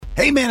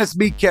Hey man, it's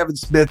me, Kevin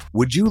Smith.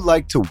 Would you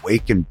like to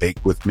wake and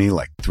bake with me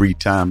like 3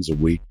 times a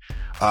week?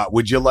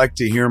 Would you like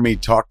to hear me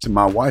talk to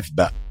my wife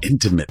about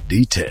intimate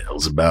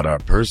details about our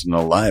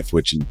personal life,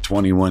 which in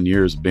 21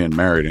 years of being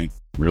married ain't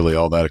really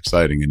all that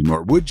exciting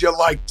anymore? Would you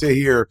like to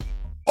hear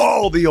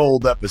all the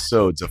old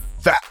episodes of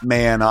Fat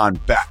Man on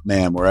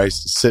Batman, where I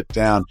used to sit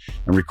down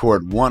and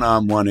record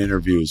one-on-one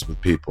interviews with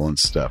people and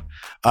stuff?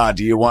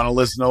 Do you want to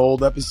listen to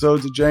old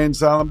episodes of Jay and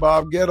Silent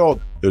Bob Get Old?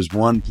 There's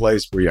one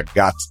place where you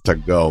got to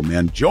go,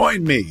 man.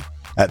 Join me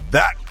at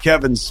That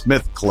Kevin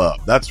Smith Club.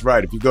 That's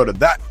right. If you go to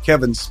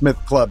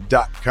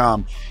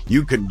thatkevinsmithclub.com,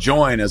 you can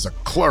join as a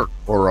clerk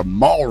or a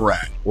mall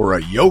rat or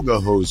a yoga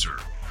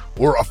hoser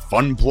or a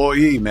fun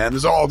employee, man.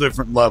 There's all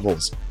different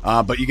levels.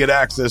 But you get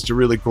access to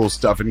really cool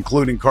stuff,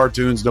 including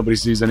cartoons nobody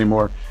sees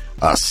anymore,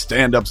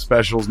 stand-up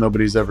specials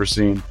nobody's ever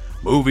seen,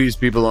 movies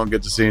people don't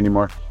get to see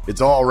anymore.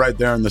 It's all right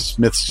there in the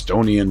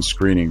Smithsonian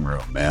screening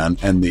room, man.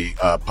 And the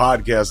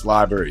podcast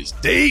library is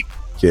deep,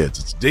 kids.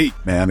 It's deep,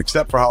 man,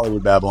 except for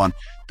Hollywood Babylon.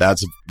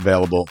 That's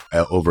available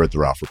over at the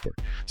Ralph Report.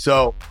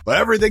 So, but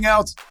everything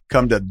else,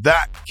 come to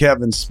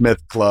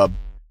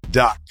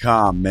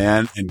thatkevinsmithclub.com,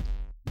 man. And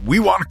we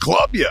want to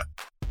club you.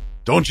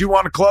 Don't you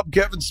want to club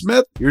Kevin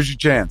Smith? Here's your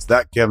chance.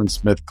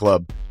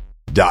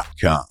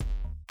 Thatkevinsmithclub.com.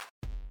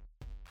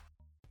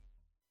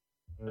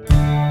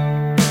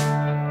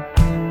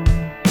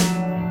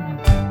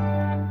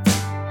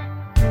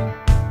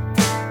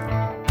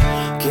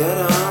 Get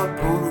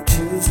up on a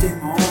Tuesday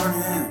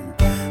morning.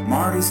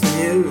 Marty's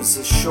news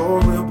is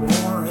sure real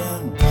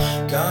boring.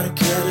 Gotta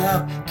get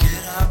up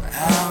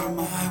out of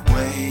my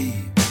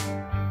way.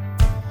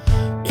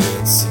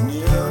 It's a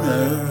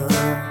nooner.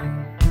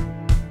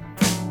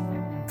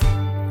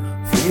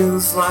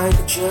 Feels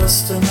like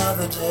just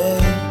another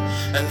day.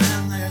 And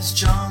then there's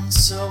John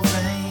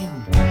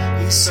Sylvain.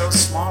 He's so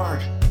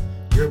smart,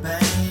 you're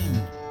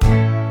bane.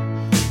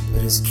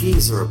 But his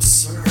keys are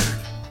absurd.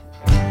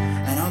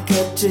 And I'll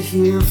get to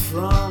hear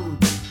from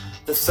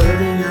the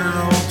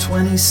 30-year-old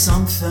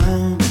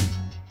 20-something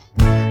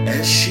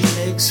as she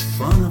makes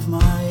fun of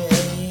my age.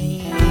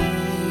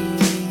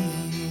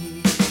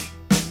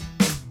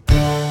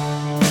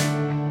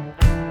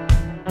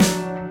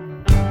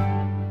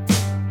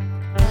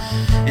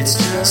 It's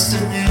just a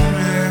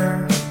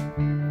nooner.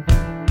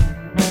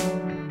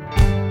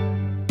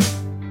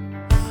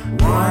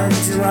 Why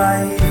do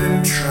I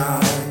even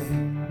try?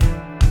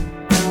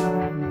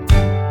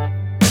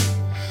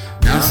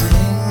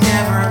 Nothing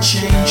ever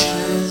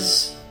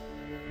changes.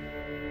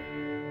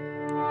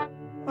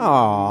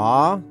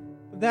 Aww,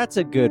 that's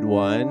a good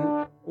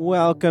one.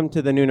 Welcome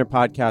to the Nooner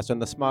Podcast on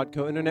the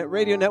Smodco Internet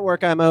Radio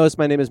Network. I'm host.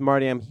 My name is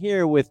Marty. I'm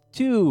here with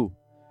 2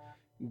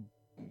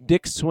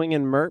 dick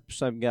swinging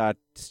merps. I've got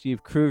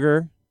Steve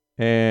Kruger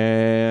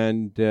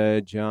and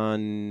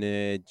John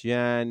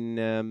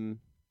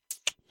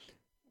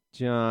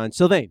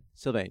Sylvain.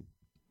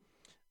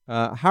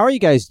 How are you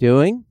guys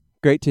doing?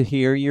 Great to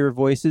hear your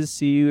voices,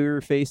 see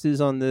your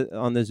faces on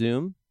the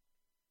Zoom.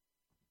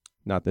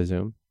 Not the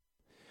Zoom.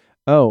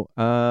 Oh,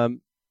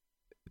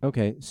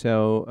 okay.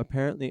 So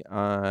apparently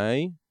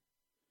I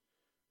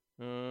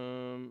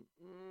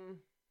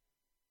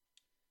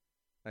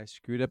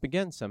screwed up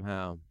again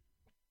somehow.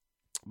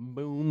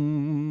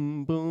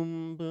 Boom,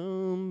 boom,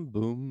 boom,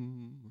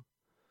 boom.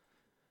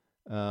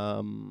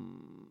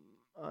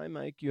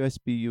 iMic,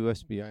 USB,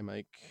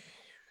 iMic.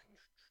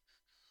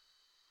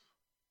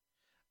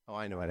 Oh,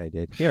 I know what I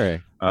did.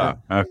 Here.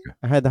 Okay.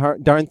 I had the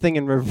darn thing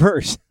in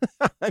reverse.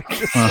 I'm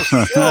just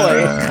so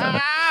silly.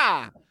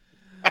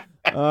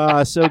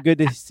 So good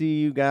to see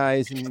you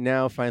guys and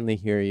now finally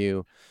hear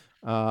you.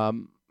 How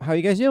are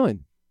you guys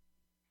doing?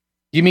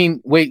 You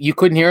mean, wait, you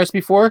couldn't hear us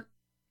before?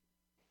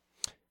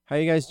 How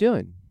you guys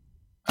doing?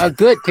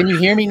 Good. Can you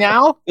hear me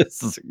now?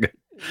 This is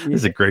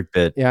a great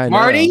bit. Yeah, I know.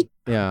 Marty?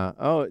 Yeah.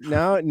 Oh,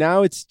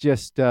 now it's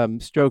just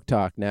stroke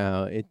talk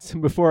now. It's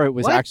before it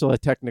was What? actual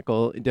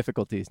technical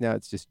difficulties. Now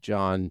it's just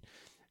John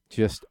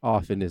just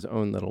off in his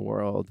own little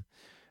world.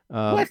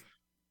 What?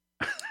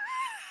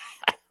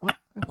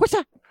 What's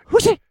that?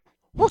 Who's it?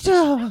 What's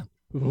up?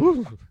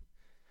 All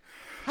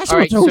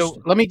right,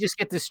 so let me just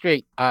get this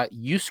straight.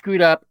 You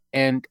screwed up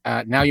and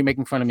now you're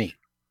making fun of me.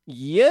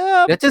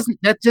 Yep.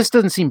 That just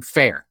doesn't seem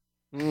fair.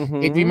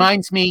 Mhm. It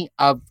reminds me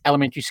of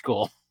elementary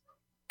school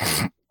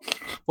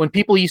when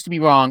people used to be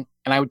wrong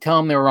and I would tell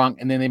them they were wrong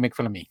and then they make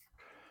fun of me.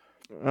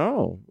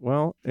 Oh,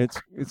 well, it's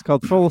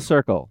called full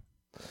circle.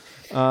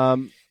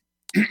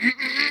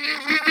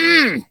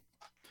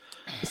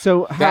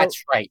 So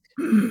That's right.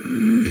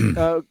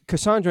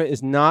 Cassandra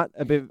is not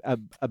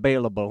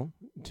available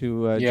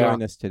to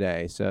join us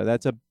today, so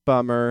that's a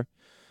bummer.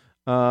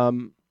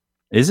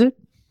 Is it?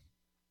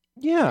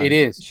 Yeah, It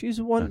is. She's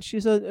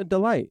a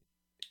delight.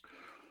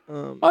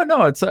 Oh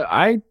no,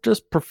 I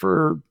just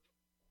prefer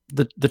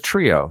the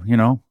trio. You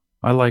know,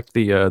 I like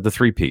the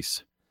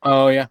 3-piece.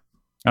 Oh yeah.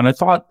 And I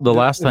thought the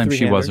last the time she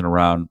three-hander. wasn't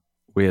around,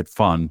 we had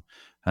fun,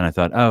 and I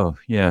thought, oh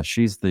yeah,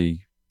 she's the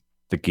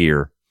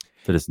gear.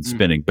 that isn't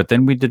spinning. But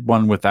then we did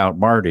one without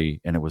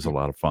Marty, and it was a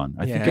lot of fun.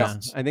 I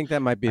think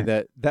that might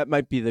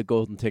be the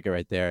golden ticket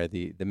right there,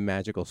 the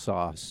magical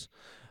sauce.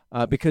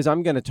 Because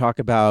I'm going to talk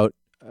about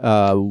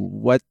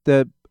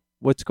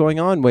what's going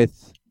on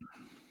with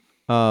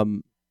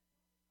the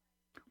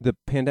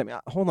pandemic.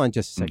 Hold on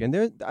just a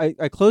second.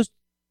 I closed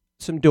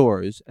some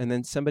doors, and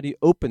then somebody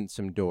opened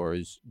some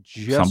doors.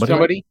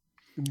 Somebody?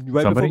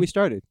 Before we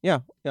started. Yeah.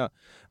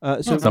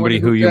 So somebody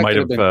who you might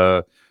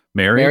have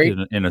married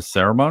in a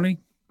ceremony.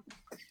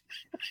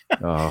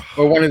 Or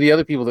one of the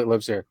other people that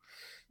lives there.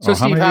 So how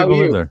Steve, many how people are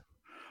you? live there?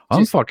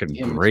 I'm fucking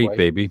great,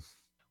 baby.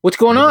 What's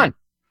going on?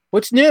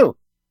 What's new?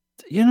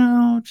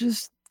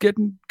 Just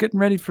getting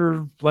ready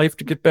for life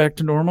to get back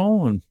to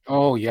normal. And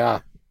oh yeah.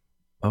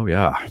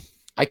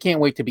 I can't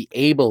wait to be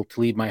able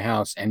to leave my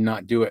house and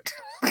not do it.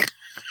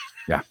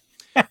 Yeah.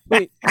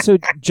 Wait, so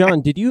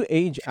John, did you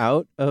age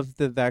out of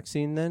the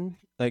vaccine then?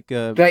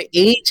 Did I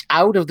age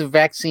out of the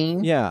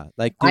vaccine? Yeah,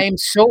 I am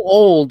so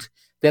old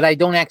that I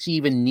don't actually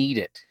even need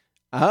it.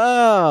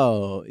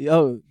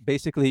 Oh,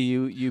 basically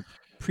you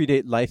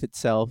predate life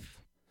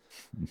itself.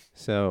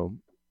 So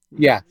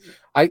yeah,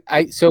 my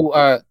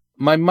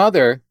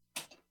mother,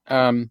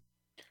 well,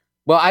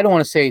 I don't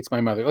want to say it's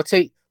my mother. Let's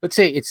say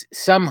it's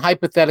some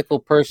hypothetical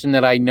person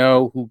that I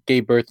know who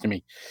gave birth to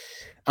me.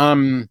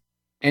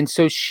 And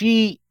so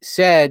she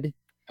said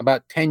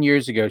about 10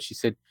 years ago, she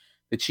said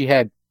that she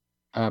had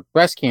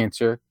breast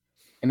cancer.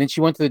 And then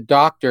she went to the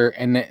doctor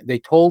and they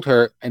told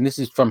her, and this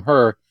is from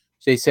her,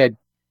 they said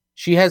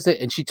she has it.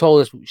 And she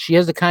told us she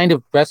has the kind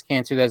of breast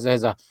cancer that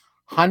has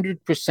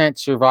 100%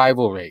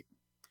 survival rate.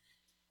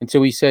 And so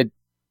we said,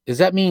 does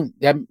that mean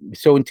that?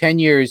 So in 10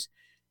 years,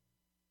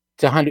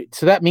 it's 100.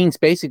 So that means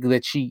basically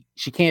that she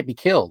can't be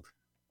killed.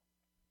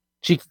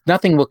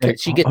 Nothing will.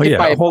 She gets hit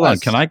by a Hold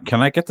bus. on.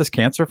 Can I get this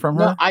cancer from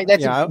her? No, I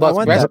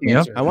want breast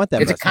cancer. I want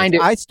that. It's a kind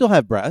of. I still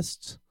have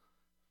breasts.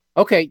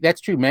 Okay, that's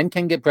true. Men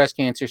can get breast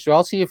cancer, so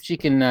I'll see if she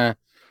can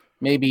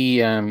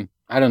maybe I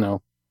don't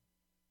know,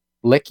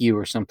 lick you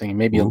or something.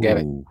 Maybe you'll get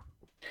it.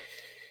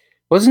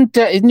 Isn't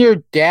your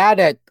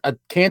dad a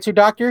cancer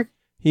doctor?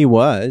 He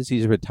was.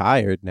 He's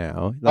retired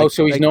now.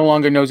 So he no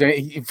longer knows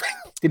any.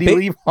 Did he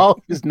leave all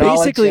his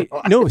knowledge? Basically,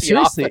 no.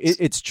 Seriously,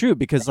 it's true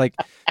because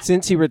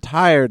since he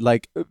retired,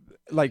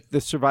 the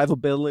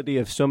survivability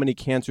of so many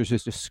cancers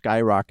has just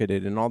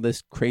skyrocketed, and all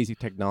this crazy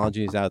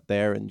technology is out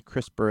there, and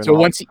CRISPR. And so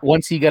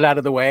once he got out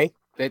of the way,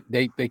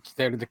 they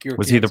started the cure.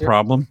 Was he the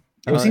problem?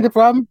 Was he the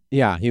problem?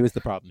 Yeah, he was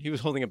the problem. He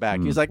was holding it back.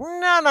 He was like,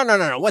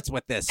 no. What's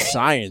with this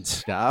science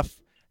stuff?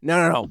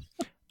 No.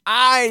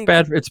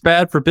 It's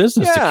bad for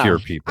business to cure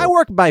people. I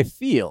work by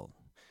feel.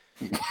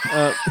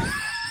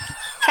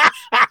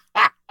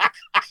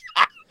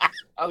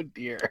 Oh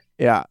dear.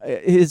 Yeah,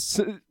 his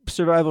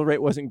survival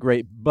rate wasn't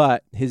great,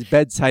 but his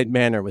bedside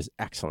manner was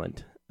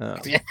excellent.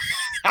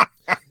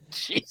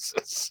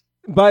 Jesus.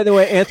 By the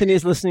way, Anthony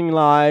is listening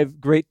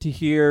live. Great to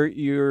hear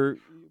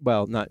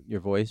not your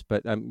voice,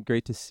 but I'm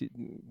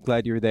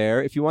glad you're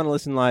there. If you want to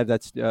listen live,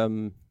 that's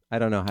I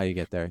don't know how you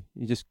get there.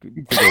 You just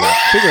figure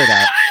it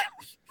out.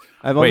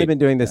 I've only been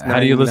doing this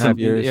 9.5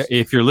 years.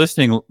 If you're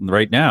listening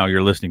right now,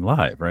 you're listening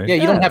live, right? Yeah,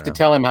 you don't have to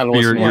tell him how to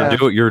listen.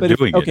 You're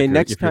doing it. Okay,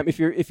 next time, if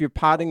you're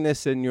potting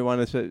this and you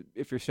want to,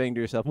 if you're saying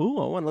to yourself, "Ooh,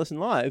 I want to listen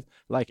live,"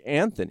 like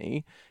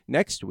Anthony,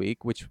 next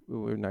week, which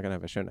we're not going to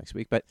have a show next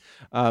week, but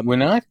we're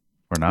not.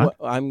 Well,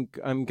 I'm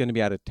going to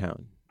be out of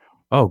town.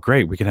 Oh,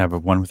 great! We can have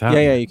one without.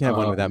 Yeah, you can have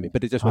one without me,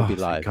 but it just won't be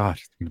live.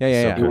 Gosh,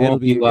 yeah. It'll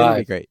be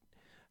great.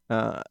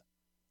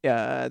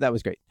 That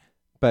was great.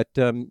 But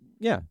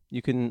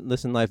you can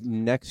listen live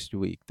next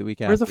week, the week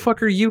after. Where the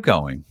fuck are you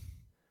going?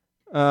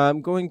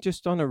 I'm going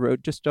just on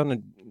a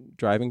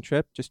driving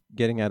trip, just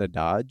getting out of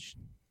Dodge.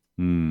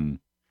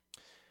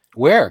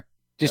 Where?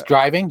 Just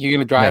driving? You're going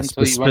to drive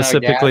until you run out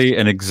of gas? Specifically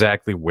and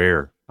exactly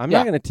where? I'm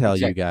not going to tell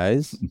you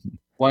guys.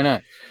 Why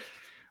not?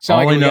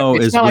 All I know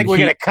is it's not like we're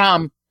going to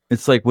come.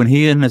 It's like when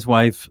he and his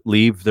wife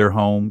leave their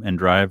home and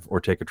drive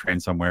or take a train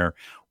somewhere,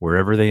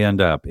 wherever they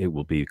end up, it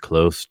will be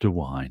close to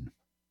wine.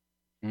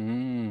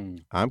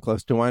 I'm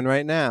close to wine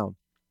right now.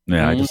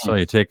 Yeah, I just saw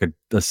you take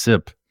a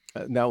sip.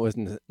 That was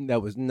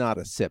not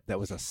a sip. That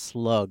was a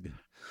slug.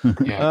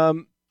 Yeah.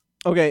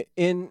 Okay.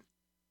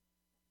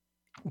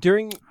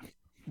 During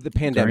the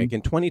pandemic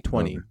in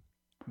 2020,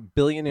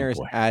 billionaires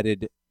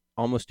added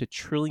almost $1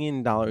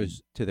 trillion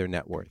to their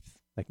net worth,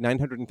 like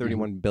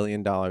 $931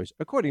 billion,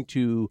 according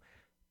to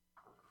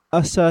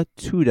Asa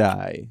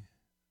Tudai.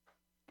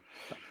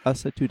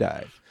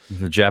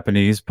 The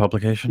Japanese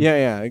publication?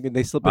 Yeah.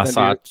 They slip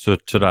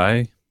it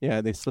Today. Yeah,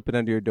 they slip it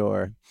under your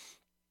door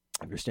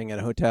if you're staying at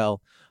a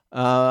hotel.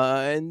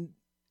 And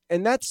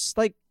that's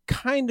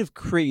kind of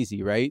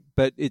crazy, right?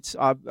 But it's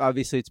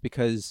obviously it's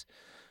because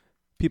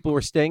people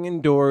were staying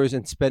indoors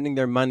and spending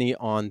their money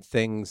on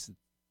things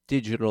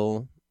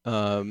digital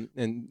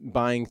and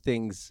buying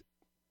things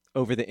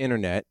over the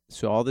internet.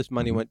 So all this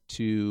money went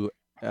to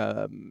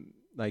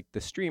the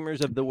streamers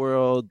of the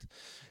world,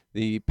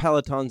 the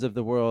Pelotons of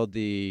the world,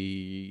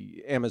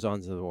 the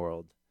Amazons of the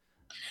world.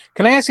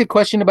 Can I ask you a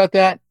question about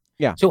that?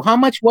 Yeah. So how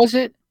much was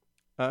it?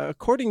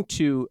 according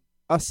to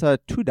Asa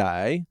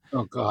Today,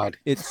 Oh God.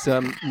 it's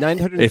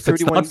 931. If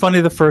it's not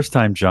funny the first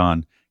time,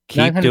 John,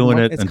 keep doing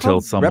it It's until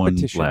called someone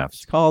repetition. laughs.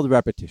 It's called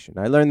repetition.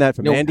 I learned that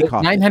from Andy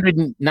Kaufman.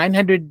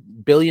 $900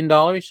 billion,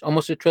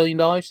 almost $1 trillion.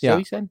 Yeah. So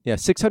he said. Yeah,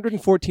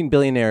 614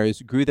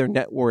 billionaires grew their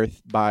net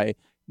worth by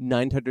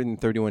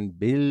 $931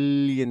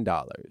 billion.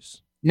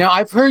 Now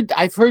I've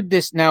heard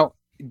this. Now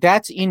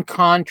that's in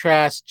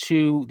contrast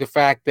to the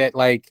fact that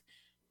like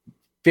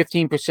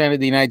 15% of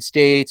the United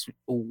States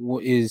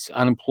is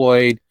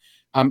unemployed.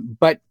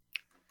 But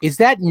is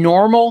that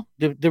normal?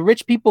 The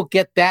rich people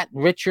get that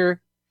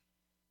richer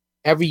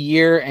every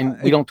year,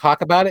 and we don't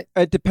talk about it?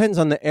 It depends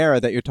on the era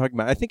that you're talking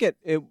about. I think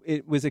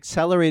it was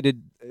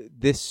accelerated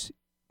this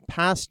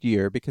past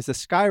year because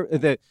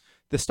the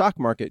stock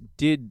market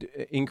did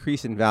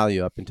increase in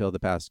value up until the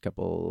past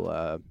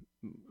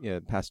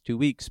past 2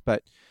 weeks.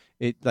 But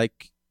it a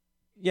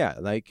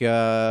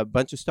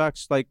bunch of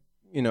stocks like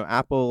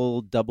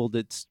Apple doubled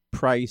its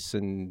price,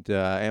 and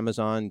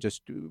Amazon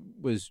just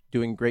was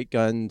doing great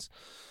guns.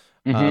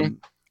 Mm-hmm.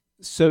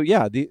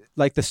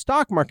 The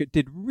stock market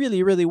did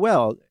really, really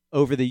well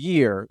over the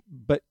year,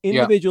 but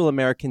individual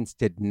Americans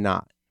did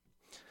not.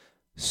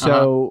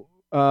 So,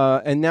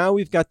 and now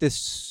we've got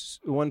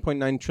this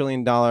 $1.9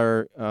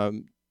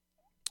 trillion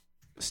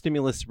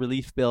stimulus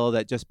relief bill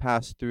that just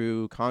passed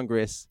through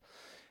Congress,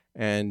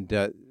 and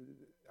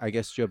I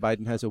guess Joe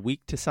Biden has a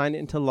week to sign it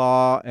into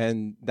law,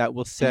 and that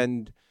will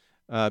send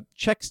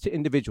checks to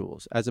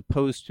individuals, as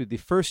opposed to the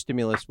first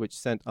stimulus, which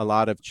sent a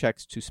lot of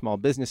checks to small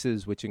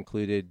businesses, which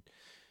included,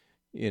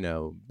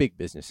 big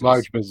businesses,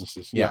 large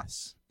businesses.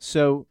 Yes.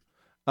 So,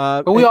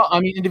 but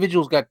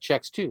individuals got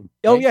checks too.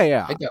 Oh right?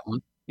 yeah. I got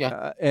one.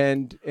 Yeah.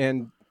 And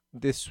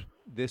this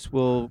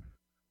will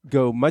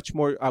go much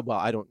more.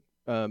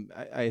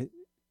 I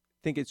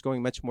think it's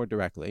going much more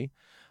directly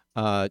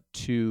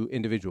to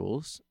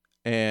individuals.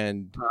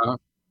 And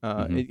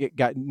it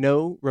got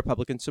no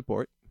Republican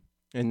support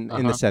in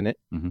the Senate.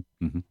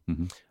 Mm-hmm, mm-hmm,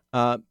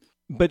 mm-hmm.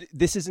 But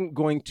this isn't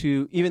going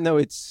to, even though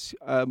it's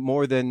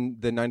more than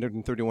the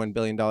 $931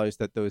 billion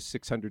that those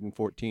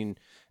 614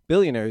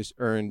 billionaires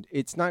earned,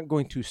 it's not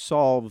going to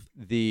solve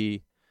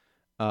the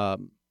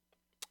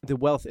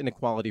wealth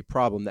inequality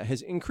problem that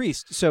has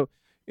increased. So,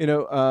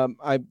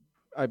 I've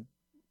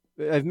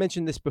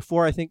mentioned this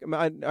before. I think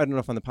I don't know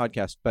if on the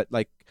podcast, but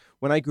like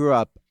when I grew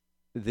up,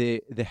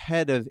 the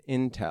head of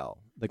Intel,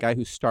 the guy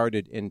who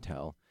started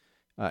Intel,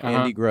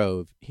 Andy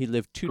Grove, he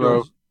lived two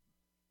doors.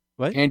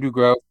 What? Andrew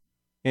Grove.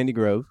 Andy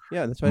Grove.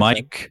 Yeah, that's right.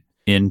 Mike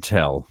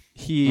Intel.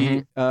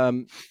 He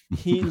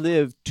he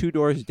lived two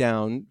doors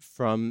down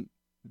from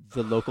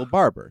the local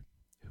barber,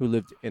 who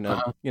lived in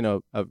a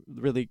a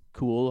really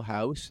cool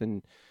house,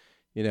 and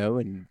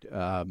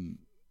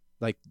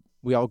like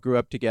we all grew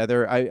up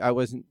together. I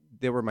wasn't.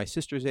 They were my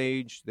sister's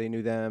age. They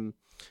knew them,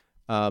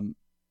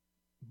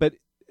 but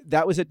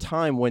that was a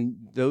time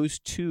when those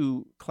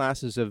two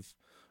classes of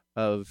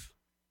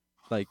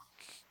like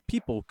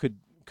people could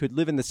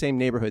live in the same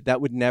neighborhood.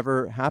 That would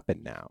never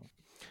happen now.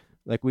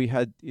 Like we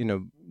had,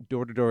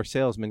 door-to-door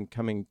salesmen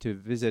coming to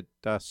visit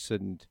us,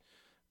 and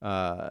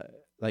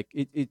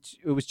it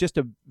was just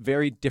a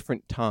very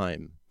different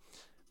time.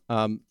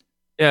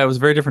 Yeah, it was a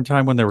very different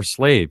time when there were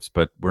slaves,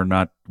 but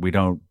we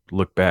don't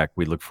look back,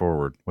 we look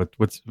forward.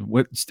 What's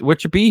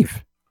your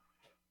beef?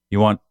 You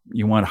want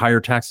higher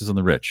taxes on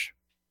the rich?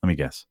 Let me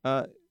guess.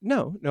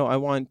 No, I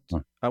want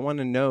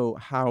to know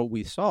how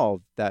we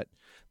solve that,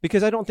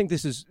 because I don't think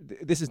this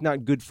is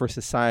not good for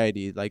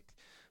society. Like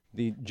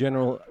the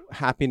general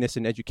happiness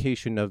and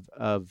education of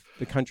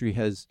the country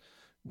has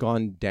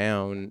gone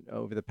down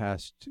over the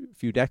past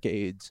few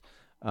decades,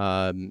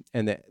 and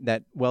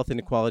that wealth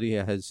inequality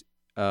has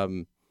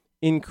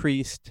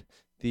increased.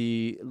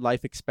 The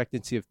life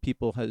expectancy of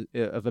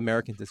of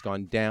Americans has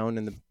gone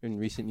down in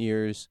recent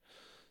years.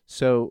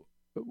 So,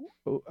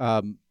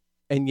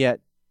 and yet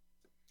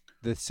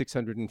the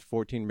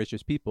 614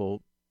 richest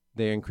people,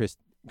 they increased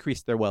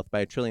their wealth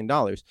by $1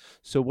 trillion.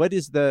 So what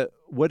is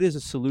a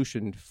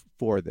solution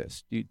for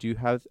this? Do you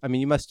have,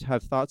 you must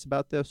have thoughts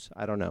about this.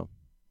 I don't know.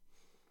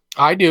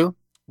 I do.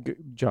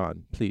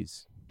 John,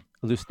 please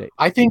elucidate.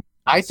 I think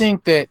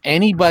that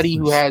anybody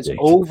who has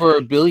over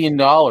 $1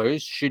 billion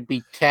should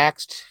be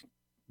taxed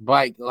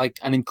by like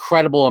an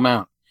incredible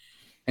amount.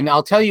 And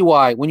I'll tell you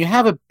why. When you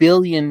have $1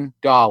 billion,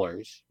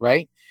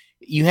 right,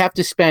 you have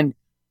to spend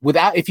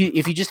without, if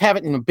you just have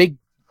it in a big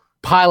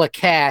pile of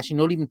cash and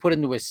don't even put it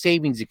into a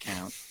savings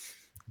account,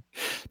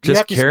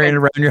 just carrying it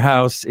around your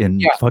house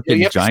in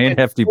fucking giant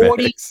hefty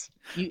bags.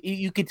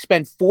 You could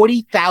spend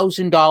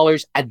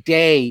 $40,000 a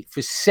day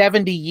for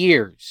 70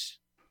 years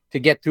to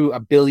get through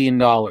 $1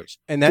 billion.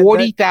 And that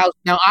 40,000.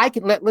 Now I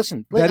can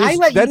listen. That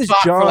is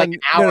John. For like an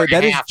hour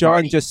that is John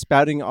Marty. Just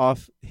spouting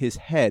off his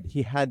head.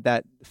 He had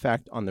that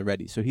fact on the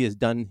ready, so he has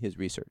done his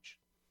research.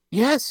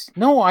 Yes.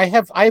 No, I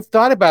have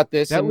thought about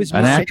this. That was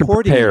an actor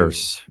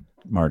prepares,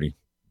 Marty.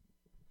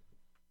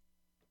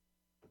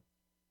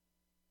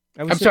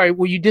 I'm sorry.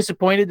 Were you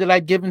disappointed that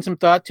I'd given some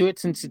thought to it?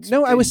 Since it's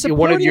No, I was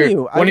supporting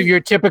you. One of your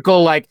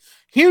typical like,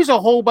 here's a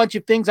whole bunch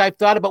of things I've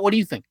thought about. What do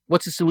you think?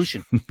 What's the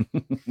solution? All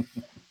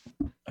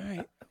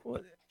right.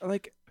 Well,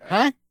 like,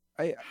 Huh?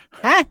 I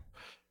Huh?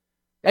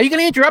 Are you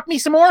going to interrupt me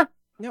some more?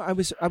 no, I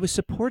was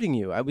supporting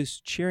you. I was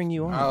cheering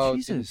you on. Oh,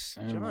 Jesus,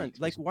 I don't John, like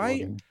like this why?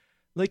 boring.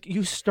 Like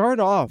you start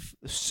off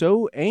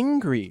so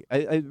angry.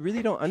 I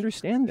really don't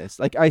understand this.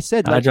 Like I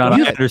said, like John,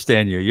 you- I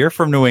understand you. You're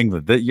from New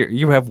England.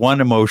 You have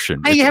one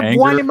emotion. I It's have anger.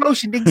 one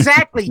emotion.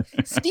 Exactly.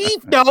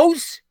 Steve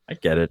knows. I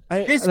get it.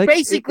 It's like,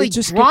 basically it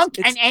just drunk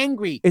gets- and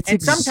angry. it's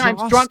and sometimes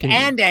drunk exhausting.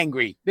 and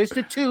angry. There's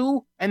the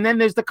two, and then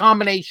there's the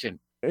combination.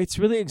 it's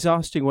really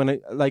exhausting when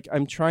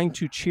I'm trying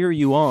to cheer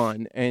you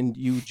on and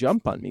you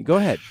jump on me. Go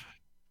ahead.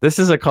 This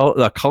is a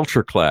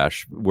culture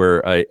clash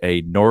where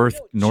a northern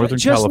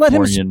Just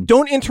Californian, let him.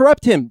 Don't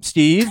interrupt him,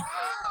 Steve.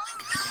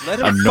 Let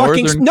him a fucking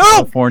northern no,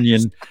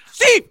 Californian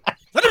Steve.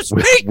 Let him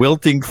with speak.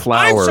 wilting I'm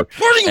flower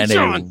supporting and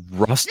John. a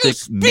rustic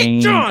speak,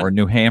 Maine John. or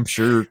New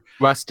Hampshire,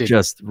 Rusted.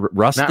 just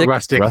rustic, Not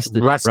rustic,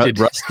 rusted, rusted.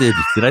 rusted.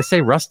 Did I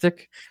say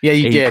rustic? Yeah,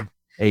 you a- did.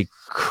 A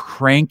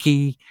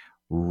cranky,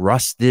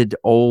 rusted,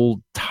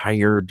 old,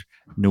 tired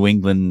New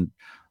England.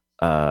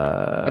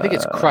 I think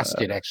it's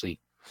crusted, actually.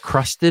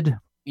 Crusted.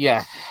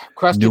 Yeah,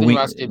 crusted and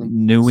rusted.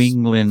 New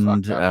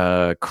England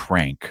Fuck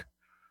crank.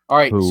 All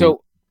right, who-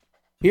 so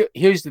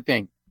here's the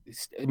thing,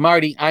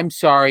 Marty. I'm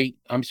sorry.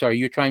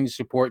 You're trying to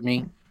support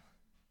me.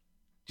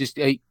 Just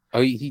he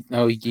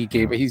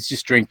gave it. He's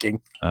just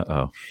drinking.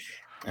 Oh.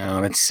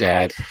 Oh, that's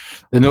sad.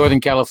 The Northern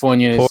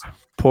California is.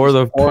 Pour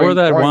that pouring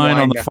wine on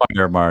wine the down.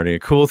 fire, Marty.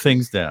 Cool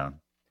things down.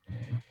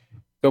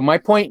 So my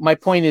point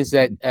is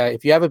that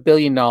if you have $1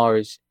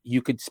 billion,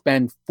 you could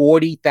spend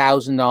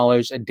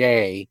 $40,000 a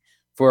day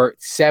for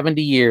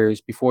 70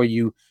 years before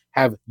you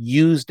have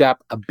used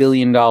up $1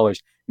 billion.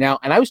 Now,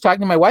 and I was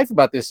talking to my wife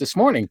about this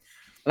morning,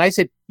 and I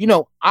said,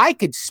 I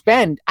could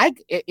spend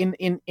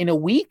in a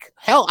week.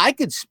 Hell, I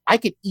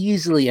could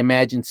easily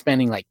imagine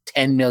spending like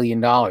 $10 million.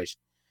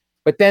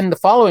 But then the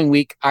following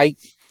week, I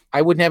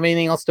wouldn't have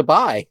anything else to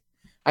buy.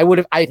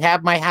 I'd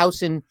have my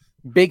house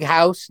big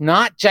house,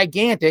 not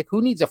gigantic.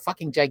 Who needs a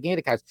fucking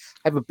gigantic house?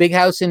 I have a big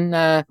house in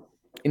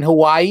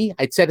Hawaii.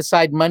 I'd set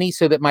aside money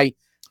so that my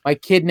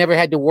kid never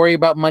had to worry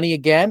about money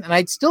again, and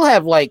I'd still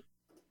have like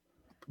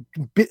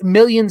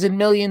millions and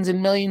millions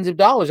and millions of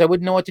dollars. I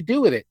wouldn't know what to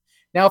do with it.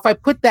 Now, if I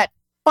put that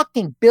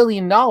fucking $1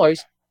 billion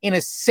in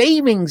a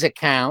savings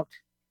account,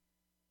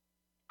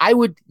 I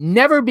would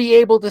never be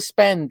able to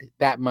spend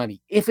that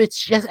money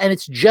it's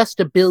just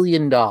 $1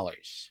 billion,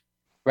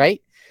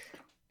 right?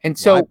 And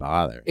so Why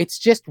bother? it's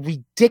just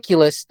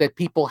ridiculous that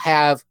people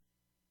have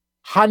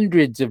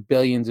hundreds of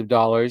billions of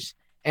dollars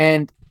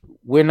and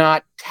we're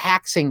not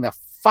taxing the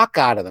fuck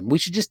out of them. We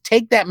should just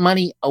take that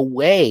money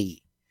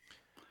away.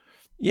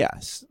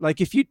 Yes.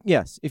 Like if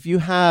you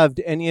have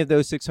any of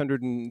those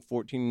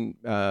 614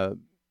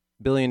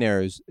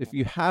 billionaires, if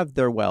you have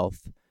their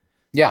wealth,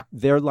 Yeah.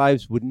 their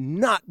lives would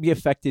not be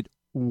affected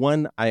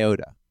one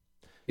iota.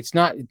 It's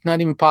not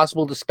even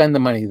possible to spend the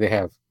money they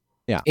have.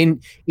 Yeah. In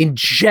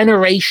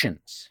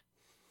generations.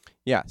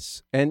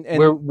 Yes. And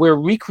We're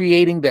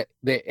recreating the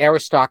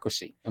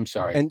aristocracy. I'm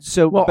sorry. and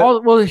so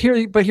Well, but-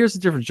 here's the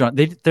difference, John.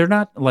 They're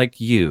not like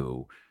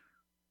you.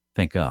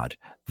 Thank God.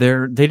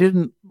 They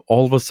didn't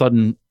all of a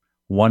sudden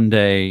one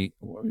day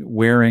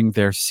wearing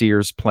their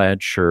Sears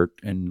plaid shirt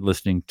and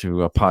listening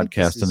to a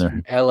podcast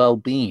and they're LL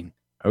Bean.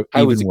 oh,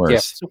 I was even a gift,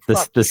 worse. so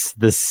fuck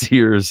The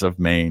Sears of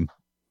Maine.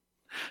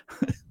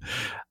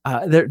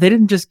 They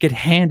didn't just get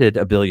handed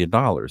 $1 billion.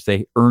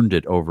 They earned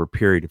it over a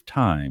period of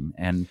time,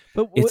 and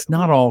but it's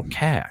not all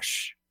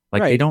cash.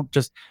 Like they Right. don't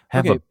just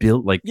have Okay. a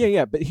bill. Like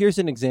Yeah. But here's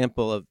an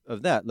example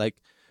of that. Like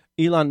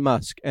Elon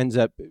Musk ends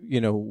up,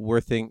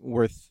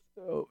 worth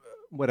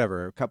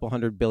whatever, a couple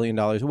 $100 billion,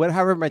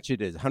 however much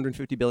it is,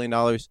 $150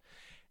 billion.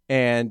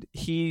 And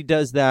he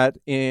does that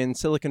in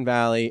Silicon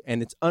Valley,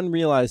 and it's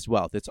unrealized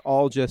wealth. It's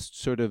all just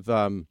sort of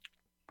On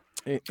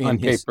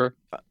paper.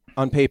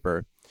 on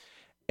paper.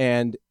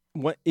 And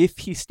if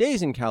he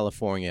stays in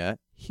California,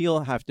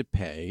 he'll have to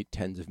pay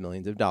tens of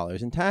millions of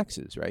dollars in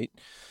taxes, right?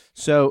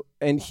 So,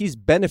 and he's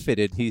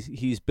benefited.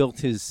 He's built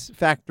his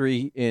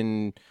factory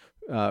in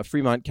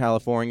Fremont,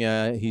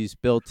 California. He's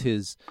built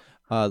his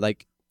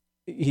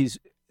he's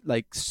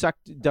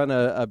done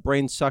a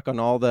brain suck on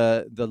all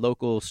the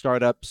local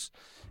startups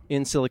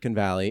in Silicon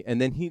Valley,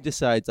 and then he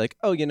decides like,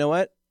 oh, you know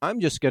what? I'm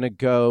just going to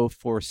go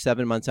for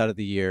 7 months out of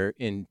the year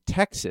in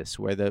Texas,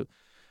 where the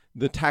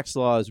tax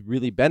laws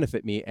really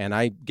benefit me, and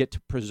I get to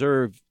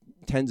preserve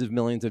tens of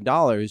millions of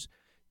dollars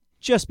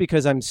just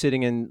because I'm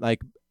sitting in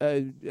like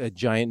a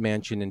giant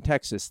mansion in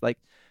Texas. Like,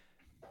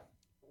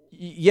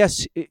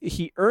 yes,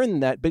 he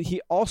earned that, but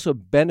he also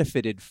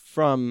benefited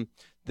from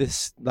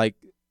this, like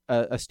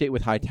a state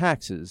with high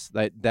taxes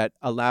that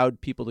allowed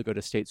people to go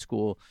to state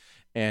school,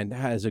 and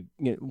has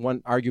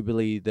one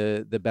arguably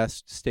the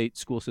best state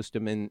school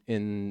system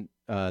in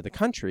the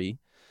country,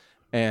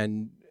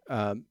 and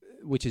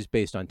which is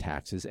based on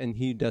taxes, and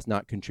he does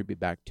not contribute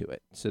back to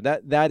it. So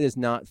that is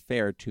not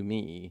fair to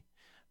me.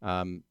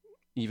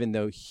 even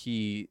though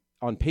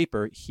on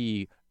paper,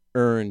 he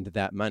earned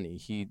that money.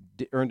 He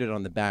earned it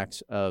on the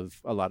backs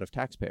of a lot of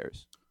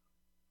taxpayers.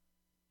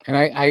 And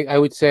I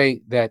would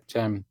say that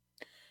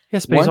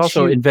yes, but he's once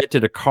also you-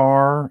 invented a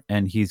car,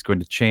 and he's going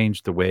to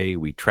change the way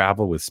we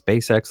travel with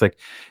SpaceX. Like,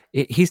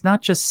 he's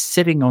not just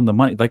sitting on the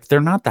money. Like, they're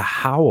not the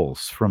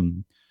Howells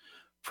from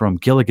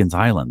Gilligan's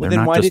Island. Well, They're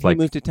then not why just did he like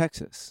move to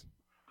Texas?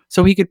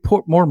 so he could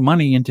put more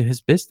money into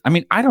his business. I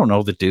mean, I don't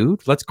know the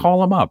dude. Let's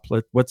call him up.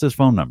 What's his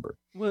phone number?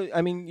 Well,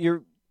 I mean,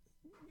 you're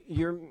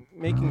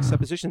making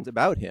suppositions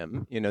about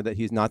him, that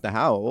he's not the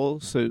Howl,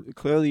 so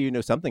clearly you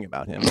know something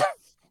about him.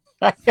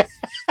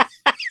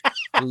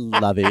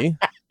 Lovey.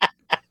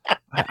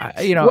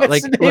 What's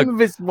like, the name of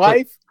his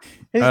wife?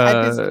 His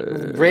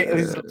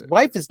uh,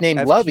 wife is named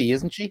FG. Lovey,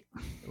 isn't she?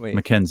 Wait.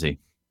 Mackenzie.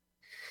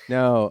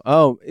 No.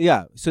 Oh,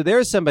 yeah. So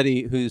there's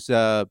somebody who's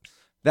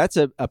that's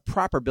a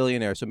proper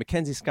billionaire. So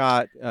Mackenzie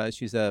Scott,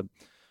 she's a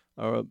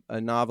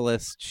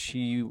novelist.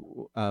 She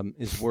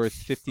is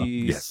worth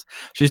Yes,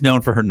 she's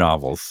known for her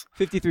novels.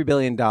 $53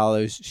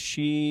 billion.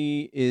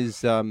 She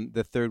is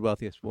the third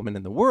wealthiest woman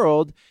in the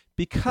world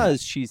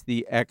because she's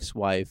the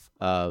ex-wife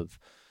of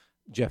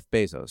Jeff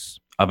Bezos.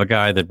 Of a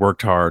guy that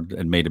worked hard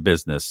and made a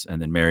business,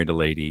 and then married a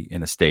lady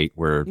in a state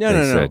where No.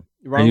 said,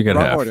 Wrong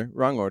half." order.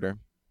 Wrong order.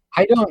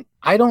 I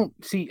don't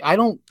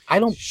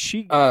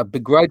She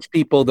begrudge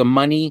people the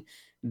money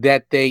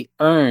that they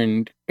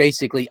earned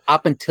basically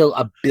up until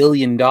 $1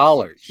 billion.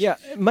 yeah,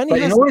 money But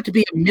has in order to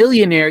be a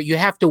millionaire, you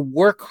have to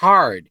work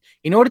hard.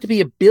 In order to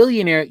be a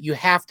billionaire, you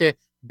have to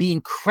be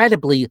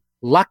incredibly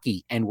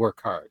lucky and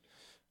work hard.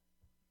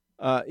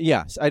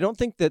 yes, I don't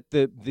think that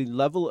the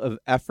level of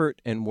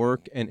effort and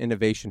work and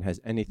innovation has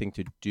anything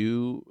to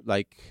do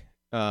like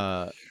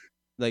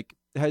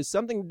has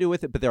something to do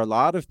with it. But there are a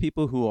lot of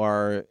people who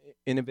are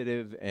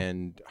innovative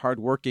and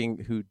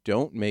hardworking who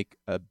don't make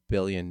 $1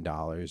 billion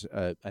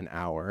an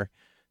hour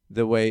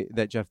the way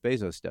that Jeff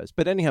Bezos does.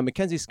 But anyhow,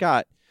 Mackenzie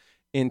Scott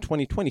in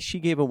 2020 she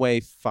gave away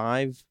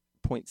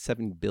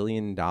 $5.7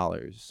 billion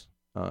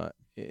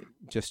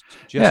just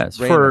Yes,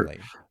 randomly.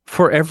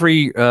 For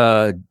every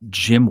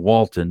Jim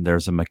Walton,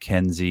 there's a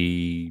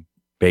Mackenzie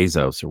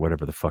Bezos or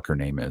whatever the fuck her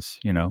name is.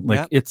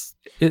 Yep. It's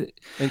And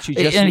she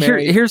just and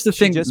married, here's the she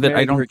thing just that I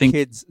married don't her think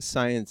kid's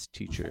science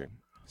teacher.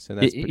 So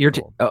that's pretty you're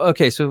cool.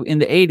 okay. So in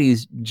the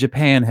 80s,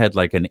 Japan had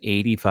like an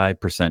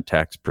 85%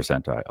 tax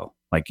percentile.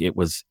 Like, it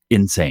was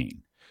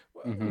insane.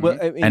 Mhm. Well,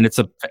 I mean, And it's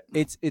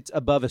it's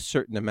above a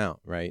certain amount,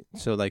 right?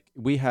 So like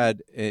we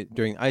had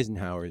during the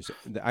Eisenhower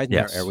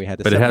yes, era, we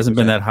had a but it hasn't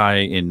been 70%. that high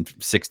in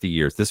 60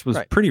 years. This was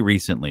Right. pretty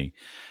recently.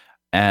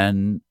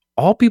 And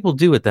all people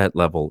do at that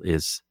level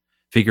is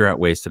figure out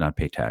ways to not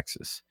pay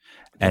taxes.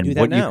 They And do that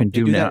what you now. can They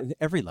do now, that at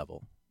every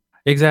level.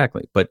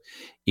 exactly. But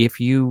if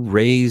you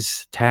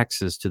raise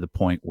taxes to the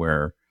point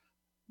where,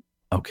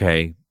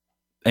 okay,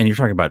 and you're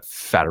talking about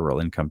federal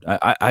income.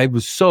 I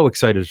was so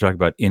excited to talk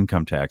about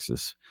income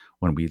taxes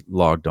when we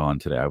logged on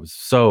today. I was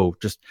so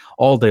just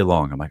all day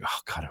long. I'm like, oh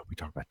God, I hope we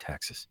talk about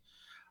taxes.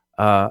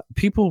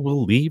 People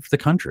will leave the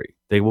country.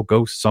 They will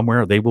go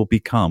somewhere. They will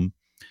become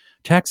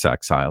tax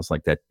exiles,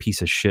 like that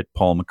piece of shit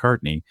Paul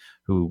McCartney,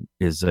 who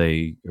is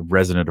a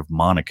resident of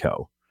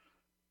Monaco,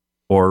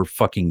 or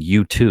fucking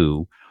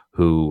U2,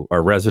 who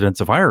are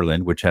residents of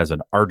Ireland, which has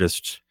an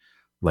artist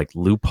like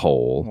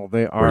loophole. Well,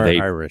 they are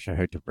Irish. I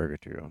hate to break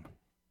it to you.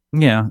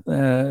 Yeah,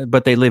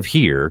 but they live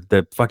here.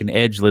 The fucking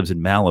Edge lives in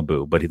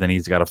Malibu, but then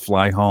he's got to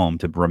fly home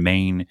to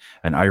remain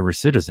an Irish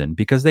citizen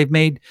because they've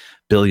made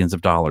billions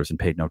of dollars and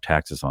paid no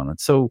taxes on it.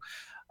 So,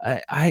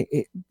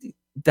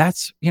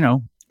 that's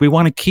we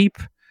want to keep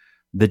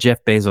the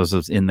Jeff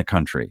Bezos in the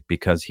country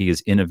because he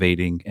is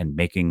innovating and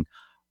making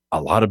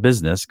a lot of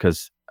business.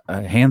 Because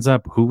hands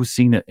up, who's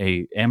seen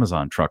a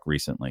Amazon truck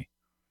recently?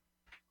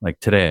 Like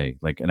today,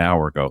 like an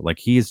hour ago. Like,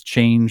 he has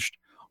changed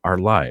our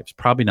lives.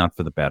 Probably not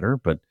for the better,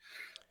 but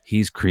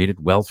he's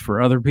created wealth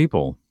for other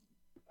people.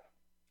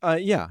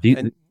 Yeah.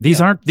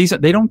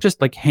 They don't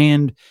just like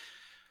hand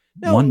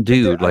No, one but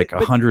dude there- like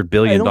but $100 I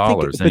billion don't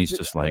think- and but he's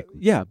just like,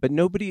 yeah, but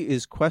nobody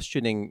is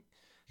questioning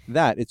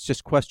that. It's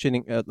just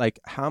questioning like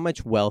how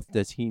much wealth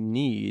does he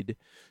need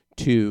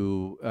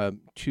to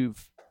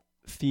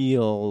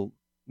feel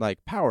like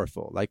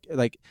powerful?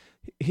 Like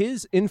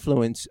his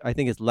influence, I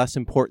think, is less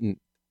important.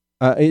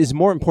 Is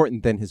more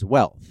important than his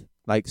wealth.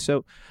 Like,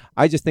 so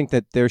I just think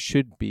that there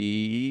should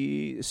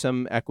be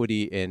some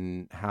equity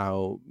in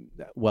how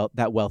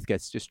that wealth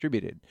gets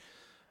distributed.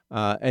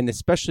 And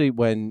especially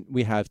when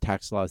we have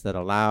tax laws that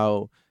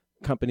allow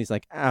companies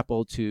like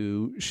Apple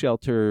to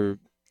shelter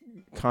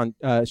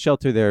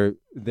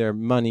their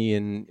money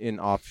in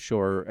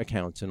offshore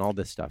accounts and all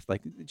this stuff,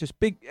 like just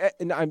big.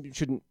 And I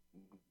shouldn't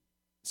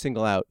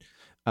single out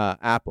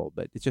Apple,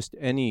 but it's just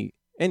any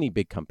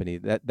big company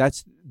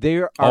that's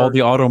all the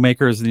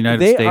automakers in the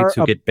United States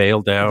who get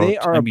bailed out. They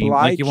are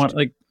obliged.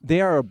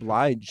 They are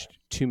obliged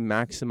to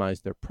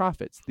maximize their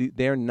profits.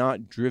 They are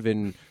not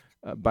driven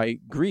by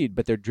greed,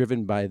 but they're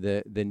driven by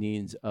the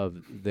needs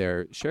of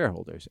their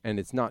shareholders, and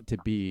it's not to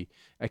be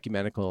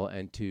ecumenical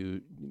and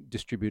to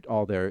distribute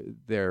all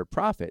their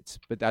profits,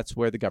 but that's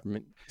where the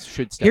government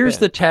should step Here's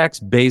in. the tax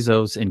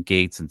Bezos and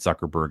Gates and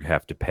Zuckerberg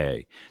have to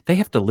pay. They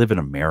have to live in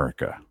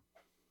America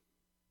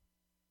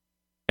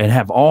and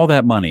have all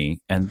that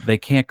money, and they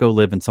can't go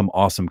live in some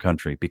awesome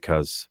country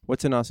because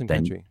What's an awesome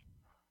country?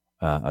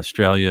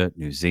 Australia,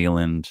 New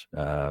Zealand,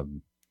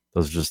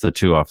 those are just the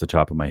two off the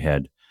top of my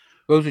head.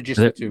 Those are just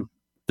the two.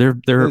 They're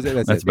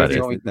That's about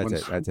it.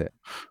 That's it.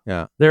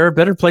 Yeah. There are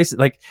better places,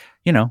 like,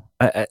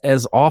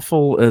 as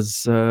awful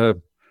as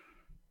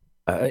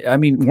I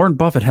mean, Warren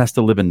Buffett has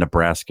to live in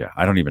Nebraska.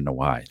 I don't even know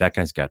why. That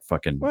guy's got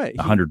fucking Right.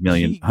 $100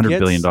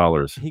 billion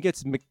dollars. He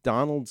gets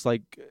McDonald's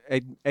like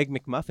egg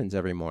McMuffins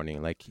every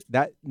morning. Like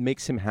that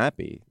makes him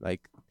happy.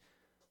 Like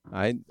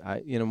I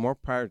more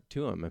power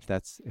to him if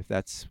that's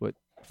what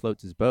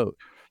floats his boat.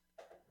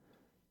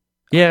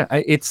 Yeah,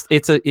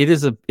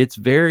 it's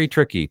very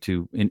tricky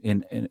to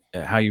in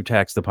how you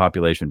tax the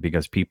population,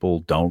 because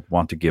people don't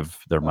want to give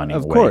their money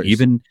Of away, course.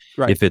 even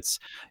Right.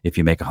 if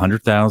you make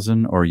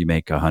 100,000 or you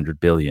make 100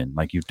 billion.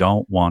 Like, you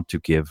don't want to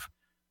give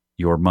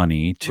your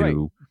money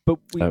to But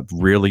a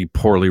really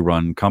poorly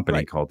run company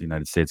Right. called the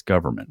United States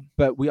government.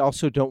 but we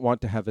also don't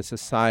want to have a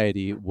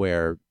society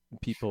where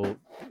people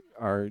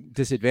are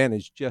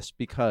disadvantaged just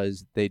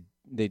because they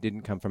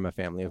didn't come from a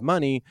family of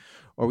money,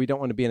 or we don't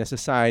want to be in a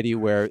society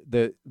where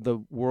the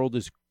world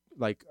is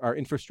like, our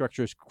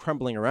infrastructure is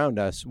crumbling around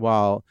us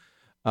while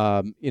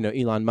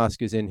Elon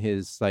Musk is in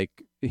his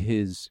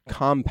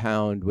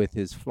compound with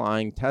his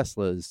flying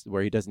Teslas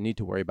where he doesn't need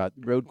to worry about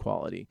road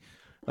quality.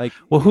 Like,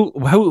 Well,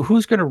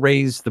 who's going to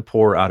raise the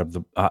poor out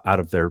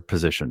of their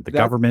position? The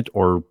government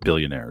or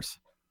billionaires?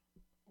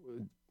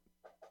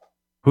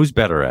 Who's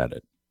better at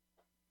it?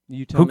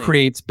 you tell Who me.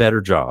 creates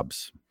better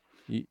jobs?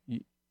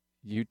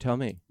 You tell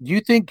me. Do you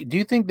think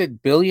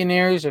that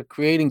billionaires are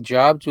creating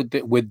jobs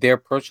with their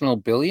personal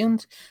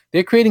billions?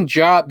 They're creating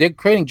jobs.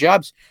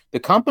 The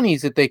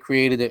companies that they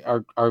created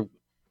are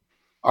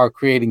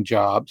creating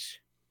jobs.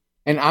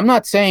 And I'm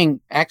not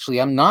saying tax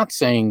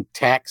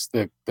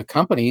the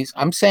companies.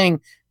 I'm saying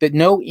that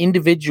no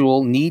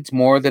individual needs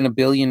more than $1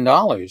 billion.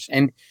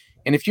 And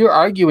if you're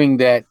arguing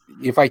that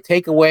if I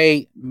take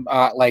away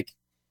like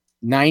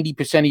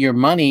 90% of your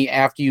money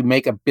after you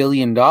make $1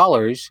 billion,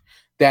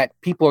 that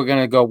people are going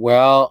to go,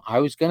 well, I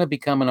was going to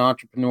become an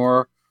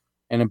entrepreneur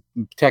and a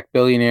tech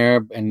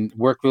billionaire and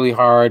work really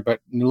hard, but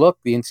look,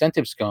 the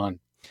incentive's gone.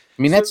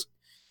 I mean, that's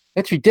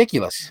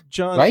ridiculous,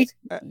 John, right?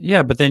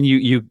 Yeah, but then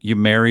you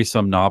marry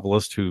some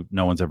novelist who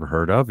no one's ever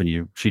heard of,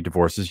 and she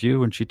divorces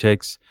you, and she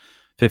takes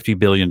 $50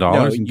 billion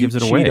and gives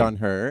it away. You cheat on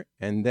her,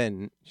 and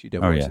then she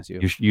divorces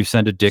you. You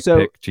send a dick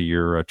pic to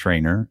your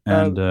trainer,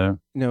 and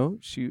No,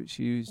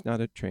 she's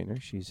not a trainer.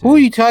 Who are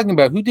you talking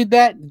about? Who did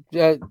that?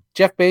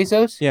 Jeff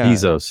Bezos? Yeah.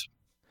 Bezos.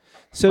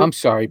 So I'm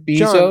sorry,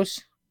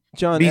 Bezos?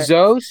 John,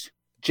 Bezos?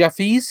 Jeff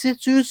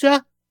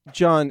Bezos?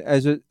 John,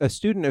 as a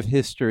student of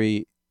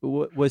history,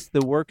 was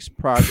the Works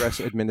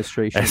Progress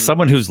Administration? As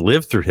someone who's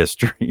lived through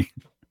history.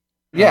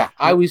 Yeah,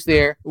 I was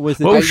there. Was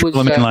the Oh, was, was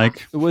the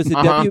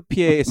Uh-huh.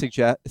 WPA a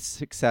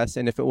success?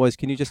 And if it was,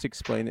 can you just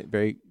explain it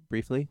very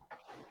briefly?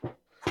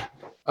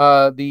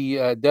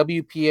 The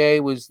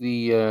WPA was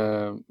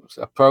a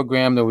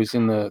program that was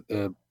in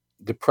the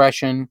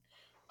Depression.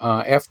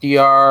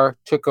 FDR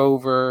took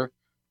over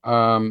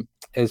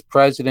as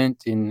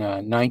president in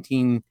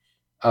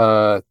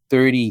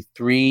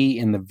 1933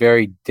 in the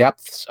very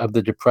depths of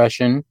the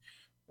Depression.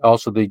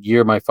 Also, the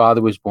year my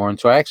father was born,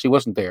 so I actually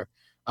wasn't there.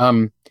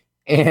 And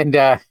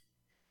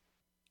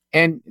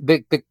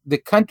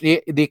the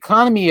country, the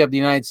economy of the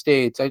United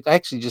States. I was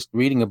actually just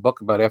reading a book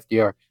about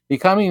FDR. The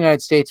economy of the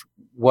United States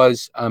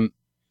was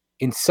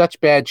in such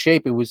bad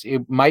shape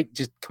it might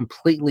just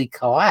completely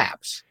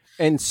collapse.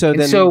 And so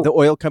the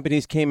oil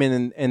companies came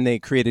in and they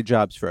created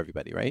jobs for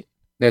everybody, right?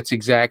 That's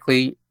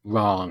exactly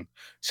wrong.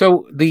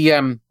 So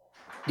the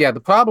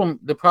problem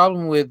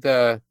with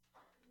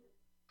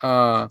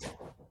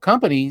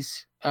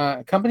companies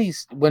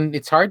when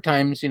it's hard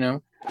times,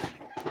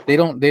 they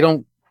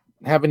don't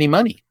have any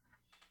money.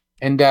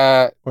 And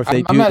Or if they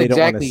I'm do, not they don't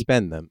want exactly- to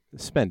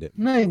spend it.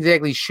 I'm not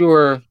exactly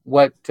sure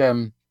what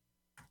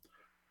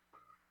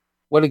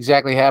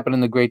exactly happened in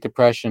the Great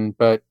Depression,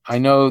 but I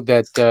know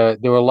that there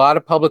were a lot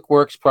of public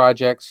works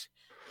projects.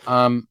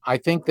 I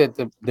think that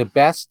the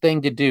best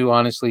thing to do,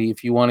 honestly,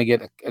 if you want to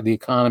get the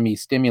economy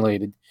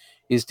stimulated,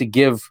 is to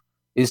give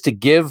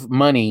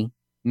money,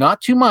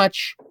 not too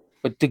much,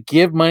 but to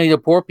give money to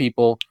poor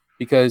people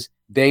because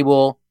they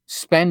will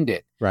spend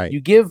it. Right.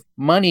 You give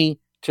money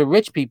to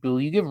rich people,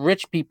 you give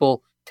rich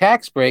people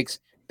tax breaks,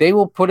 they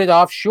will put it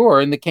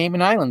offshore in the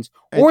Cayman Islands,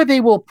 or they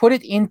will put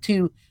it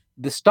into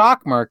the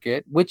stock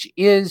market, which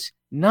is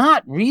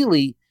not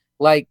really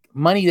like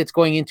money that's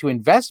going into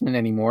investment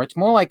anymore. It's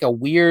more like a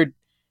weird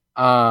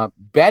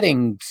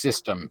betting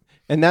system.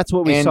 And that's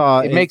what we And saw.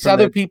 it makes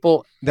other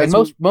people, and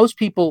that's most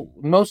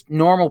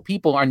normal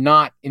people are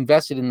not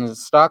invested in the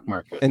stock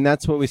market. And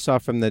that's what we saw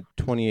from the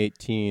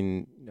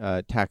 2018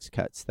 tax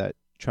cuts that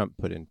Trump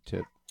put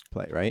into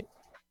play, right?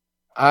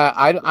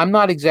 I'm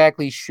not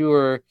exactly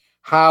sure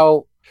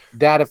how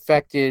that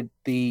affected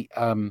the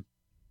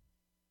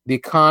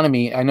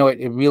economy. I know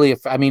it really.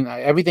 I mean,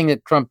 everything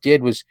that Trump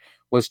did was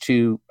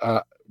to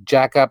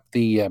jack up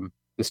the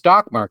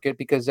stock market,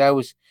 because that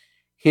was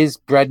his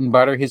bread and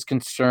butter, his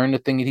concern, the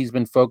thing that he's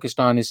been focused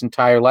on his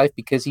entire life,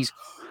 because he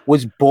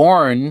was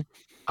born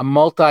a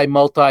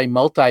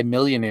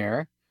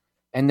multi-millionaire,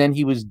 and then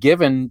he was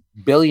given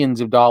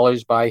billions of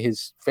dollars by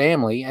his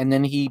family, and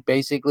then he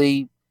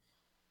basically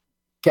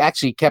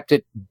actually kept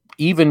it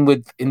even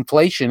with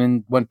inflation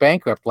and went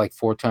bankrupt like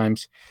 4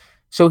 times.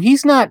 So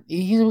he's not.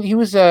 He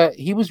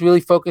was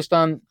really focused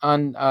on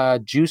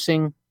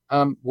juicing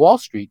Wall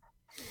Street,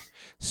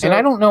 So and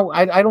I don't know.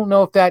 I don't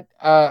know if that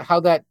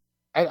how that.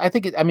 I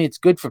think it. I mean, it's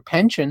good for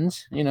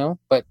pensions,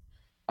 but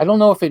I don't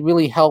know if it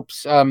really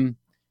helps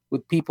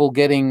with people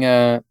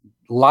getting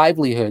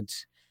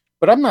livelihoods.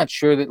 But I'm not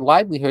sure that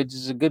livelihoods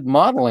is a good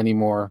model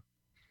anymore.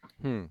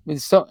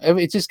 It's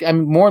just. I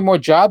mean, more and more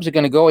jobs are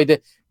going to go away.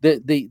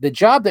 The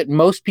job that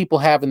most people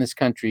have in this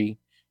country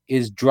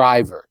is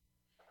driver.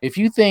 If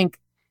you think,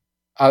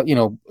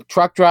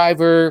 truck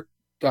driver,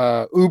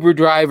 Uber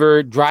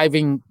driver,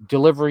 driving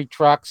delivery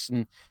trucks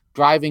and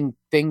driving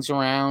things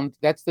around,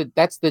 that's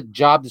the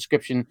job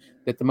description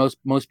that the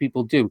most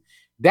people do.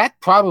 That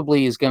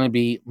probably is going to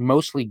be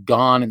mostly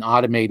gone and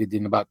automated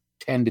in about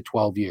 10 to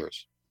 12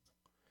 years.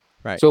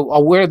 Right. So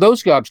where are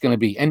those jobs going to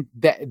be? And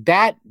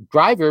that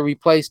driver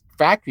replaced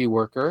factory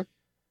worker.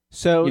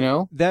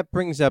 So that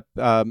brings up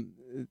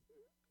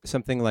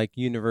something like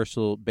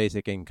universal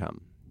basic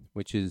income,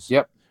 which is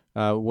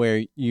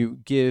where you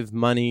give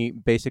money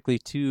basically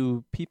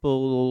to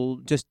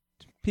people, just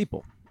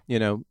people,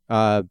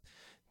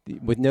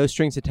 with no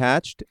strings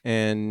attached,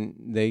 and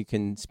they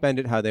can spend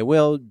it how they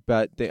will.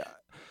 But they,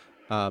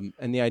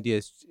 and the idea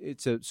is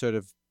it's a sort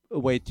of a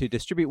way to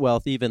distribute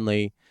wealth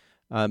evenly.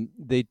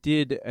 They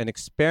did an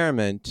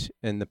experiment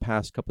in the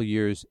past couple of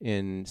years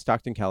in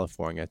Stockton,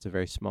 California. It's a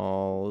very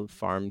small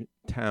farm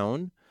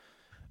town.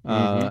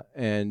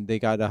 And they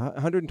got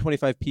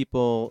 125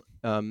 people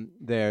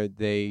there.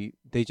 They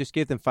just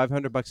gave them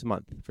 $500 a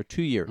month for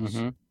 2 years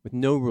with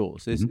no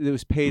rules. It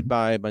was paid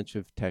by a bunch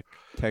of tech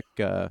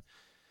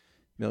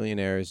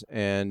millionaires,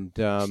 and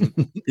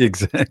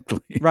exactly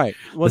right.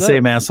 Well, the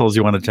same assholes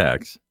you want to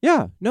tax.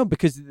 Yeah, no,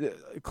 because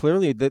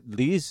clearly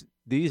these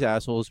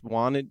assholes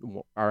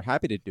are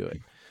happy to do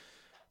it.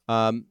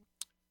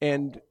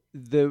 And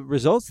the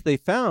results they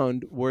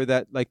found were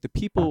that, like, the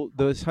people,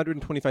 those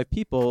 125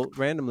 people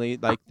randomly,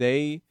 like,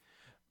 they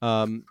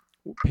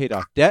paid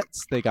off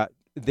debts.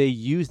 They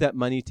used that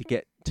money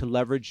to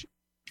leverage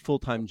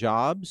full-time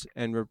jobs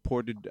and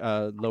reported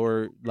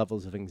lower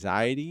levels of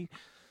anxiety.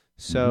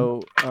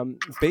 So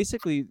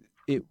basically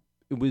it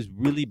was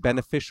really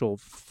beneficial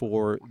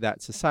for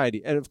that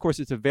society. And of course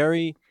it's a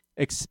very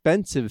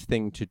expensive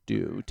thing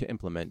to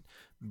implement,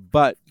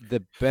 but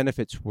the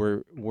benefits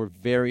were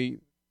very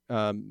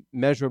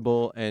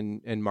measurable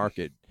and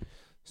marked.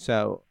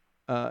 So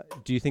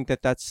do you think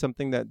that that's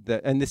something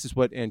that and this is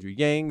what Andrew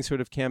Yang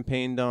sort of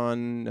campaigned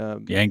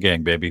on? Yang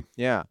gang, baby.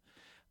 Yeah.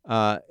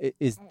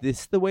 Is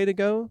this the way to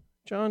go,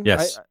 John?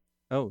 Yes.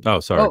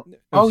 Sorry.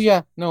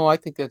 Yeah. No, I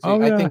think that's.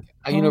 I think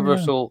a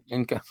universal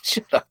income.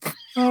 Shut up.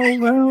 Oh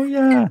well,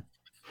 yeah.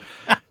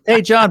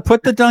 Hey, John,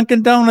 put the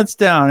Dunkin' Donuts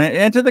down and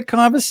enter the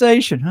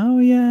conversation. Oh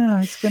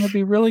yeah, it's going to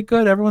be really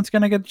good. Everyone's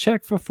going to get a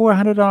check for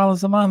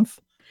 $400 a month.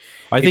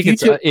 I think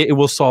it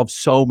will solve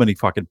so many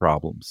fucking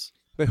problems.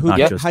 But not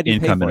just how do you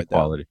income pay for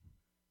inequality.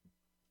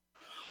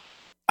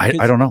 I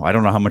don't know. I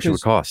don't know how much it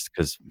would cost,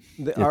 because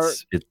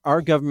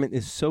our government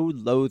is so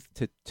loath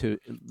to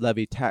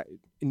levy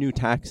new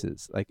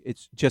taxes. Like,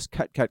 it's just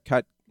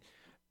cut,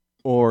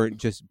 or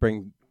just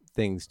bring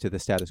things to the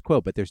status quo.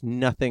 But there's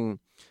nothing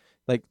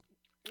like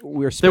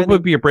there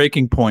would be a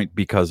breaking point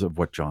because of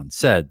what John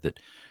said, that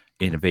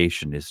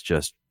innovation is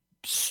just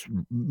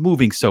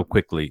moving so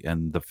quickly,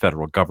 and the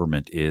federal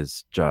government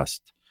is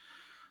just,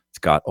 it's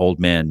got old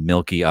man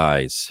milky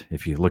eyes.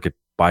 If you look at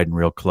Biden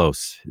real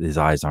close, his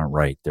eyes aren't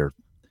right.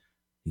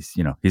 He's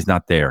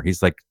not there.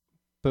 He's like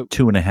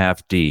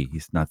 2.5D.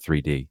 He's not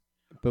 3D.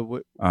 But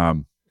what?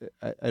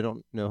 I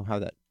don't know how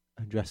that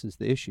addresses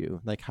the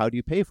issue. Like, how do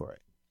you pay for it?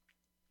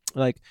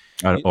 Like,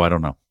 I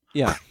don't know.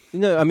 Yeah,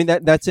 no, I mean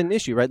that's an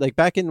issue, right? Like,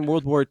 back in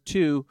World War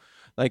II,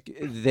 like,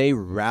 they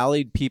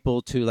rallied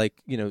people to,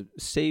 like,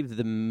 save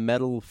the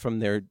metal from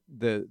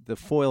the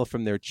foil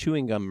from their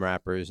chewing gum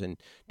wrappers, and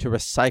to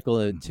recycle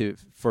it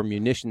for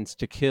munitions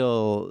to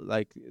kill,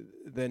 like,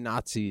 the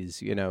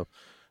Nazis.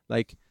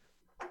 Like,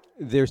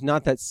 there's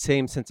not that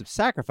same sense of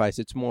sacrifice.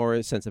 It's more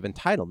a sense of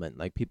entitlement.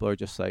 Like, people are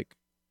just like,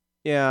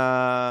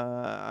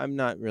 yeah, I'm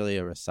not really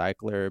a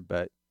recycler,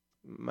 but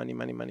money,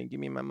 give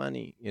me my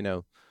money.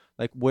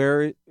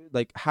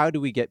 Like, how do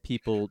we get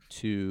people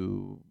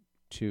to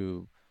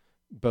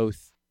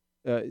both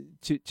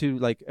to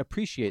like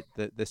appreciate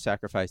the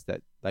sacrifice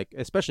that, like,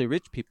 especially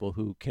rich people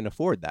who can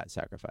afford that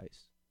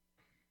sacrifice?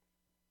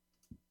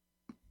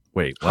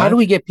 Wait, what? How do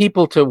we get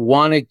people to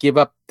want to give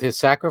up the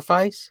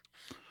sacrifice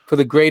for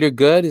the greater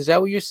good? Is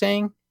that what you're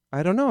saying?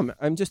 I don't know.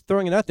 I'm just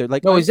throwing it out there.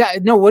 Like,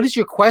 No, what is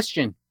your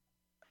question?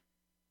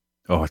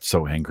 Oh, it's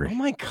so angry. oh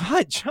my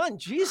God, John,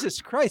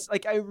 Jesus Christ.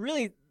 Like, I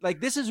really,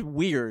 like, this is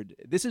weird.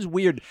 This is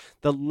weird.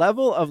 The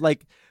level of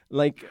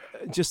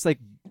just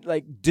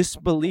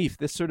disbelief,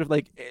 this sort of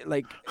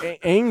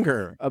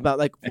anger about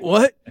like,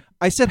 what?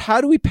 I said,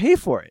 how do we pay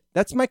for it?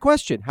 That's my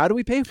question. How do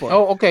we pay for it?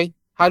 Oh, okay.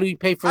 How do we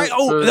pay for it?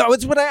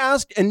 That's what I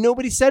asked, and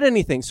nobody said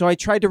anything. So I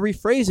tried to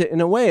rephrase it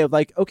in a way of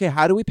like, okay,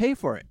 how do we pay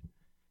for it?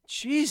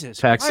 Jesus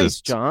Taxes.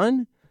 Christ,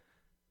 John.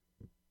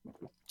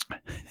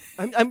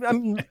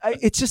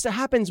 It just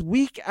happens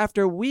week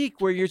after week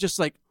where you're just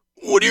like,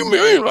 what do you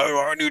mean? What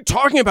are you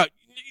talking about?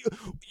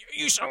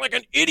 You sound like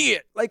an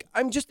idiot. Like,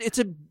 it's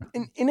an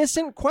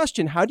innocent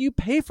question. How do you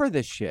pay for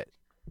this shit?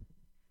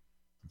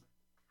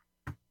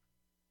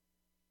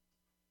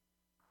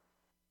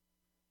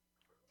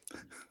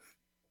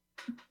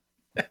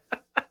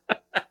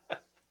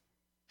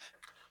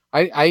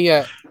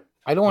 I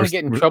don't want to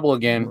get in trouble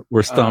again.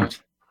 We're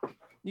stumped.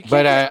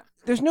 But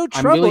there's no I'm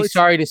trouble. really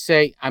sorry to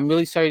say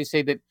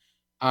that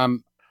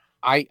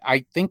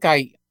I think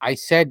I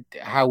said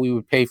how we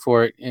would pay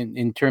for it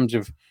in terms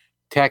of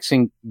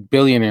taxing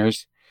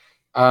billionaires.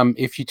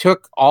 If you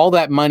took all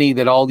that money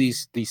that all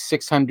these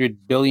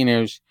 600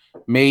 billionaires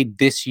made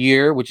this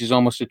year, which is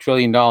almost $1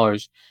 trillion,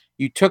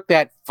 you took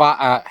that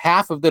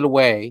half of it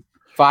away,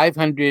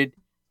 $500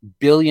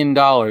 billion,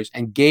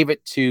 and gave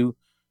it to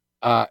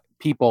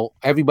people,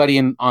 everybody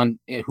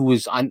who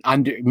was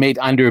made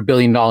under $1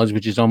 billion,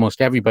 which is almost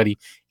everybody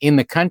in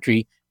the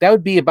country. That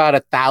would be about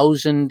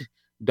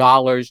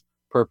 $1,000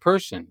 per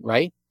person,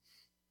 right?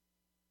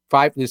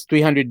 There's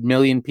 300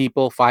 million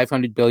people,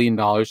 $500 billion,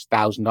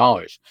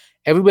 $1,000.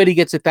 Everybody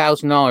gets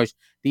 $1,000.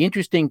 The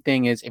interesting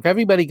thing is, if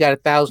everybody got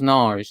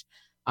 $1,000,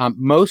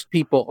 most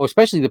people, or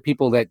especially the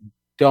people that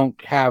don't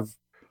have,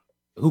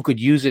 who could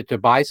use it to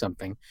buy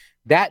something,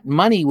 that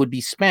money would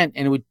be spent,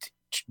 and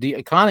the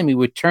economy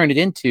would turn it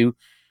into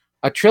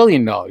 $1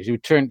 trillion. It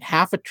would turn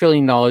 $500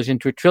 billion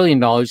into $1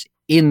 trillion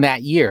in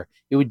that year.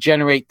 It would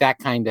generate that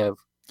kind of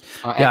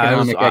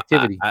economic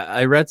activity.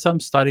 I read some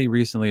study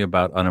recently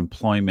about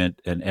unemployment,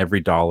 and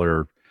every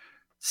dollar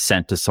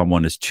sent to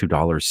someone is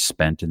 $2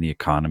 spent in the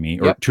economy,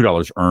 or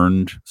 $2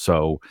 earned.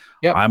 So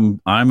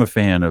I'm a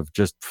fan of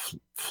just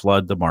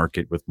flood the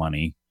market with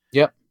money.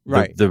 Yep.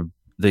 Right.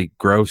 The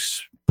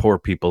gross poor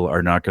people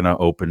are not going to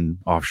open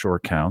offshore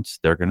accounts.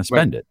 They're going to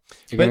spend it.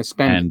 They're going to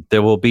spend and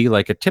there will be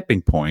like a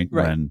tipping point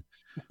when,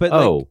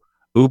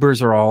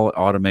 Ubers are all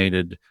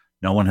automated.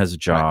 No one has a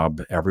job.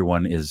 Right.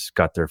 Everyone is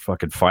got their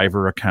fucking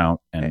Fiverr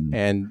account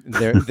and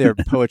their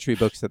poetry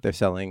books that they're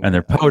selling. And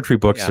their poetry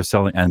books are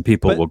selling, and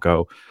people will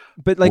go.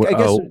 But like, I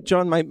guess,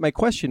 John, my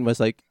question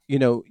was like,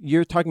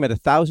 you're talking about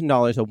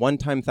 $1,000, a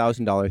one-time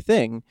 $1,000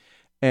 thing.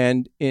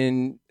 And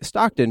in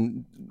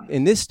Stockton,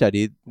 in this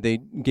study, they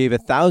gave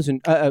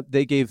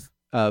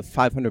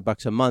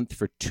 $500 a month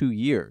for 2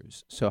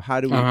 years. So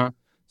how do we?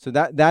 So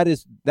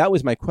that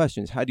was my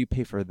question: is how do you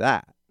pay for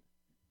that?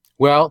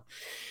 Well,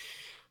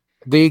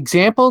 the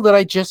example that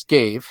I just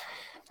gave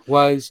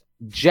was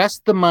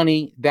just the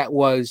money that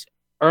was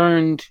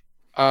earned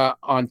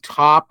on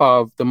top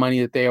of the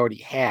money that they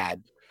already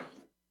had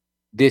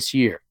this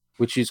year,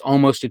 which is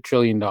almost $1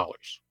 trillion,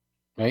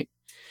 right?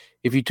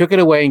 If you took it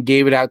away and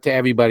gave it out to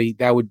everybody,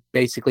 that would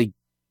basically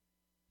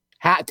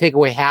take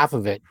away half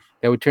of it.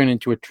 That would turn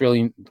into $1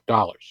 trillion.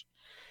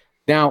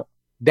 Now,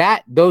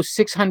 those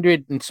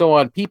 600 and so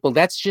on people,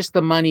 that's just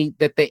the money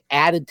that they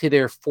added to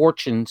their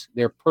fortunes,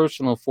 their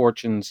personal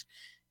fortunes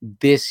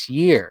this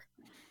year.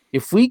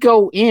 If we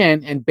go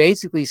in and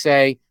basically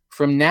say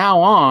from now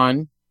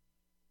on,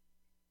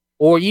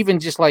 or even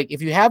just like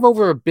if you have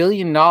over $1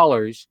 billion,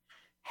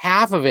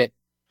 half of it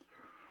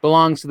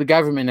belongs to the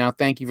government now.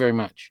 Thank you very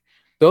much.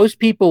 Those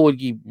people would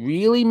be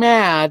really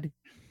mad,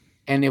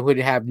 and it would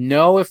have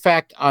no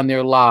effect on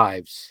their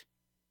lives.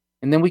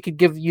 And then we could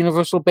give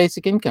universal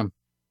basic income.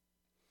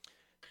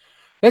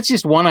 That's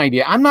just one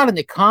idea. I'm not an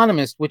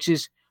economist, which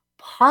is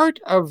part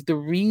of the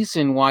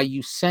reason why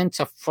you sense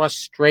a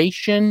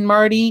frustration,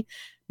 Marty,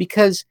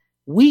 because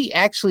we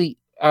actually,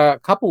 a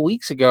couple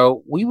weeks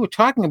ago, we were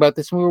talking about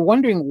this, and we were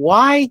wondering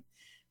why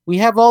we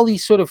have all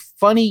these sort of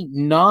funny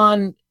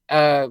non-news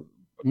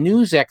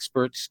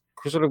experts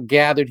sort of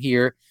gathered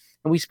here.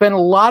 And we spend a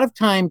lot of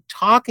time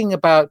talking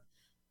about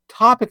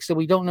topics that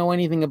we don't know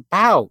anything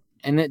about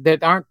and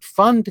that aren't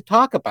fun to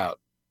talk about.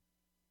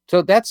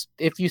 So that's,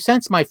 if you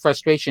sense my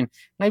frustration,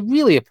 and I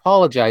really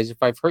apologize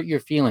if I've hurt your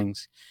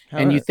feelings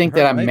and you think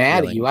that I'm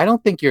mad at you. I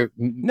don't think you're.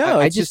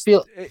 No, I just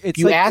feel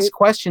you like ask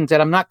questions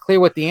that I'm not clear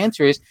what the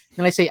answer is.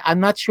 And I say,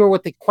 I'm not sure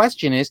what the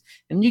question is.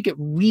 And you get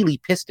really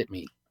pissed at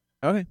me.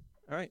 Okay.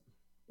 All right.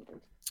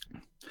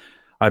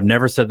 I've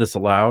never said this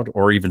aloud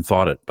or even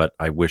thought it, but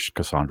I wish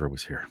Cassandra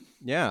was here.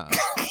 Yeah.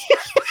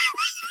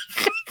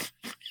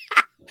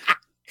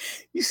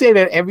 You say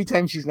that every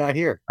time she's not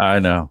here. I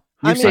know.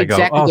 You say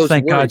exactly oh, those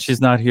thank words. God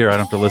she's not here. I don't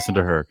have to listen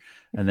to her.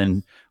 And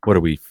then what do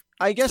we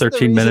I guess the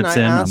 13 reason minutes I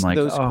in, I'm asked like,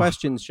 those oh.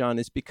 questions, John,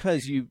 is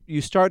because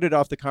you started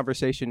off the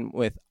conversation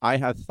with "I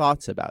have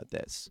thoughts about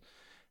this,"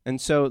 and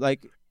so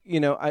like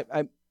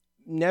I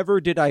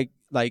never did I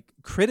like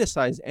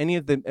criticize any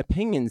of the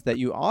opinions that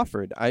you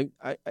offered. I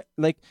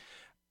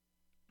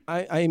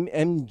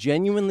am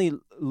genuinely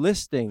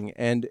listening,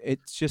 and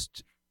it's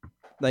just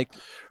like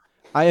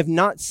I have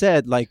not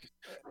said like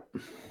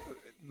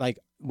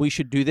we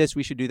should do this,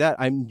 we should do that.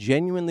 I'm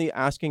genuinely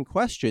asking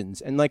questions,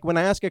 and like when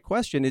I ask a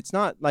question, it's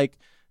not like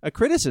a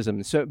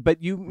criticism. So,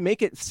 but you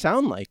make it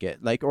sound like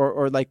it, like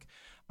or like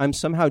I'm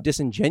somehow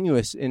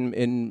disingenuous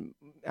in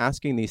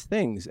asking these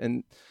things,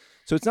 and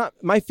so it's not.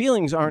 My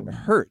feelings aren't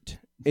hurt.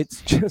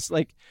 It's just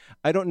like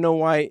I don't know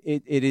why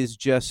it is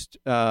just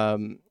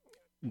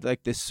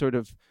like this sort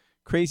of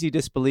crazy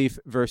disbelief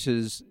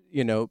versus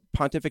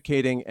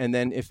pontificating, and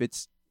then if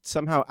it's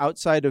somehow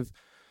outside of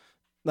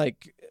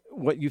like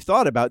what you've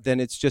thought about, then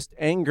it's just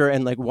anger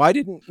and like, why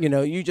didn't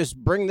you just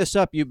bring this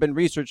up? You've been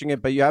researching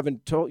it, but you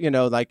haven't told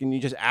like, and you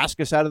just ask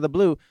us out of the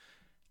blue.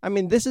 I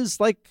mean, this is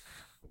like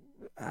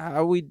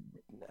how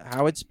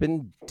it's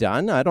been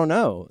done. I don't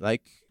know,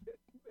 like,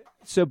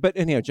 so. But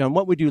anyhow, John,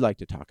 what would you like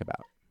to talk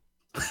about?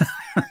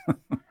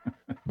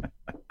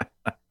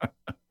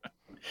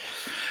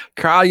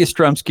 Carl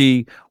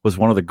Yastrzemski was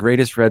one of the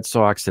greatest Red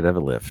Sox that ever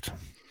lived.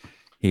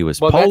 He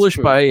was Well, Polish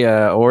by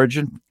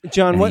origin.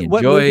 John, what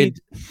enjoyed...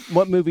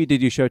 movie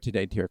did you show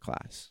today to your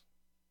class?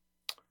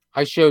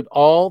 I showed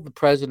All the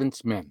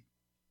President's Men.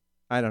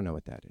 I don't know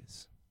what that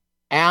is.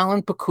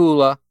 Alan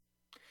Pakula.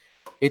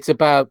 It's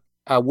about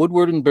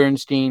Woodward and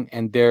Bernstein,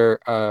 and they're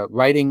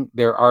writing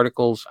their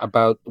articles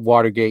about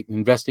Watergate,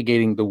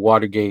 investigating the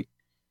Watergate.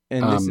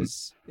 And this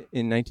is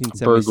in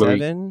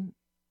 1977.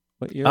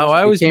 What year? Oh,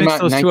 I always came mix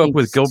out in those two up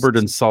with Gilbert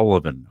and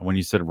Sullivan. When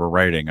you said we're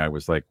writing, I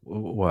was like,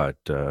 what?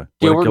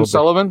 Gilbert and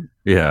Sullivan?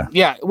 Yeah.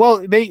 Yeah.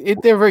 Well,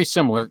 they're very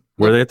similar.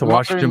 Were they at the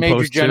Washington Major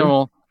Post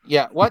General. Too?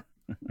 Yeah. What?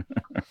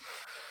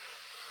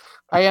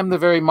 I am the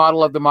very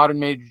model of the modern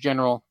Major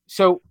General.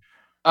 So,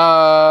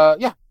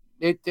 yeah,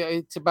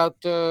 it's about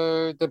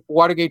the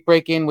Watergate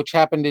break-in, which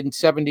happened in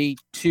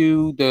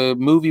 1972. The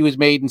movie was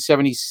made in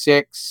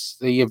 1976.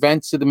 The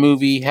events of the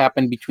movie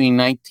happened between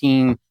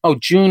June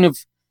of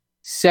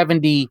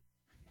 1970.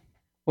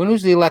 When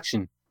was the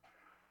election?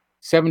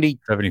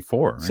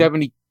 74. Right?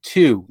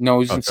 72. No, it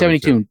was in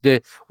 72.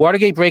 The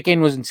Watergate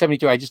break-in was in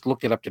 72. I just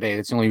looked it up today.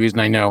 That's the only reason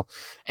I know.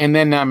 And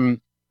then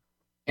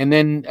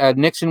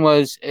Nixon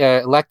was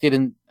elected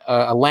in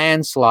a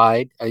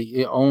landslide.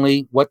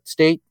 Only what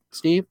state,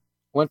 Steve,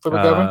 went for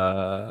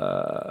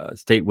McGovern?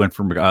 State went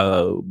for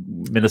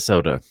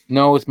Minnesota.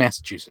 No, it's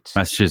Massachusetts.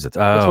 Massachusetts.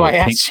 That's why I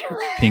asked you.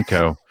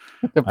 Pinko.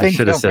 I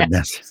should have said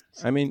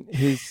Massachusetts. I mean,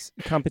 his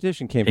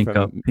competition came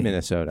from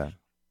Minnesota.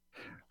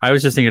 I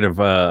was just thinking of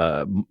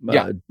Ferraro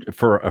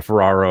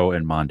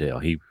and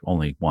Mondale. He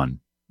only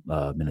won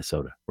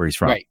Minnesota, where he's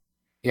from. Right.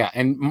 Yeah,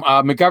 and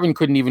McGovern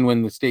couldn't even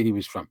win the state he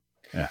was from.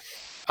 Yeah.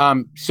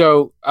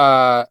 So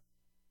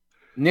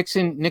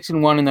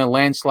Nixon won in a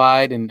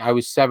landslide, and I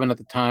was 7 at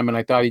the time, and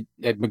I thought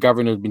that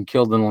McGovern had been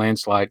killed in a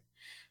landslide.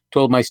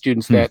 Told my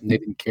students that, and they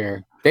didn't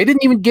care. They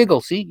didn't even giggle.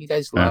 See, you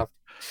guys laughed.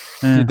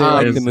 Did they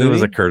like the movie? It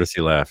was a courtesy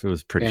laugh. It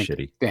was pretty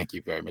shitty. Thank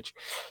you very much.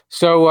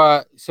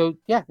 So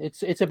yeah,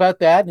 it's about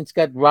that. It's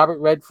got Robert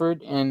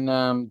Redford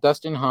and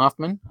Dustin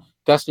Hoffman.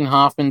 Dustin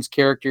Hoffman's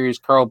character is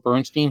Carl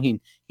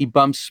Bernstein. He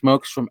bumps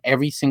smokes from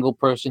every single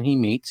person he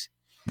meets.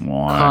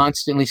 Why?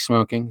 Constantly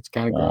smoking. It's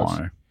kind of gross.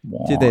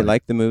 Why? Did they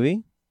like the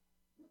movie?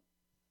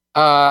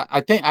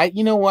 I think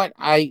you know what?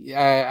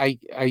 I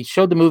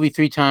showed the movie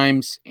 3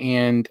 times,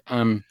 and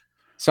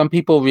some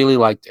people really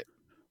liked it.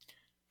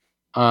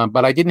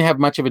 But I didn't have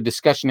much of a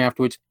discussion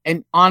afterwards.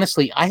 And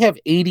honestly, I have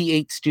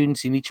 88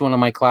 students in each one of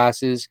my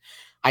classes.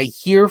 I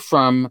hear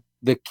from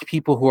the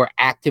people who are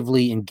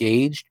actively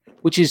engaged,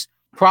 which is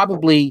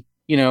probably,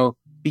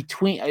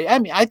 between,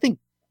 I think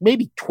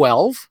maybe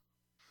 12.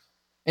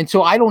 And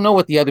so I don't know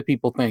what the other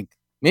people think.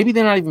 Maybe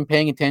they're not even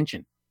paying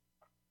attention.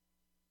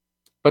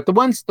 But the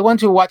ones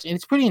who are watching, and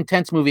it's a pretty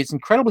intense movie. It's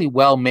incredibly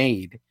well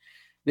made.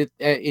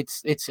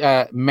 It's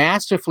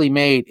masterfully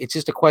made. It's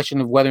just a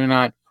question of whether or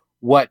not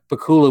what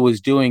Pakula was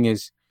doing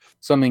is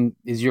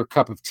your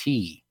cup of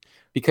tea,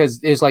 because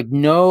there's like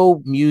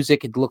no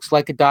music. It looks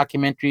like a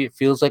documentary. It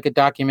feels like a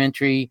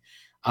documentary.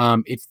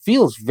 It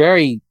feels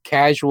very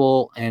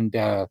casual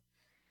yeah.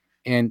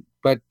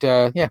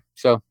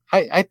 So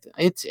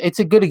it's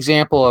a good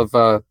example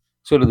of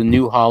sort of the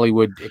new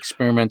Hollywood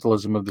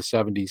experimentalism of the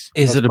 70s.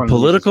 Is it a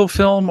political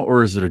film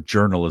or is it a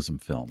journalism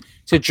film?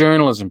 It's a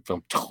journalism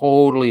film.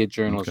 Totally a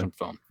journalism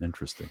film.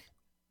 Interesting.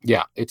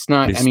 Yeah, it's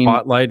not. Is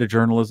Spotlight a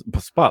journalism?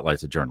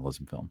 Spotlight's a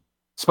journalism film.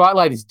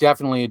 Spotlight is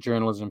definitely a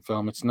journalism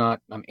film. It's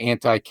not an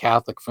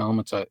anti-Catholic film.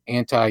 It's an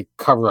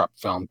anti-cover-up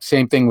film.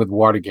 Same thing with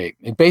Watergate.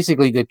 And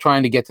basically, they're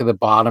trying to get to the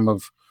bottom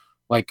of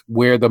like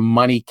where the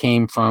money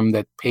came from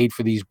that paid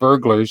for these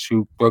burglars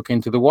who broke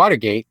into the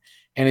Watergate.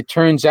 And it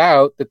turns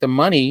out that the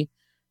money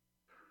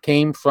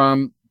came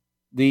from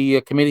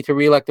the committee to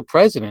reelect the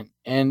president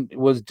and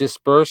was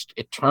dispersed,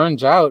 it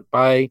turns out,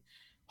 by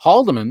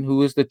Haldeman, who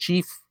was the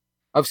chief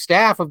of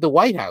staff of the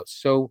White House.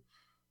 So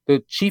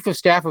the chief of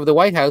staff of the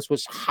White House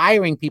was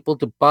hiring people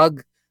to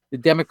bug the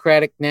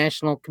Democratic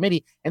National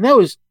Committee. And that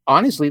was,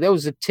 honestly, that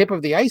was the tip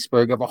of the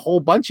iceberg of a whole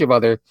bunch of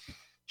other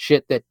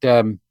shit that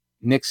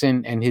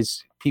Nixon and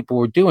his people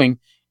were doing.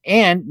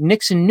 And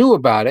Nixon knew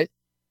about it.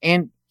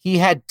 And he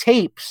had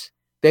tapes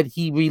that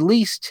he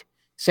released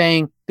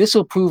saying, this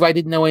will prove I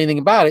didn't know anything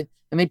about it.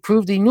 And they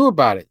proved he knew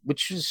about it,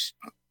 which is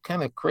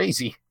kind of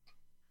crazy.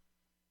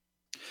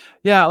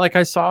 Yeah, like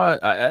I saw it,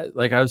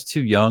 I was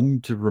too young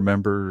to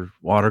remember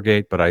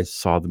Watergate, but I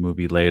saw the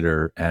movie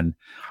later, and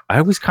I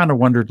always kind of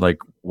wondered, like,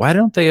 why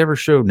don't they ever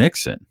show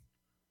Nixon?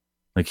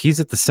 Like, he's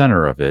at the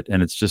center of it,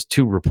 and it's just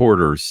two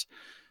reporters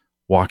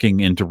walking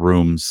into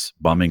rooms,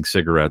 bumming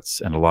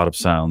cigarettes, and a lot of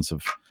sounds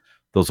of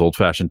those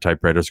old-fashioned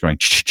typewriters going.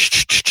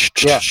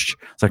 Yeah,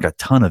 it's like a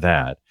ton of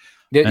that.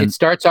 It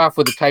starts off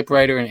with a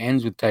typewriter and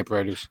ends with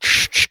typewriters.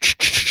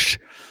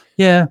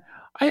 Yeah,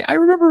 I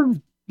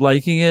remember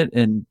liking it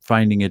and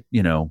finding it,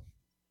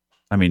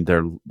 I mean,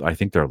 I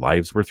think their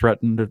lives were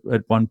threatened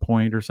at one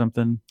point or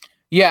something.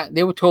 Yeah,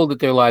 they were told that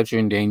their lives are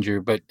in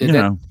danger, but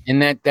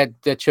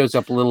that shows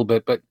up a little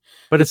bit. But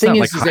it's not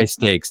like high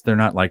stakes. They're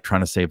not like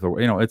trying to save the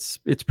world.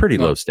 It's pretty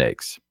low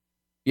stakes.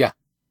 Yeah,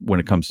 when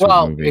it comes to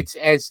the movie. It's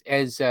as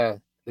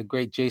the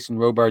great Jason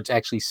Robards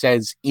actually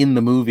says in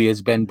the movie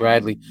as Ben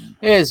Bradley,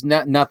 there's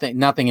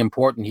nothing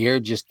important here,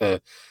 just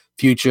the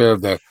future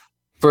of the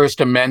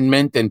First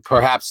Amendment and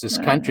perhaps this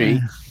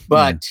country.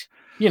 But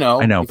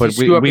I know, but if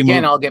you screw up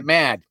again, I'll get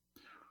mad.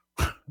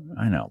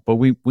 I know, but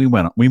we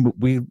went on.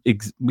 We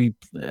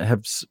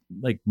have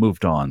like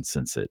moved on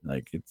since it.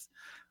 Like it's,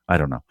 I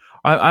don't know.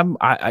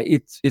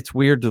 It's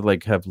weird to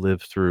like have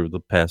lived through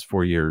the past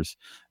 4 years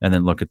and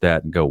then look at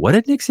that and go, what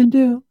did Nixon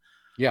do?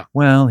 Yeah.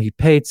 Well, he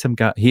paid some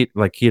guy. He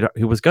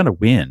was going to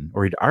win,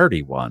 or he'd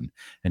already won,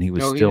 and he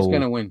was going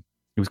to win.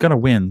 He was going to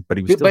win, but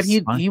he was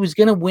still. He was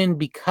going to win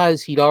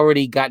because he'd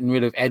already gotten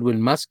rid of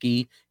Edwin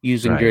Muskie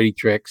using dirty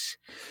tricks,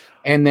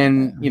 and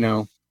then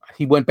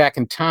he went back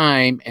in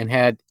time and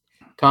had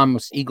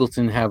Thomas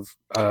Eagleton have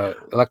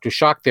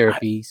electroshock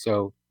therapy.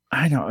 So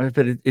I know,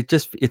 but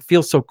it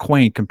feels so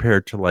quaint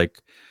compared to like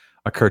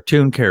a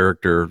cartoon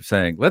character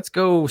saying, "Let's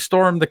go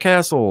storm the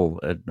castle,"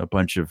 and a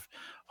bunch of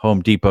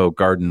Home Depot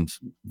Gardens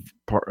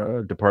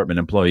department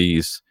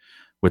employees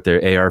with their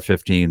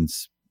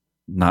AR-15s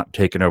not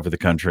taking over the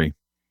country.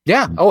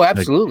 Yeah. Oh,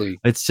 absolutely. Like,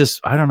 it's just,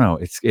 I don't know.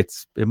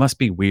 It must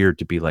be weird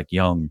to be like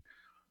young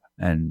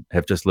and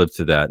have just lived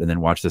through that and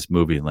then watch this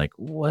movie and like,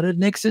 what did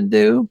Nixon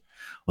do?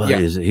 Well,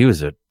 he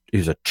was a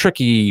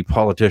tricky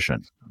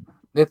politician.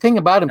 The thing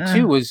about him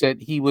too was that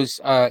he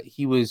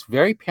was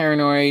very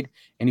paranoid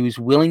and he was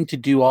willing to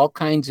do all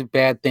kinds of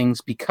bad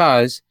things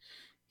because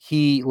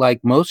he,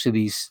 like most of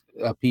these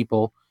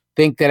people,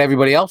 think that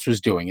everybody else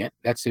was doing it.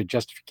 That's their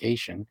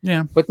justification.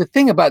 Yeah. But the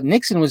thing about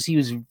Nixon was he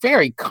was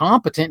very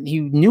competent. He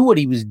knew what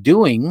he was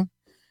doing.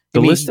 The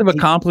list of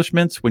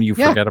accomplishments when you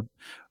forget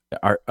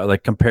are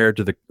like compared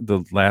to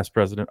the last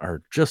president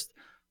are just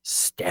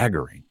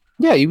staggering.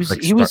 Yeah, he was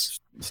like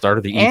start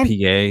of the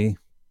EPA.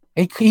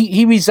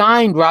 He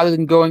resigned rather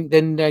than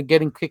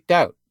getting kicked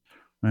out.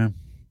 Yeah.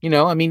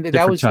 I mean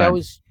that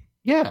was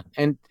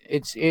and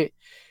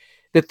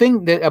the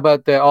thing that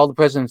about All the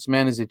President's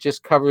Men is it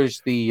just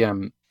covers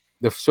the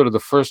sort of the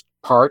first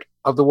part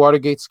of the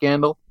Watergate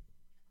scandal.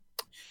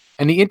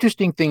 And the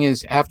interesting thing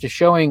is, after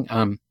showing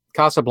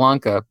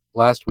Casablanca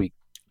last week,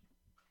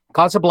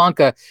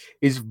 Casablanca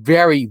is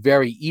very,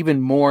 very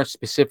even more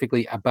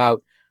specifically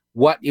about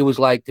what it was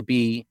like to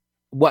be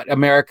what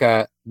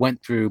America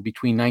went through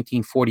between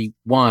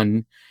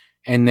 1941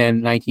 and then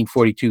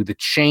 1942. The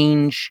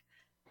change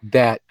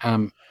that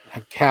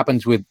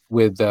happens with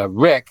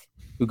Rick,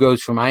 who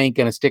goes from I ain't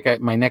gonna stick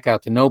my neck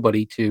out to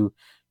nobody to,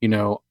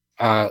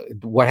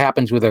 what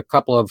happens with a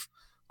couple of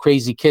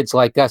crazy kids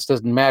like us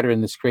doesn't matter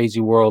in this crazy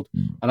world,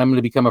 and I'm going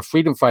to become a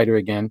freedom fighter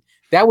again.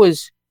 That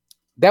was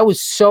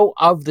so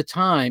of the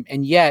time,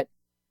 and yet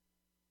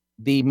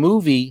the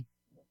movie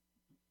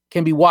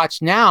can be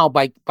watched now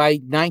by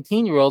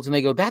 19-year-olds, and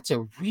they go, "That's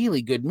a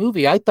really good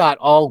movie. I thought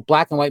all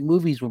black and white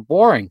movies were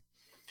boring."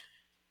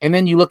 And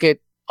then you look at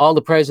All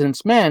the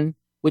President's Men,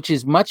 which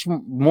is much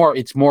more.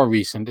 It's more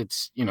recent.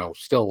 It's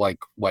still like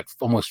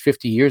almost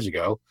 50 years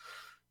ago,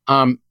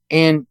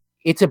 and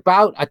it's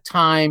about a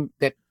time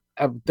that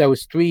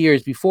was 3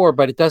 years before,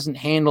 but it doesn't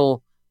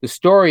handle the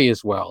story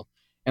as well.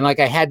 And like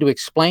I had to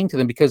explain to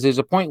them because there's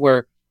a point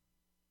where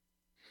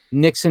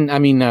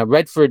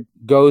Redford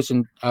goes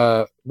and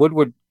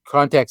Woodward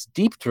contacts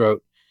Deep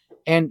Throat,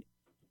 and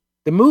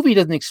the movie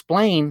doesn't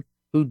explain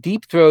who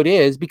Deep Throat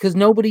is because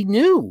nobody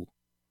knew.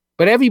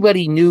 But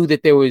everybody knew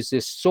that there was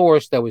this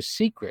source that was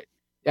secret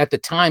at the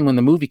time when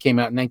the movie came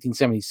out in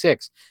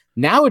 1976.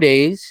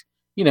 Nowadays,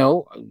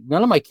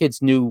 none of my kids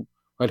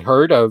had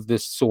heard of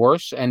this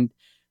source. And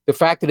the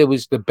fact that it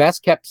was the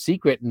best kept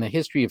secret in the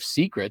history of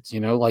secrets,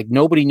 like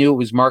nobody knew it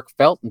was Mark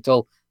Felt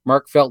until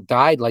Mark Felt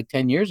died like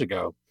 10 years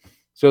ago.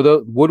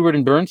 So Woodward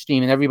and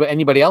Bernstein and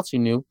anybody else who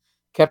knew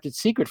kept it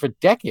secret for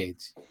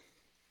decades.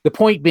 The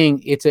point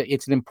being, it's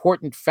an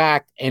important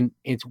fact, and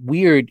it's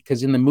weird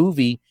because in the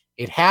movie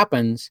it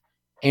happens,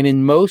 and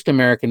in most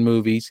American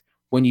movies,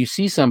 when you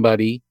see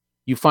somebody,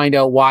 you find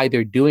out why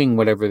they're doing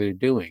whatever they're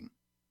doing.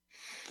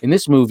 In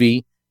this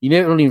movie, you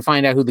don't even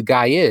find out who the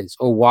guy is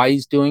or why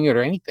he's doing it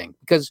or anything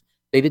because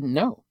they didn't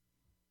know.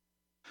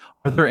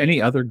 Are there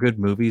any other good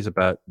movies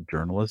about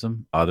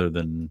journalism other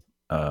than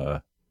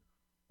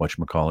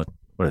whatchamacallit?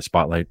 What is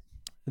Spotlight?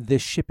 The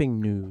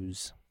Shipping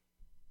News.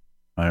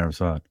 I never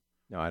saw it.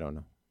 No, I don't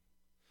know.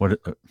 What?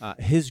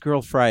 His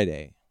Girl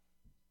Friday.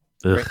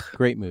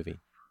 Great movie.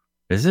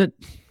 Is it?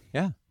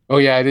 Oh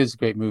yeah, it is a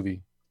great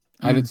movie.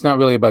 And it's not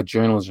really about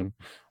journalism.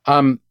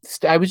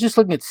 I was just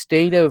looking at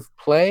State of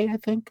Play, I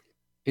think,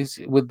 is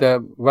with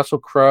Russell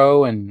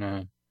Crowe, and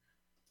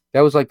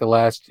that was like the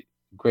last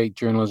great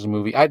journalism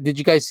movie. Did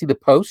you guys see The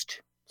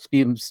Post?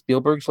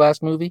 Spielberg's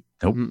last movie?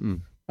 Nope.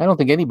 Mm-mm. I don't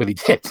think anybody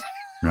did.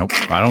 Nope.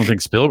 I don't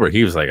think Spielberg.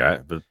 He was like,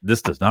 but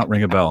this does not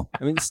ring a bell.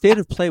 I mean, State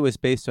of Play was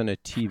based on a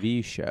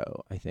TV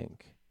show, I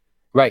think.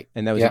 Right.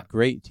 And that was a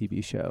great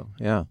TV show.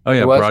 Yeah. Oh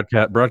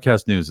yeah,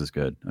 broadcast news is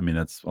good. I mean,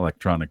 that's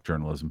electronic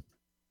journalism.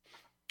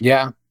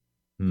 Yeah.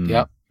 Hmm.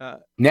 Yep.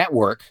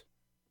 Network.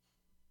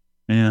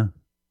 Yeah.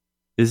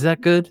 Is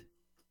that good?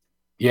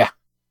 Yeah.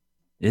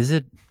 Is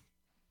it?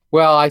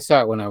 Well, I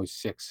saw it when I was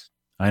 6.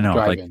 I know.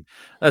 Like,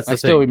 that's the I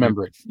still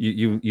remember it.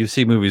 You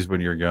see movies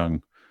when you're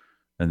young,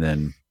 and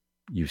then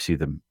you see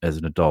them as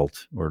an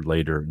adult or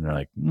later, and they're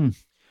like,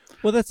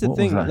 Well, that's the What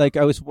thing. was that? Like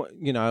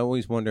I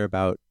always wonder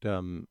about,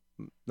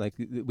 like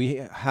we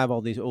have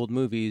all these old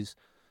movies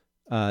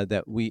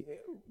that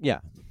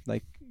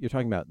like you're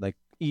talking about, like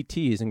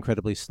E.T. is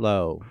incredibly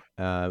slow.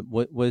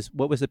 What was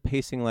the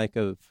pacing like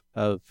of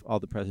All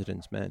the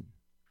President's Men?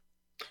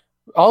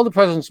 All the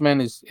President's Men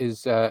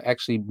is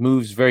actually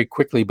moves very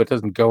quickly, but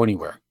doesn't go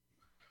anywhere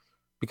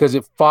because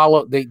it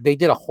followed. They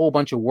did a whole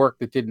bunch of work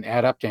that didn't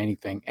add up to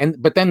anything,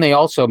 but then they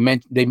also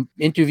they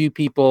interview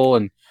people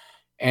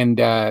and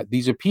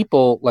these are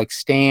people like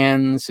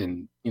Stans,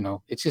 and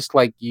it's just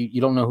like you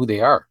don't know who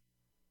they are.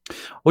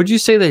 would you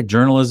say that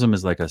journalism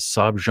is like a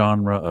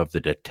subgenre of the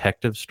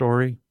detective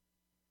story?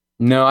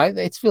 No,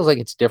 it feels like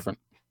it's different.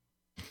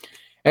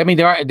 I mean,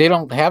 they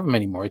don't have them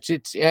anymore.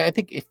 I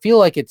think it feel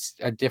like it's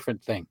a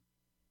different thing.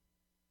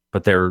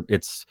 But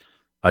it's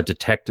a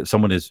detective.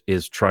 Someone is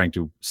trying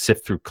to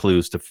sift through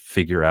clues to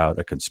figure out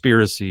a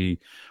conspiracy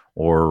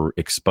or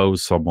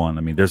expose someone.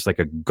 I mean, there's like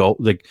a goal.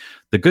 Like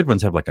the good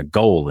ones have like a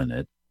goal in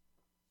it.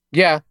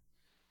 Yeah.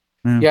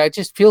 Mm. Yeah. It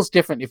just feels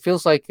different. It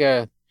feels like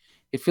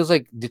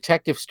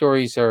detective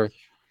stories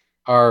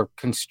are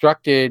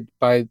constructed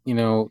by,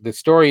 the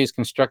story is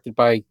constructed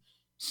by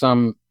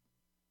some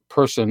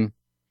person,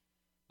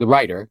 the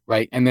writer,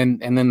 right? And then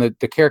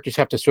the characters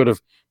have to sort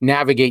of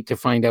navigate to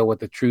find out what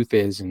the truth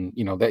is, and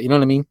that, you know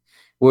what I mean?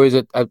 Whereas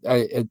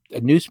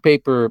a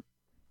newspaper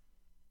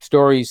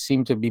stories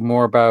seem to be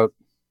more about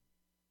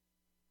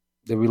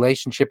the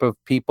relationship of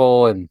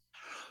people and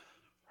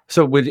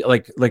So would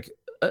like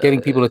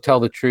getting people to tell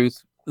the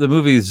truth. the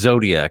movie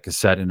Zodiac is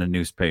set in a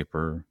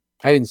newspaper.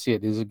 I didn't see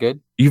it. Is it good?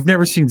 You've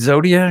never seen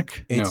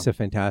Zodiac? It's a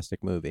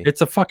fantastic movie.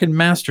 It's a fucking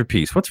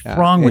masterpiece. What's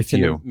wrong with It's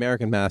you? an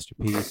American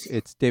masterpiece.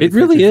 It's David. It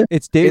really Fincher's, is.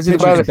 It's David Is it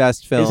about Fincher's a-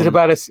 best film. Is it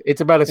about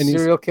a And he's-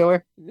 serial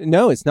killer?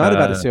 No, it's not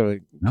about a serial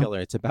no.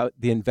 killer. It's about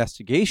the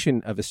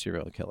investigation of a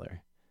serial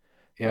killer.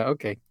 Yeah.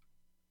 Okay.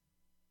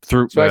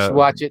 Through So I should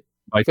watch it.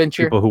 by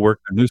Fincher? people who work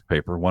in a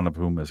newspaper, one of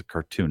whom is a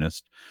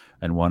cartoonist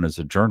and one is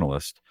a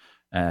journalist,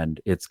 and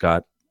it's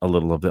got a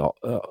little of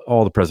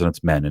all the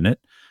President's Men in it,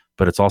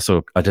 but it's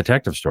also a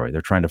detective story.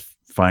 They're trying to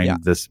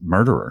find this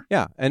murderer.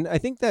 Yeah, and I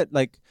think that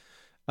like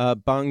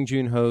Bong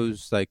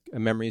Joon-ho's like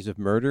Memories of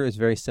Murder is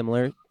very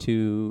similar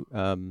to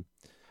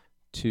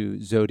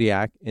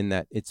Zodiac in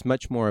that it's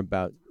much more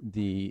about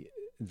the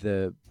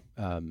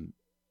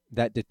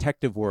that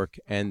detective work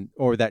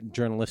or that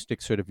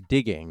journalistic sort of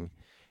digging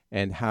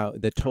and how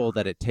the toll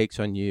that it takes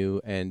on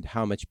you and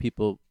how much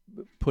people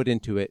put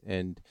into it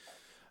and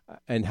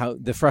how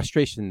the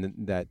frustration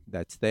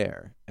that's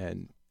there.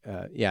 And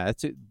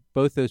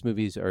both those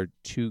movies are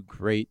two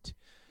great.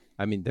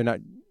 I mean, they're not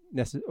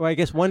necessarily. Well, I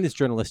guess one is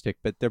journalistic,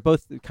 but they're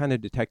both kind of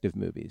detective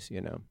movies.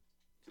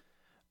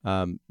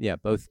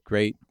 Both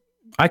great.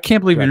 I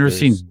can't believe you've never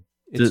seen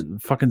It's- the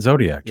fucking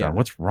Zodiac, John. Yeah.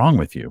 What's wrong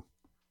with you?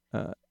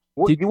 Do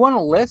you want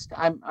a list?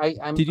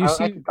 Did you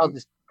see- I'll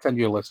just send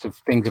you a list of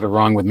things that are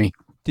wrong with me.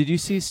 Did you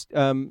see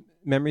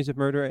Memories of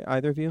Murder?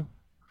 Either of you?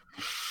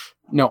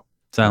 No.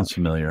 Sounds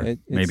familiar. It's-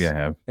 Maybe I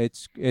have.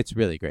 It's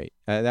really great.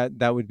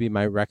 That would be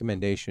my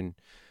recommendation.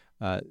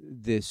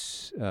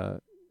 If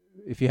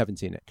you haven't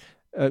seen it,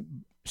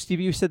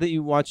 Steve, you said that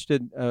you watched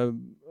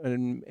an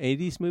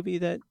 '80s movie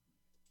that.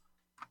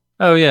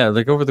 Oh yeah,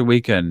 like over the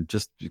weekend,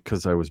 just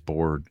because I was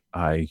bored,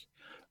 I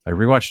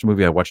rewatched a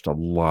movie I watched a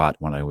lot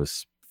when I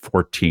was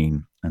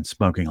 14 and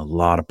smoking a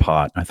lot of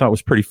pot. I thought it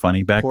was pretty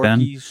funny back then.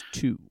 Porky's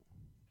 2.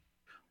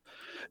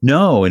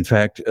 No, in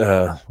fact,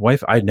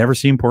 wife, I'd never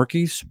seen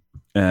Porky's,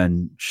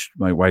 and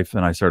my wife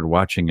and I started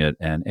watching it.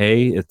 And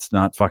A, it's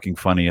not fucking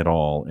funny at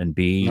all, and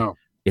B, No.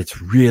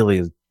 it's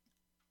really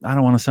I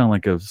don't want to sound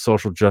like a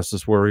social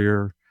justice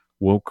warrior,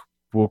 woke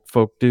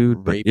folk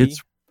dude, but Rapey?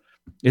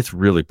 it's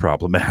really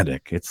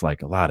problematic. It's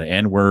like a lot of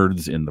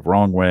N-words in the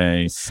wrong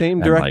way. Same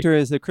and, director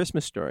as A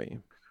Christmas Story.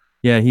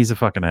 Yeah, he's a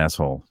fucking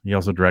asshole. He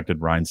also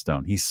directed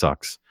Rhinestone. He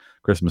sucks.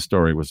 Christmas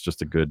Story was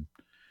just a good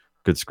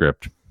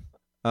script.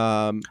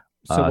 what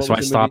So was I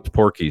the stopped movie?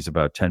 Porky's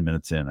about 10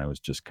 minutes in. I was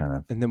just kind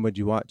of. And then what'd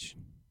you watch?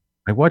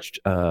 I watched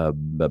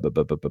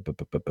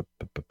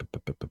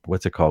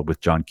what's it called with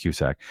John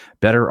Cusack?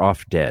 Better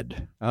Off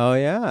Dead. Oh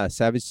yeah,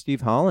 Savage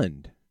Steve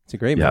Holland. It's a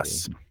great movie.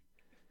 Yes.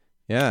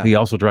 Yeah. He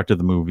also directed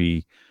the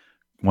movie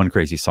One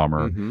Crazy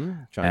Summer.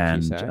 Mhm. John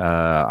And Cusack.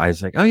 I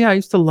was like, oh yeah, I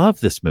used to love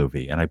this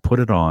movie. And I put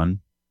it on.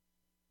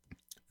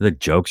 The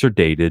jokes are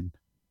dated,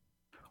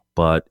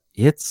 but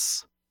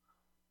it's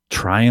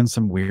trying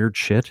some weird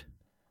shit.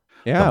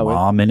 yeah. The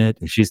mom in it,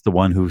 she's the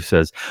one who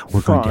says,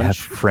 we're going to have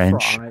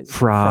French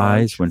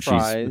fries when she's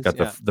got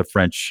the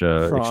French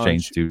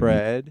exchange student.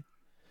 bread.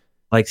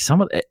 Like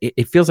some of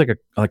it feels like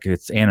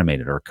it's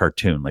animated or a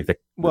cartoon. Like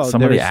some of the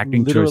there's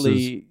acting literally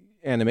choices.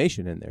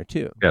 animation in there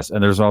too. Yes,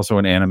 and there's also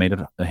an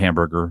animated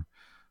hamburger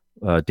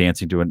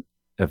dancing to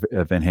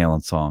a Van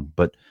Halen song.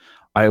 But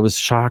I was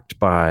shocked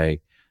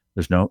by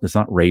it's not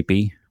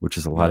rapey, which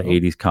is a lot of No.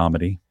 80s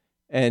comedy.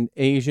 And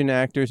Asian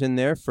actors in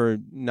there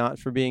not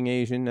for being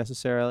Asian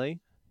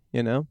necessarily,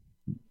 you know.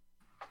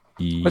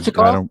 What's it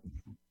called?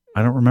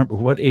 I don't remember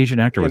what Asian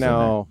actor was in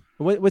there.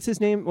 What's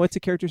his name? What's the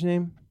character's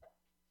name?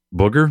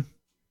 Booger,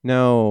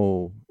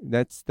 No,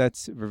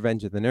 that's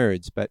Revenge of the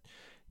Nerds, but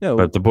no,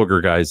 but the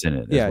Booger guy's in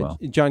it yeah, as well.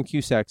 John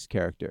Cusack's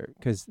character,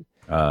 because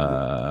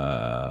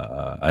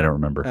I don't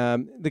remember.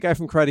 the guy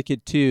from Karate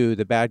Kid 2,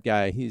 the bad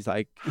guy, he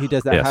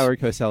does that Yes. Howard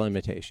Cosell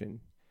imitation,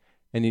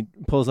 and he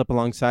pulls up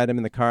alongside him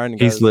in the car and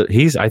I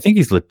think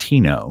he's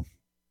Latino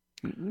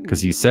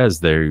because he goes, says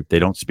they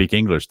don't speak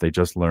English. They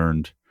just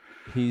learned.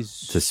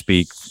 he's to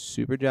speak-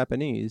 super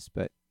Japanese,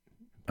 but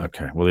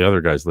Okay, well the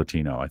other guy's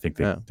Latino. I think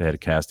they had a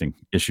casting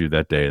issue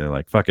that day. They're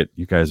like, "Fuck it,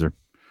 you guys are."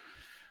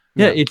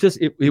 Yeah, it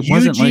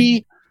wasn't like.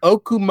 Yuji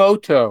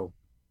Okumoto. All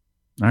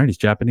right, he's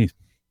Japanese.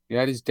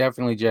 That is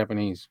definitely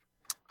Japanese.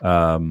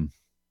 Yeah,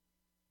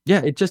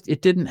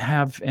 it didn't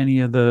have any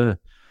of the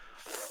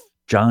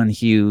John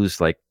Hughes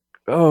like,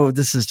 oh,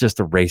 this is just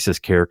a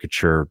racist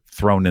caricature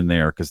thrown in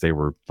there because they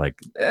were like,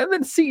 the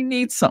scene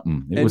needs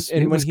something.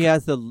 When he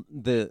has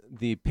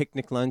the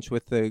picnic lunch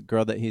with the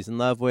girl that he's in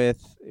love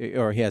with,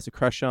 or he has a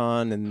crush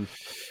on, and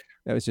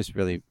that was just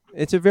really.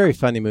 It's a very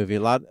funny movie.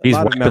 A lot of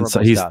memorable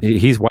stuff.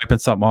 He's wiping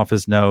something off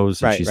his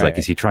nose, and Right, she's right, like,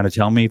 "Is he trying to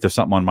tell me there's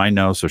something on my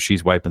nose?" So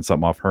she's wiping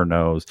something off her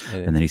nose,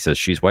 And and then he says,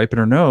 "She's wiping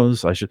her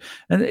nose. I should."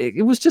 And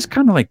it was just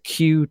kind of like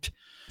cute,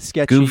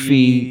 sketchy,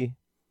 goofy.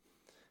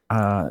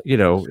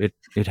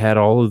 It had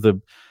all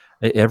of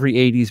every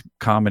 80s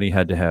comedy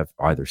had to have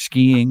either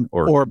skiing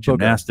or Booger,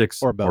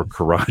 gymnastics or or both.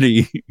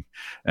 karate,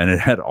 and it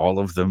had all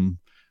of them.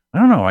 I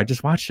don't know. I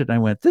just watched it and I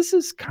went, "This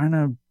is kind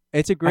of."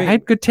 It's a I great.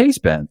 had good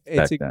taste back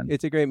then.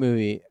 It's a great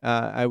movie.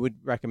 I would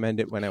recommend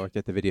it when I worked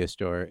at the video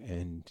store,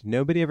 and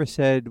nobody ever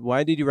said,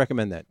 "Why did you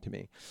recommend that to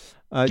me?"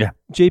 Yeah.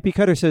 JP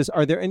Cutter says,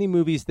 "Are there any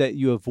movies that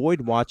you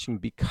avoid watching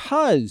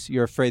because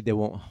you're afraid they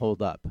won't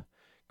hold up?"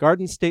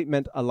 Garden State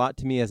meant a lot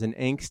to me as an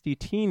angsty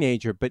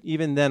teenager, but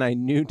even then I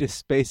knew to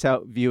space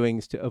out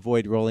viewings to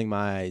avoid rolling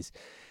my eyes.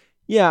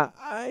 Yeah,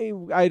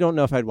 I don't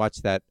know if I'd watch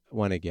that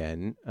one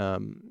again,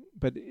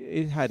 but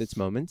it had its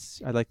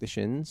moments. I like the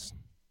Shins.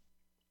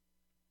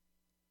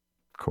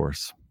 Of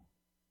course.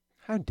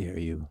 How dare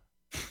you?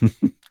 Of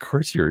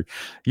course,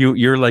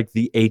 you're like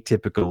the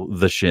atypical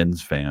The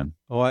Shins fan.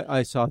 Oh,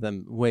 I saw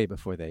them way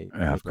before they.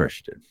 Yeah, of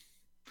course you did.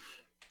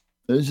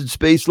 It was in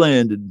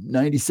Spaceland in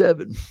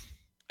 '97.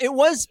 It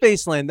was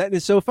Spaceland. That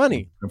is so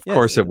funny. Of Yes.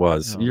 course it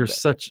was. Oh, You're but-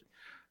 such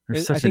I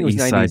an think it was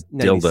East Side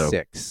 90, dildo.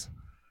 96.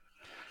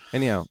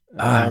 Anyhow,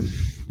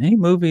 Any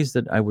movies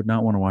that I would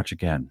not want to watch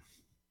again?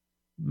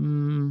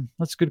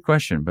 That's a good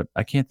question, but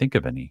I can't think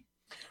of any.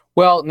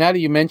 Well, now that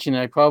you mention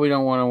it, I probably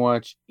don't want to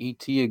watch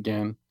E.T.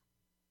 again.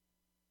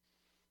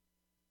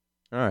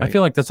 all right. I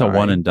feel like that's Sorry. a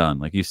one and done.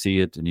 Like you see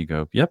it and you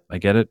go, "Yep, I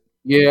get it."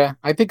 Yeah,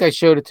 I think I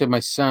showed it to my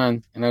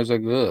son, and I was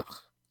like, ugh.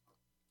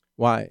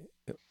 Why?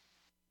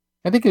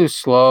 I think it was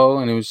slow,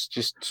 and it was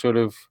just sort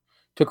of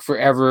took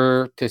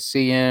forever to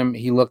see him.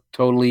 He looked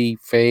totally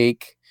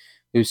fake.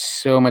 There's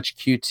so much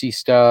cutesy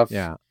stuff.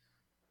 Yeah.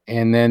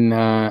 And then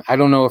I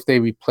don't know if they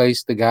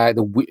replaced the guy,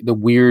 the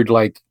weird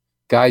like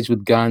guys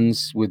with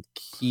guns with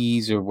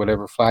keys or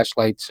whatever,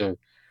 flashlights or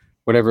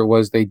whatever it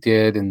was they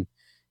did, and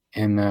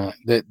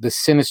the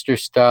sinister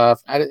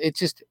stuff.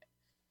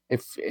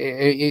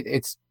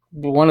 It's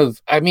one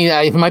of. I mean,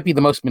 it might be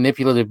the most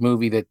manipulative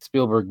movie that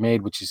Spielberg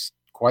made, which is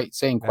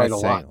saying quite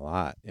That's a lot. saying a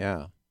lot.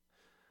 Yeah.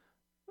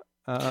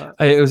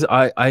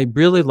 I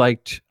really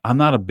liked. I'm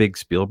not a big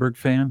Spielberg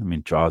fan. I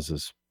mean, Jaws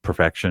is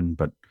perfection,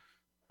 but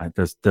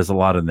there's a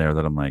lot in there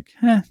that I'm like,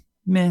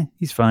 meh,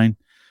 he's fine.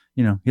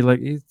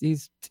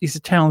 He's a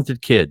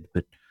talented kid,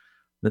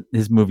 but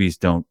his movies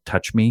don't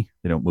touch me.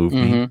 They don't move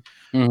me.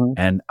 Mhm.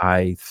 And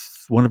I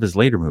one of his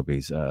later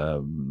movies,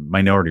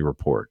 Minority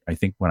Report. I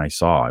think when I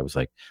saw, I was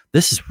like,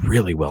 this is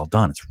really well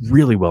done. It's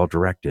really well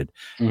directed.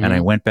 Mhm. And I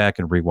went back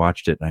and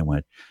rewatched it, and I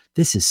went,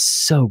 this is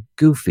so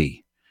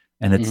goofy,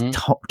 and it's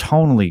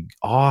tonally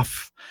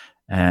off.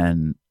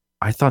 And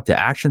I thought the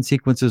action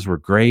sequences were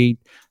great,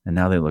 and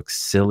now they look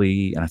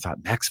silly. And I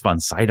thought Max von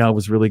Sydow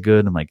was really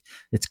good. I'm like,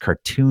 it's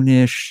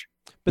cartoonish.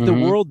 But the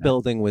world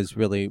building was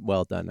really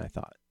well done, I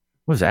thought.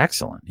 It was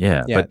excellent.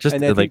 Yeah. Yeah, But just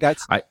and I think like,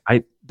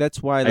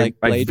 that's why, I like,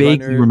 Blade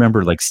vaguely Runner,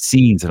 remember like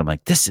scenes, and I'm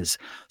like, this is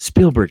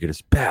Spielberg at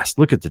his best.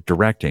 Look at the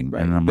directing.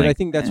 right. And I'm But like, I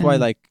think that's why,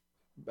 like,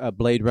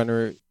 Blade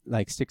Runner,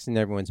 like, sticks in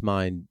everyone's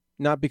mind,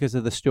 not because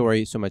of the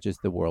story so much as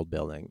the world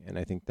building. And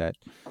I think that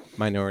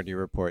Minority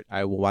Report,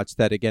 I will watch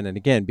that again and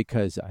again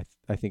because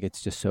I think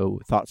it's just so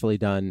thoughtfully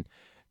done.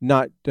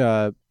 Not,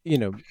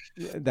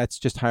 that's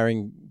just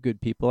hiring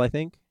good people, I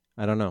think.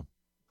 I don't know.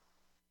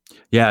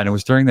 yeah. And it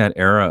was during that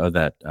era of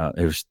that, I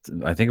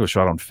think it was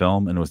shot on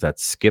film, and it was that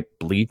skip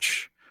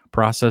bleach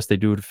process they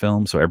do to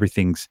film. So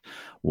everything's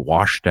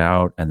washed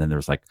out. And then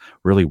there's like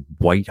really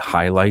white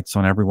highlights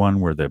on everyone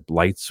where the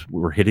lights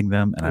were hitting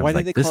them. And I Why was did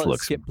like, they this call it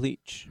looks skip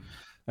bleach?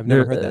 I've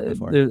never heard that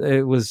before.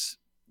 It was,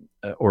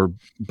 or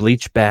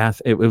bleach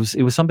bath. It was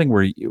something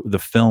where the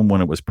film,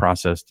 when it was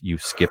processed, you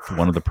skipped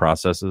one of the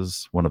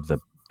processes, one of the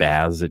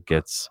baths it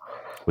gets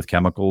with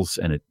chemicals,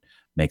 and it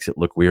makes it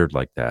look weird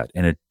like that.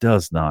 And it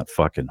does not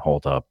fucking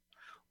hold up.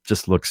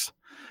 Just looks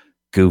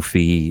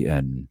goofy,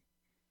 and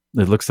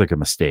it looks like a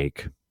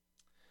mistake.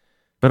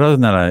 But other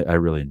than that, I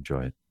really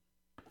enjoy it.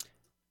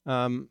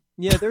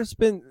 Yeah, there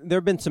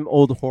have been some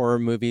old horror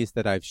movies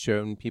that I've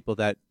shown people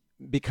that,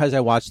 because I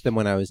watched them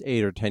when I was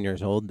 8 or 10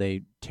 years old,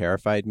 they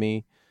terrified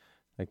me.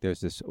 Like,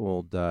 there's this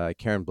old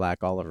Karen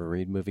Black, Oliver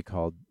Reed movie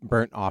called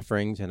Burnt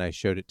Offerings, and I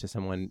showed it to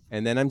someone,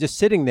 and then I'm just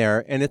sitting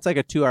there, and it's like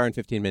a 2 hour and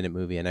 15-minute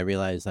movie, and I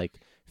realized,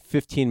 like,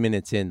 15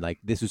 minutes in, like,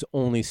 this was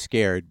only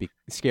scary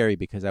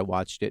because I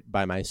watched it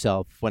by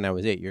myself when I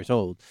was 8 years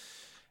old,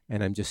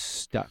 and I'm just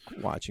stuck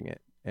watching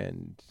it.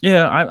 And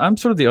yeah, I'm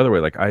sort of the other way.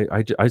 Like,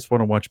 I just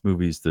want to watch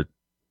movies that,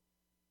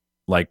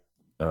 like,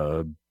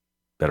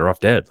 Better Off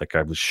Dead. Like,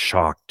 I was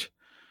shocked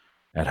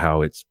at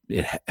how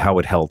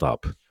it held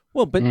up.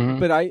 Well, but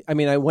I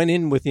mean, I went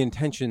in with the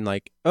intention,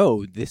 like,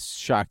 oh, this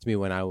shocked me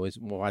when I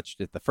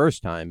watched it the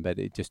first time, but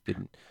it just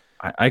didn't.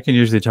 I can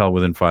usually tell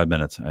within 5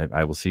 minutes.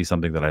 I will see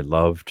something that I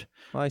loved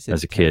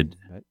as a kid.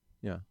 But,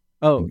 yeah.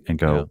 Oh, and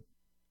go,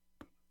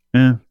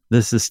 yeah,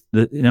 this is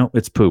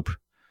it's poop.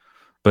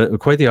 But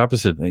quite the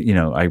opposite.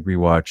 I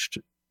rewatched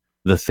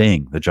The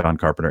Thing, the John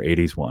Carpenter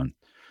 80s one.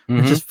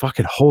 It just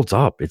fucking holds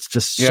up. It's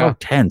just so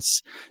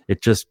tense.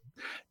 It just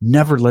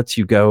never lets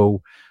you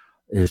go.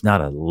 There's not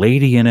a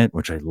lady in it,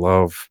 which I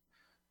love.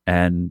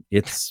 And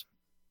it's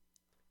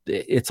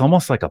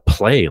almost like a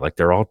play. Like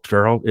they're all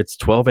it's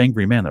 12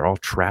 angry men. They're all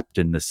trapped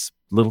in this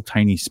little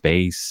tiny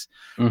space,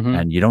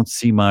 and you don't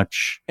see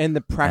much. And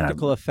the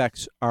practical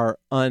effects are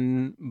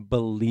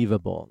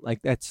unbelievable.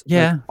 Like, that's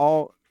yeah. Like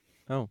all.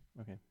 Oh,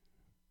 okay.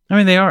 I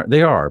mean, they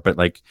are, but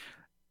like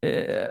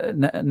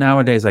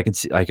nowadays, I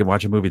can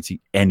watch a movie and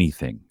see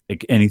anything.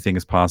 Like, anything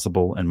is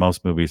possible. And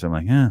most movies, I'm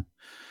like,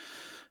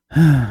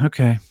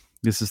 okay,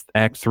 this is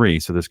Act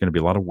 3, so there's going to be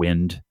a lot of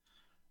wind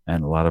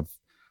and a lot of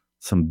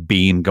some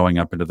beam going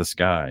up into the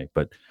sky.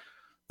 But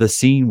the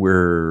scene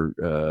where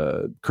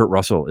Kurt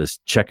Russell is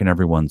checking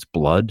everyone's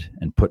blood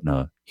and putting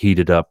a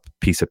heated up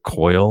piece of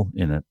coil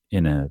in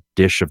a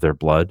dish of their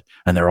blood,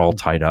 and they're all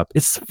tied up.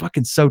 It's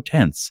fucking so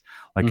tense.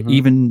 Like,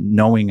 even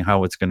knowing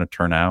how it's going to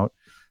turn out,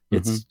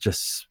 it's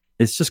just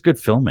good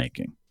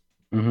filmmaking.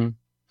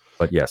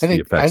 But yes, the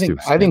effects do.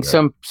 I think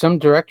some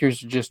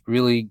directors are just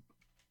really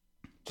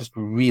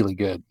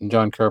good, and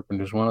John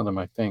Carpenter's one of them.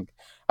 I think.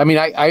 I mean,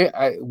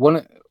 I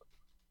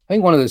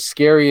think one of the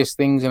scariest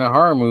things in a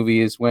horror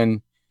movie is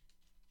when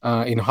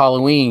in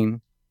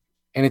Halloween,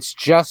 and it's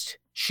just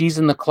she's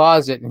in the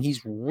closet and he's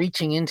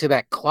reaching into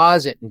that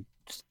closet and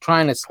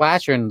trying to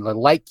slash her, and the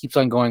light keeps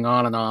on going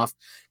on and off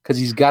because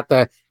he's got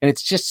and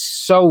it's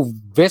just so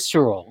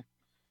visceral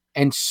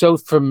and so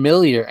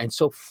familiar and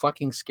so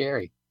fucking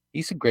scary.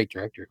 He's a great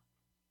director.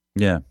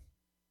 Yeah.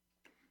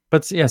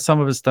 But yeah, some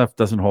of his stuff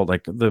doesn't hold.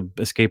 Like the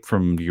Escape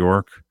from New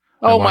York.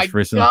 Oh my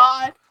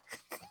God.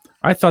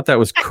 I thought that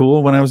was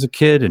cool when I was a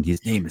kid, and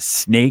his name is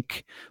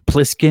Snake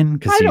Plissken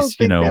because he's,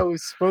 that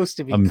was supposed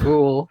to be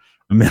cool.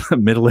 A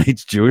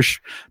middle-aged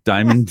Jewish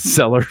diamond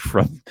seller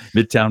from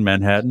Midtown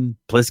Manhattan.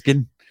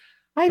 Plissken.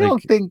 I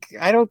don't think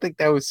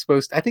that was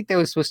supposed. I think that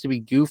was supposed to be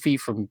goofy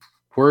from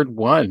word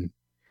one.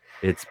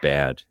 It's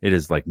bad. It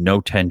is like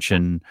no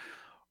tension.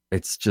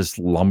 It's just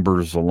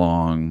lumbers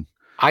along.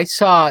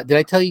 Did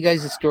I tell you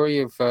guys the story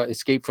of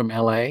Escape from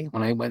LA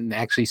when I went and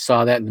actually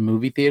saw that in the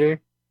movie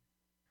theater?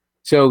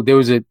 So there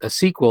was a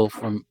sequel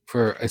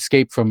for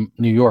Escape from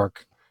New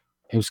York,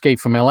 Escape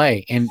from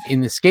LA. And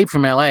in Escape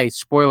from LA,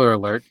 spoiler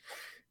alert,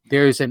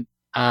 there's an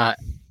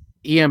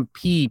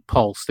EMP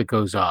pulse that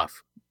goes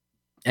off,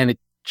 and it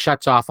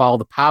shuts off all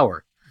the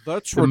power.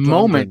 That's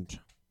redundant.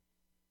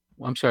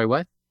 I'm sorry,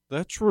 what?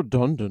 That's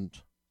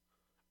redundant.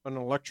 An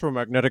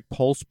electromagnetic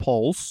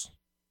pulse.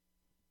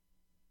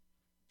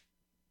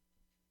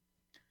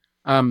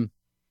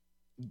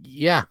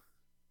 Yeah.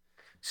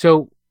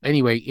 So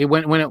anyway,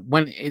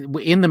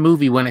 in the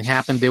movie when it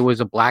happened, there was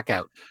a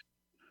blackout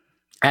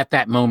at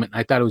that moment.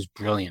 I thought it was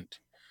brilliant.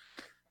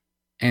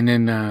 And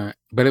then,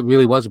 but it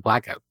really was a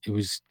blackout. It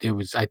was.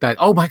 I thought,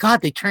 oh my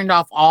God, they turned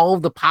off all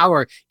of the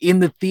power in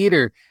the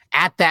theater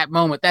at that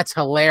moment. That's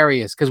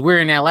hilarious because we're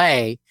in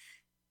LA,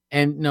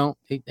 and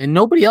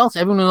nobody else.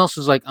 Everyone else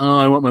was like, oh,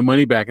 I want my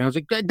money back. And I was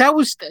like, that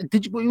was.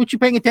 Were you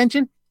paying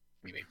attention?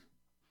 Anyway.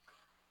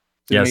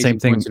 Yeah, same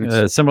thing.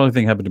 Similar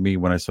thing happened to me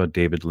when I saw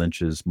David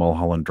Lynch's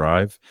Mulholland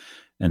Drive,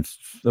 and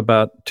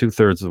about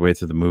 2/3 of the way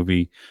through the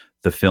movie,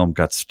 the film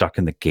got stuck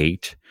in the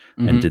gate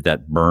and did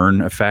that burn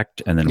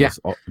effect, and then it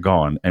was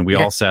gone. And we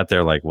all sat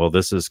there like, well,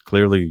 this is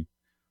clearly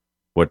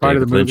what part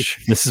David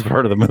Lynch. This is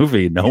part of the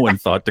movie. No one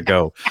thought to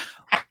go,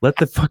 let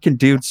the fucking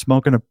dude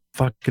smoking a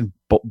fucking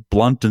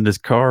blunt in his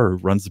car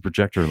runs the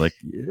projector. Like,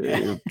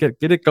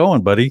 get it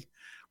going, buddy.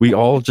 We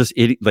all just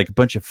like a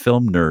bunch of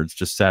film nerds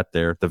just sat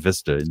there at the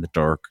Vista in the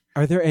dark.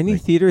 Are there any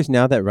theaters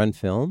now that run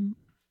film?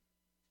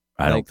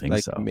 I don't think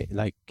so.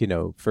 Like,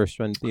 first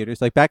run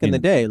theaters. Like back in the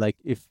day, like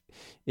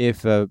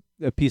if a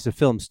piece of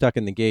film stuck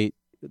in the gate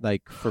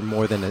like for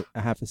more than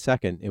a half a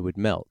second, it would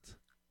melt.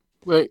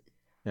 Right.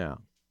 Yeah.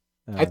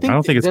 I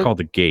don't think it's called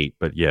the gate,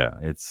 but yeah,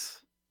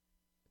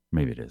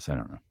 maybe it is. I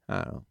don't know.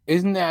 Oh.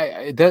 Isn't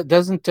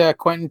doesn't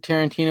Quentin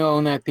Tarantino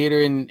own that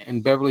theater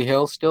in Beverly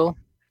Hills still?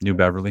 New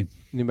Beverly,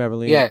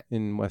 yeah,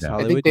 in West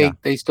Hollywood. I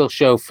think they still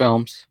show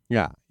films.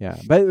 Yeah,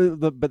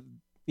 but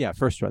yeah,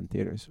 first run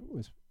theaters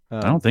was. I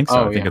don't think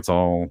so. I think it's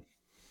all.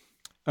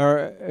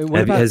 Or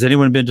has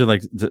anyone been to to a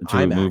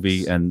IMAX?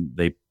 Movie and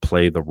they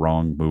play the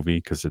wrong movie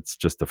because it's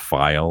just a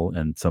file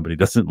and somebody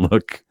doesn't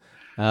look?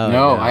 Oh,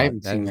 no, I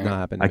haven't seen that. Not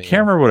happened. I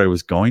can't remember what I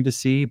was going to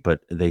see, but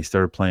they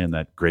started playing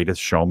that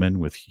Greatest Showman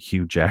with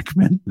Hugh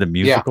Jackman, the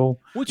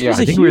musical. Which was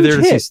I think we were there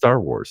to see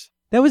Star Wars.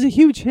 That was a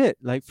huge hit,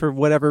 like for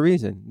whatever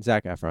reason.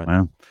 Zac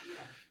Efron.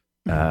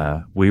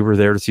 Well, we were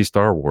there to see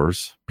Star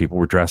Wars. People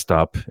were dressed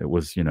up. It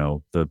was,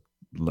 the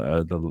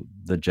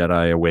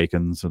Jedi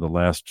Awakens or the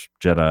Last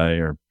Jedi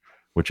or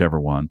whichever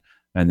one.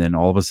 And then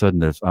all of a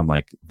sudden, I'm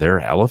like, there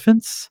are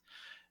elephants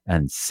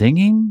and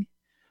singing,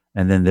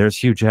 and then there's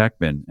Hugh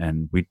Jackman,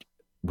 and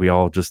we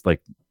all just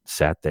like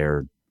sat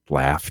there,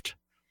 laughed.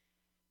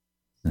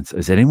 And so,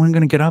 is anyone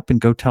going to get up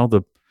and go tell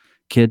the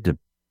kid to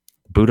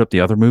boot up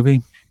the other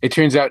movie? It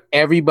turns out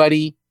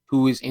everybody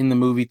who was in the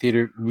movie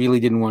theater really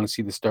didn't want to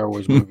see the Star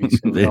Wars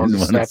movies. So they all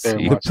just sat there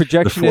and watched. The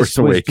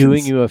projectionist was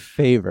doing you a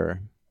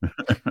favor.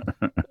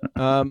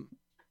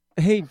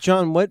 Hey,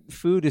 John, what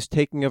food is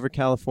taking over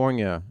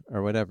California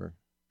or whatever?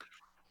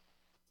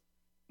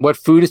 What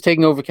food is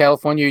taking over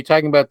California? Are you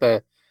talking about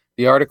the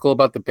article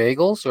about the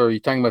bagels, or are you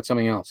talking about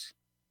something else?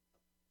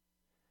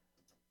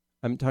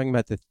 I'm talking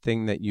about the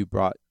thing that you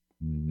brought.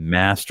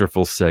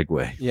 Masterful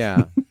segue.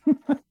 Yeah.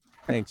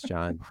 Thanks,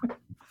 John.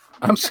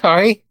 I'm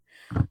sorry.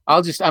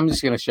 I'm just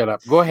going to shut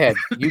up. Go ahead.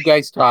 You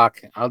guys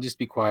talk. I'll just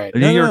be quiet. The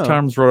New York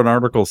Times wrote an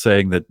article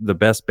saying that the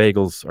best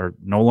bagels are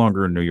no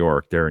longer in New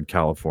York. They're in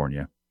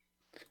California.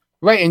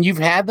 Right. And you've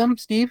had them,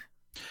 Steve?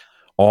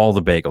 All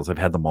the bagels. I've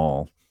had them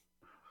all.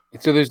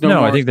 So there's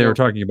no. I think they were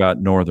talking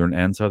about Northern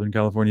and Southern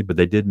California, but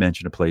they did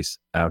mention a place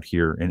out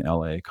here in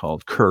LA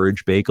called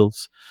Courage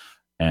Bagels.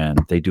 And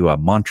they do a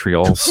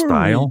Montreal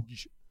style,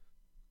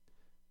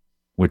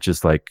 which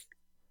is like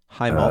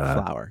high malt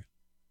flour.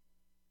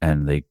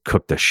 And they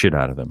cook the shit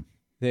out of them.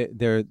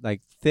 They're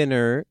like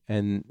thinner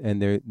and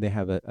they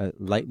have a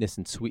lightness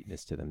and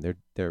sweetness to them.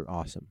 They're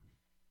awesome.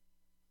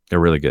 They're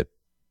really good.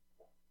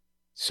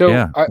 So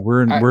yeah,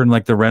 we're in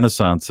like the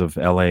renaissance of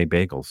LA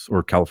bagels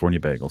or California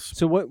bagels.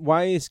 So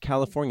why is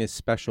California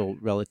special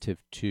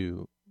relative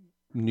to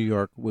New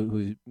York,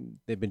 who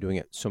they've been doing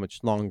it so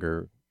much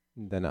longer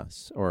than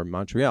us, or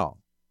Montreal?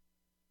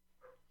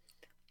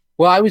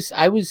 Well,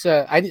 I'm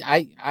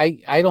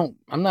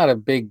not a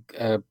big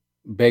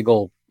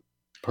bagel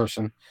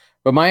person,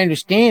 but my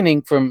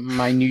understanding from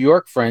my New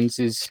York friends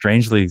is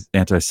strangely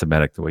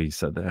anti-Semitic the way you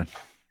said that.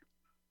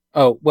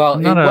 Oh, well,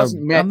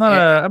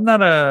 I'm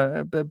not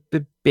a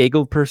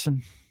bagel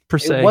person per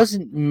se. It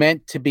wasn't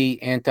meant to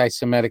be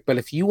anti-Semitic, but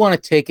if you want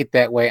to take it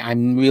that way,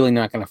 I'm really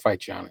not going to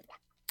fight you on it.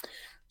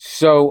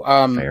 So,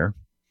 fair.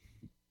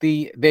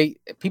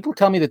 People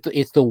tell me that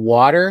it's the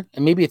water,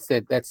 and maybe it's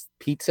that's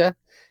pizza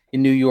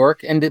in New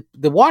York, and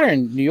the water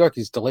in New York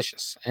is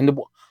delicious. And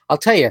I'll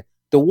tell you,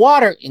 the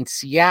water in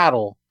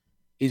Seattle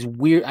is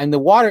weird, and the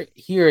water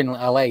here in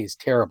LA is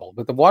terrible,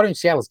 but the water in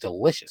Seattle is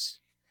delicious.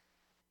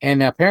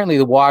 And apparently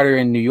the water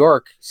in New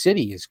York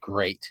City is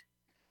great.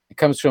 It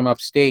comes from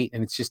upstate,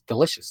 and it's just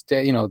delicious.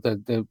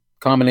 The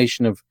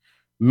combination of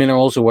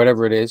minerals or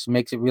whatever it is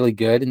makes it really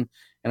good. And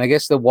I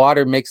guess the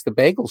water makes the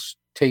bagels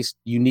taste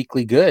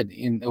uniquely good,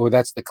 or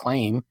that's the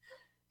claim.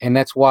 And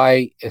that's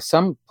why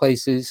some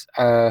places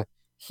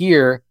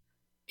here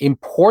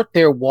import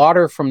their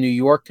water from New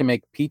York to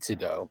make pizza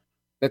dough.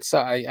 That's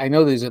I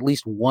know there's at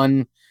least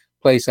one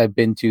place I've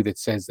been to that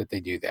says that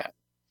they do that.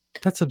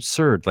 That's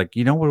absurd. Like,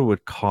 you know what it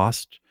would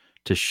cost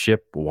to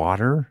ship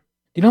water?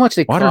 You know how much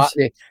they Water's- cost?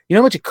 You know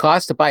how much it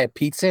costs to buy a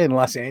pizza in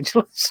Los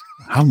Angeles?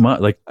 How much?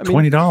 Like I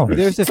mean, $20.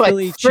 There's a It's like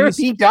Philly cheese.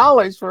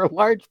 $30 for a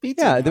large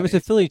pizza. Yeah, there was a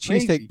nowadays. Philly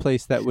Crazy. cheesesteak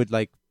place that would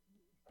like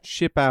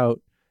ship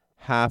out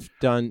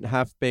half-done,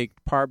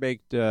 half-baked,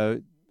 par-baked,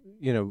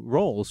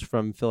 rolls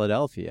from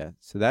Philadelphia.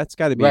 So that's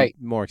got to be Right.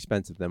 more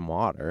expensive than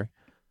water.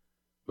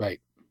 Right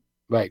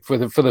for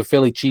the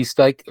Philly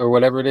cheesesteak or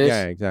whatever it is.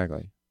 Yeah,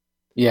 exactly.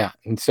 Yeah,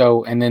 and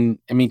then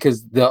I mean,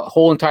 because the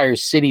whole entire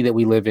city that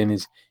we live in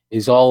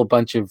is all a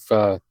bunch of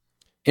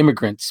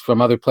immigrants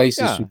from other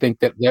places Yeah. who think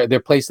that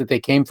their place that they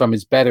came from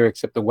is better,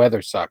 except the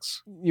weather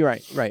sucks. You're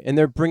right. And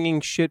they're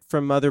bringing shit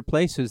from other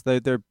places.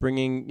 They're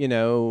bringing,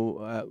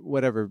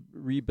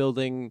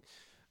 rebuilding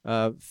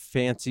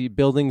fancy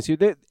buildings.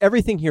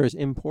 Everything here is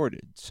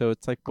imported. So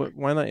it's like,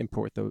 why not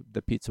import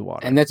the pizza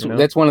water? And that's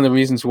one of the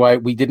reasons why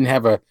we didn't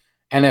have a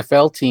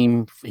NFL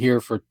team here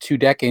for 2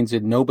 decades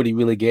and nobody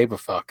really gave a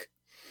fuck.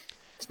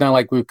 It's not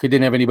like we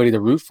didn't have anybody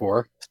to root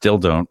for. Still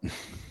don't.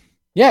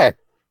 Yeah,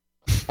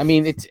 I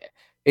mean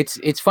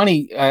it's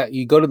funny.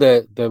 You go to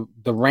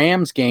the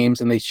Rams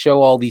games and they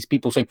show all these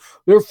people saying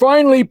they're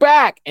finally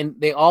back, and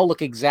they all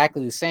look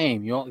exactly the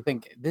same. You only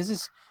think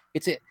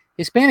it's a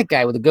Hispanic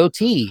guy with a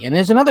goatee, and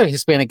there's another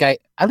Hispanic guy.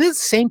 Are they the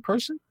same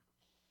person?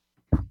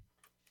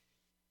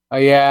 Oh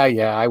yeah,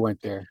 I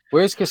went there.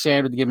 Where's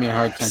Cassandra to give me a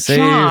hard time?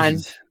 Sean.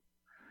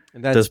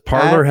 And that's Does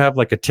Parlor at- have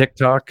like a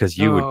TikTok? Because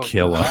you Oh, would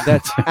kill him.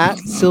 That's at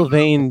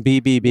Sylvain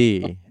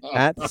BBB.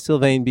 At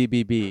Sylvain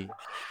BBB.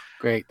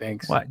 Great,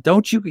 thanks. Why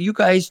don't you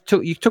guys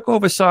took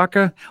over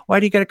soccer?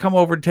 Why do you got to come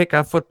over and take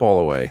our football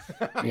away?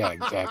 Yeah,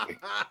 exactly.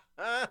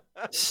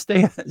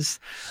 Stay.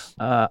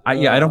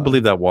 I don't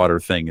believe that water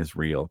thing is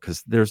real,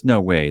 because there's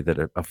no way that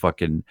a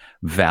fucking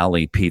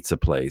Valley pizza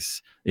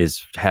place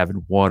is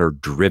having water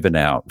driven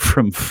out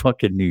from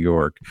fucking New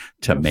York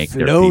to make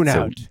their Flown pizza.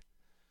 out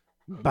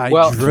by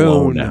Well,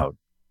 drone. Flown out.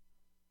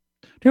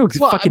 You know what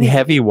Well, I fucking mean-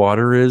 heavy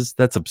water is?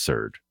 That's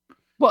absurd.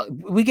 Well,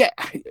 we get.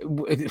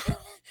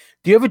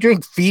 Do you ever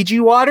drink Fiji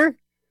water?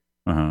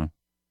 Uh-huh.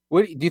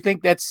 What do you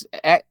think? It's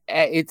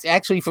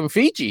actually from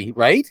Fiji,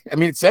 right? I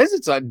mean, it says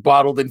it's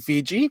bottled in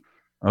Fiji.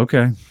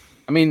 Okay.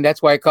 I mean,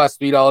 that's why it costs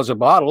 $3 a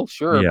bottle.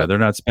 Sure. Yeah, but they're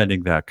not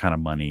spending that kind of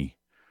money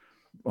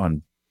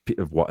on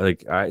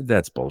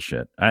that's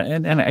bullshit.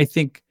 And I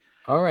think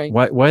all right.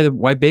 why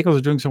bagels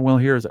are doing so well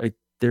here is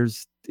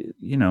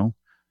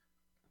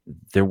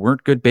there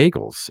weren't good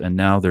bagels, and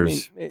now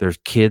there's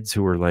kids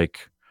who are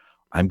like,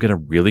 I'm gonna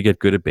really get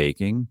good at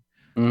baking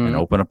and Mhm.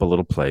 open up a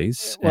little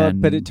place. Well,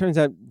 but and it turns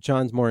out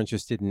John's more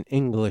interested in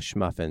English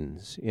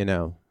muffins,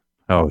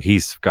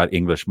 he's got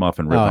English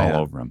muffin written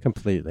all over him.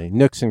 completely.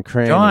 Nooks and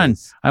crannies. John,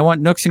 I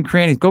want nooks and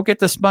crannies. Go get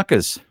the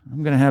Smuckers.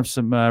 I'm gonna have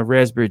some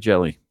raspberry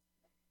jelly.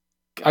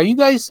 Are you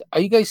guys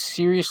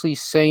seriously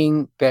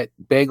saying that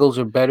bagels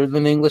are better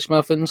than English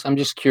muffins? I'm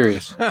just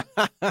curious.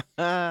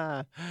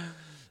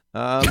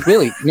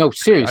 Really? No,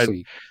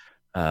 seriously.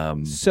 I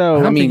So,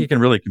 don't I mean- think you can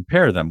really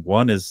compare them.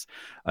 One is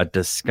a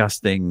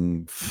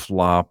disgusting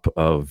flop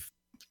of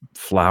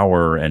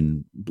flour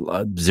and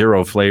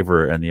zero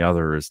flavor, and the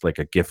other is like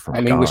a gift from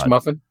An God. English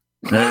muffin?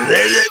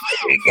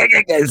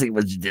 I see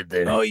what you did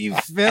there. oh, you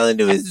fell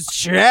into his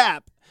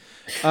trap.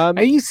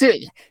 Are you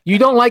serious? You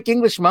don't like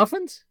English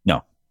muffins?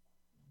 No.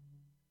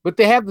 But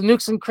they have the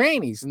nooks and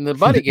crannies, and the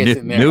butter gets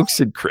in there. Nooks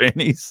and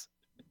crannies.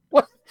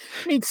 I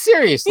mean,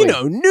 seriously. Nukes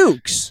and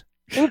Nooks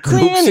and,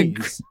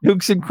 crannies.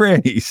 nooks and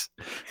crannies.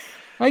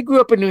 I grew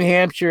up in New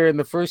Hampshire, and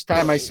the first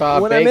time I saw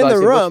a When I'm bagel, in I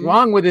the said, room, what's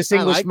wrong with this I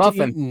English like to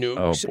muffin? eat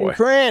Nukes Oh, boy. and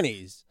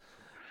crannies.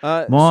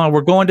 Mom,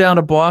 we're going down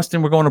to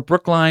Boston. We're going to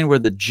Brookline, where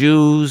the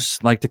Jews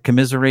like to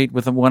commiserate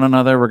with one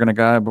another. We're going to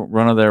go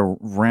run of their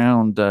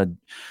round,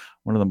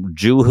 one of them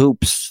Jew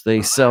hoops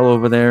they sell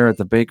over there at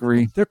the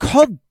bakery. They're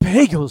called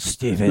bagels,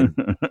 Stephen.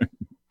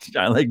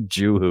 I like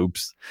Jew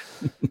hoops.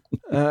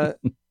 uh,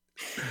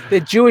 They're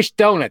Jewish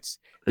donuts.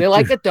 They're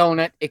like a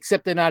donut,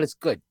 except they're not as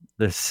good.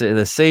 The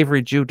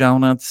savory Jew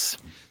donuts,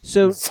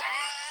 so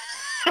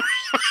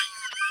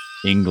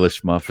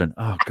English muffin.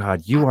 Oh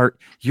God,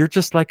 you're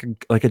just like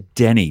a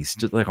Denny's,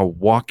 just like a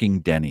walking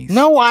Denny's.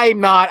 No, I'm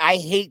not. I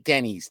hate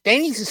Denny's.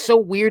 Denny's is so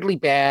weirdly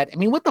bad. I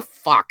mean, what the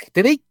fuck?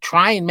 Do they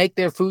try and make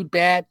their food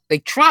bad? They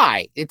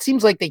try. It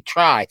seems like they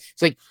try.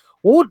 It's like,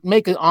 what would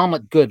make an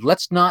omelet good?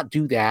 Let's not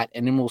do that,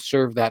 and then we'll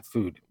serve that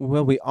food.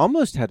 well, we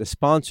almost had a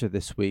sponsor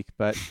this week,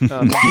 but we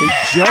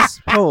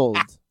just pulled.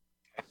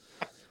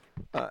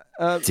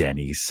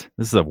 Denny's.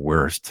 This is the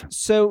worst.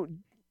 So,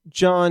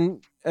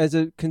 John, as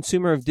a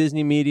consumer of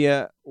Disney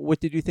media, what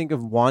did you think of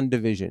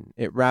WandaVision?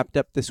 It wrapped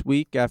up this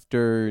week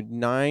after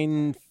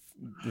 9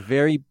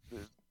 very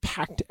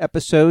packed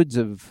episodes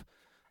of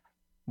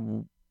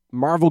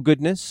Marvel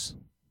goodness.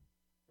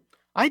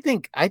 I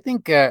think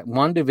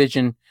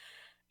WandaVision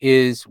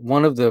is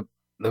one of the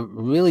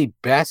really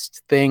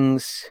best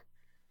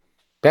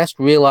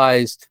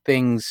realized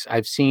things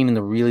I've seen in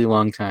a really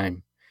long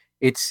time.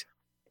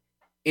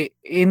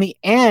 In the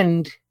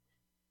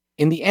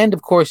end,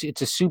 of course,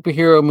 it's a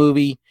superhero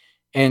movie,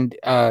 and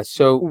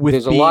so With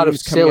there's a lot of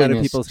beams coming out of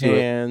silliness people's to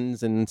it.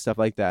 hands and stuff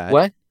like that.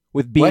 What?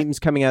 with beams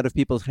coming out of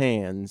people's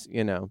hands.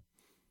 Yeah.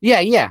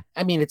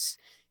 I mean,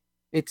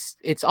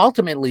 it's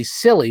ultimately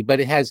silly, but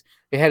it had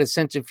a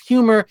sense of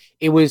humor.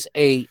 It was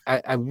a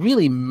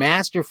really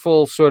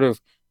masterful sort of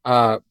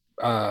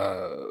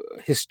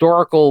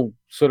historical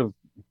sort of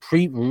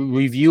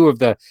review of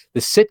the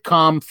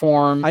sitcom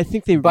form. I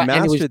think they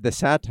mastered the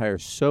satire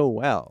so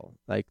well.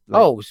 Like it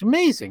was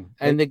amazing,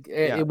 and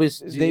it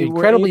was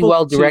incredibly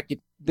well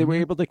directed. They were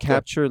able to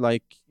capture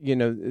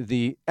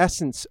the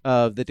essence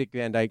of the Dick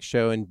Van Dyke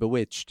Show and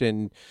Bewitched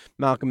and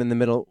Malcolm in the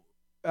Middle,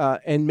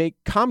 and make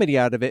comedy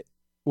out of it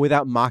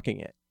without mocking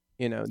it.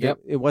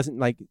 It wasn't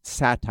like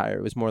satire;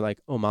 it was more like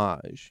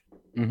homage.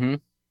 Mm-hmm.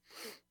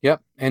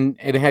 Yep, and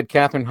it had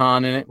Catherine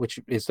Hahn in it, which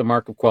is the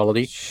mark of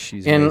quality.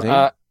 She's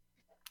amazing.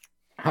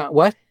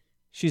 What?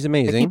 She's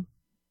amazing.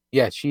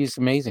 She's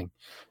amazing,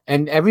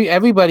 and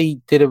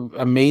everybody did an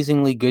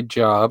amazingly good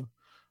job.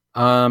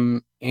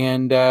 And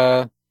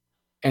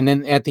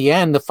then at the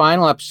end, the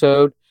final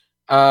episode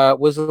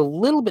was a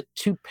little bit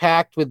too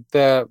packed with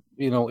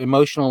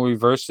emotional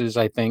reverses,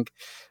 I think.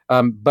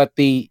 But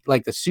the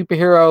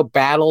superhero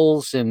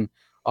battles and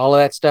all of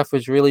that stuff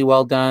was really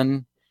well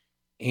done.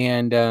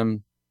 And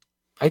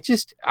I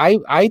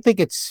think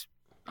it's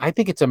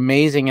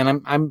amazing,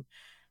 and I'm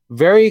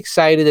very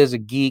excited as a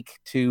geek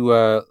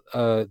to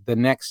the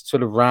next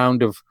sort of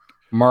round of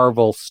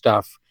Marvel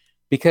stuff.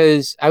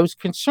 Because I was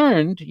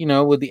concerned,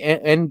 with the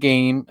end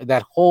game,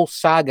 that whole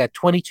saga,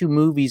 22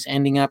 movies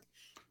ending up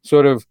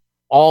sort of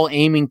all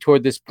aiming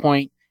toward this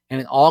point, and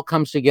it all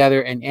comes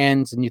together and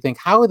ends, and you think,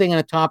 how are they going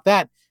to top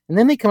that? And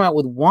then they come out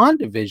with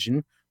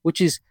WandaVision,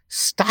 which is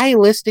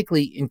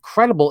stylistically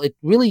incredible. It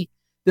really,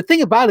 the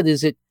thing about it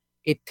is it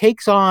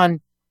takes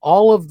on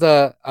all of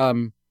the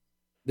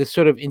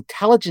sort of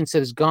intelligence that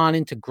has gone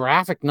into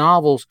graphic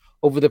novels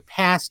over the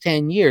past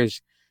 10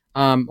 years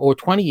or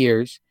 20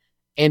 years,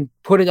 and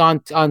put it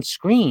on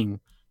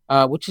screen,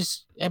 which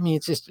is, I mean,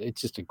 it's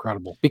just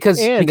incredible because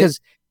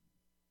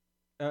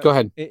go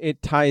ahead.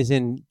 It ties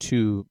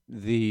into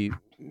the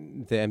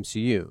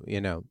MCU,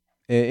 in a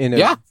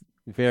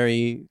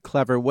very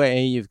clever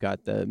way. You've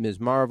got the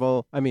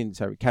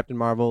Captain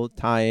Marvel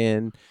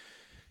tie-in.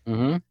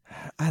 Mm-hmm.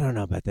 I don't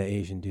know about the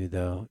Asian dude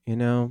though.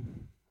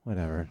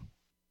 Whatever.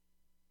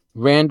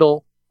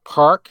 Randall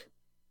Park.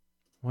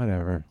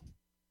 Whatever.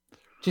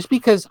 Just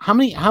because, how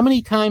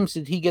many times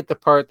did he get the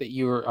part that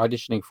you were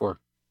auditioning for?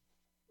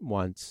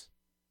 Once.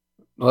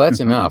 Well,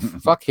 that's enough.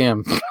 Fuck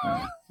him.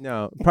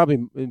 No,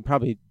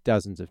 probably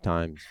dozens of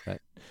times.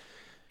 But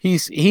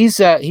he's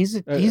a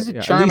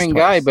charming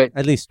guy, but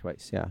at least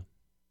twice. Yeah.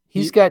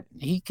 He's what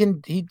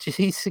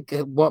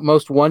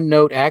most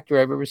one-note actor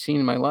I've ever seen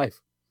in my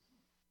life.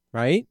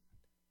 Right?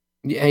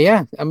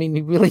 Yeah. I mean,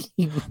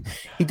 he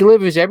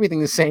delivers everything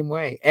the same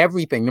way.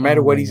 Everything, no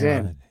matter what he's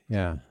in.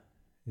 Yeah.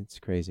 It's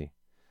crazy.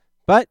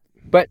 But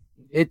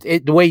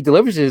it the way he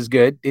delivers it is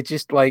good. It's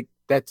just like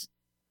it's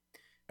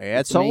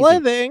a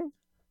living.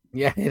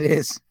 Yeah, it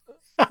is.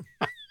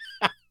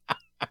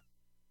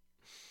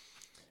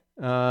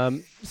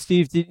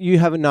 Steve, you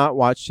have not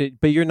watched it,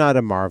 but you're not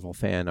a Marvel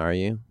fan, are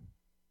you?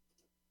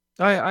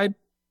 I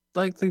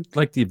like the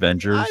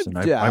Avengers,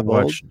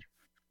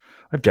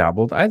 I've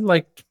dabbled. I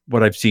liked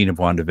what I've seen of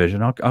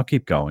WandaVision. I'll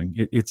keep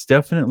going. It's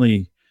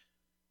definitely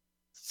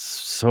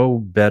so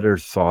better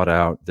thought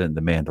out than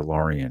The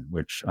Mandalorian,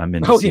 which I'm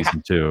in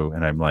season 2,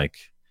 and I'm like,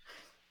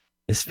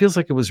 this feels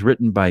like it was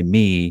written by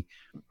me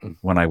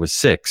when I was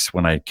 6,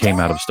 when I came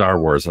out of Star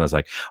Wars, and I was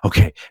like,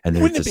 okay, and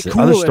there's this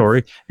other story,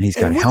 and he's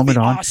got a helmet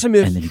on, and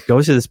then he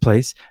goes to this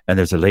place, and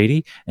there's a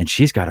lady, and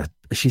she's got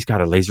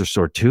a laser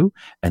sword too,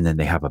 and then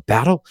they have a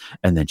battle,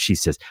 and then she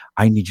says,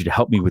 I need you to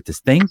help me with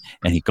this thing,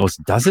 and he goes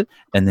and does it,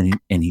 and then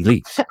he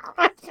leaves.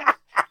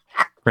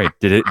 Great.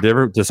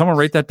 Did someone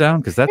write that down?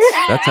 Because that's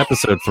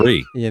episode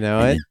 3. You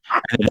know it.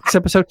 And the next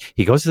episode,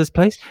 he goes to this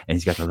place and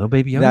he's got the little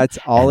baby Yoda. That's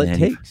all it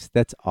takes.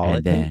 That's all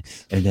it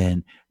takes. And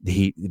then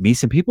he meets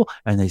some people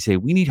and they say,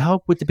 we need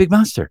help with the big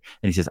monster.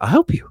 And he says, I'll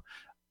help you,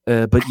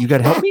 but you got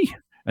to help me.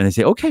 And they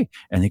say, okay.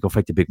 And they go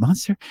fight the big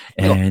monster.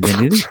 And then they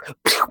leave.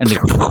 And they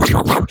go, and it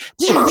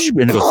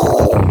goes,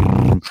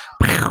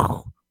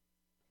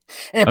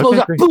 and it blows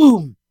up.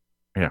 Boom.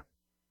 Yeah.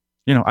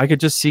 I could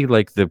just see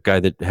like the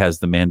guy that has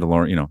the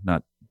Mandalorian,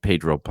 not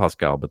Pedro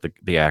Pascal, but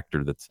the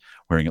actor that's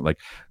wearing it, like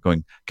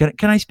going,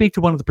 can I speak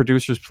to one of the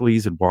producers,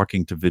 please? And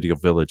walking to Video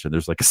Village, and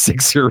there's like a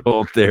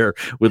 6-year-old there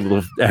with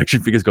little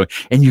action figures going,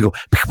 and you go,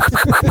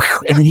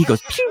 and then he goes,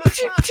 pew,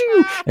 pew,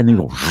 pew, and then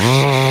you go,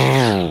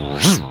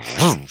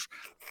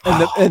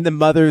 and the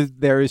mother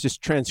there is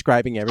just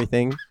transcribing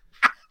everything.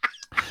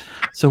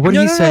 So what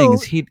he's saying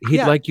is he'd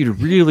like you to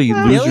really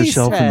lose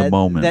yourself in the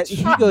moment. That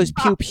he goes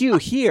pew pew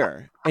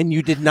here, and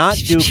you did not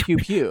do pew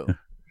pew.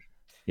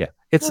 Yeah,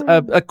 it's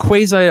a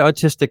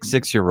quasi-autistic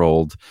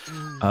 6-year-old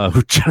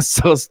who just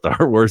saw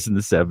Star Wars in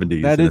the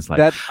 70s.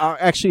 That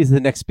actually is the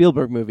next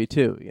Spielberg movie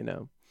too.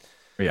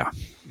 Yeah,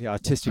 the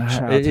autistic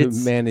child who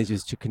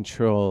manages to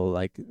control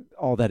like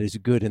all that is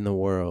good in the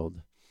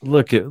world.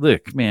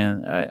 look,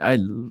 man. I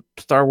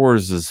Star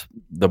Wars is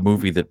the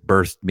movie that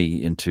birthed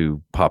me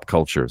into pop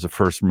culture. It's the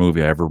first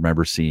movie I ever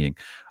remember seeing.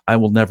 I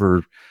will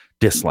never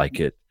dislike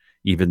it,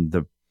 even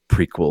the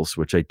prequels,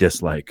 which I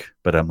dislike.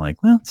 But I'm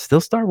like, well, it's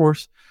still Star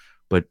Wars.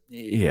 But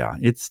yeah,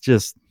 it's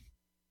just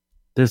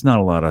there's not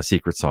a lot of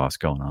secret sauce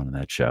going on in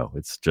that show.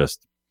 It's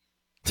just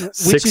a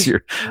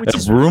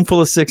room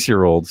full of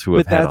 6-year-olds who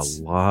have had a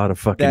lot of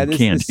fucking that is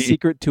candy. the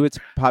secret to its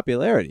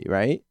popularity,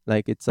 right?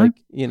 Like it's like,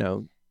 you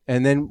know,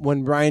 and then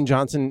when Rian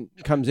Johnson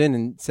comes in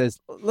and says,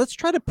 let's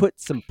try to put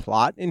some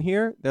plot in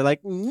here, they're like,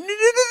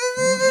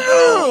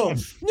 no,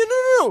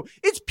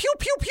 it's pew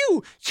pew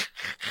pew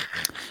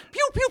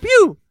pew pew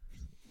pew.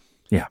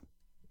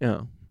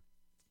 Yeah,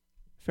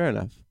 fair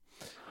enough.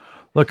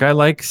 Look, I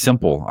like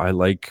simple. I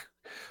like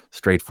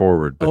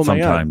straightforward, but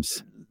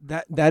sometimes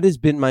that has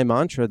been my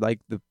mantra like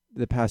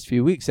the past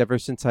few weeks, ever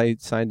since I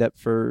signed up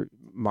for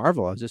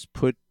Marvel. I'll just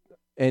put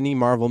any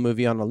Marvel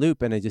movie on a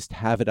loop and I just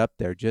have it up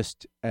there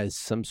just as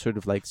some sort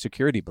of like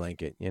security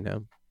blanket, you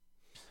know?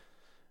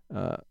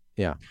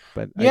 Yeah.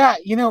 But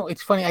you know,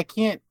 it's funny. I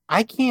can't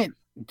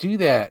do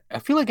that. I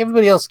feel like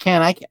everybody else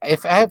can.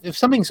 If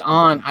something's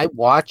on, I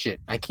watch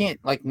it. I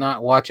can't like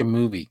not watch a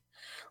movie.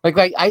 Like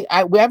I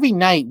every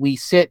night we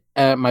sit,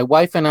 my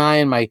wife and I,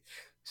 and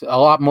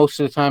most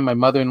of the time my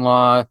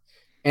mother-in-law,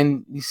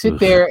 and you sit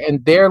there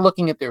and they're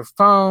looking at their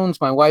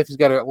phones. My wife has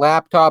got her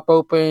laptop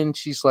open.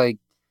 She's like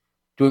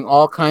doing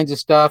all kinds of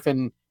stuff,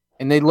 and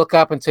they look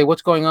up and say,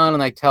 "What's going on?"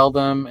 And I tell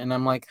them, and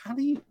I'm like,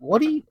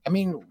 what?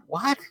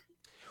 Well,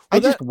 I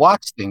just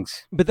watch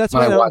things. But that's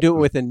why I don't do it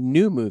with a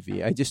new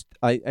movie.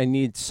 I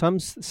need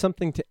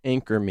something to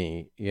anchor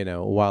me, you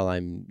know, while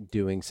I'm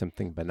doing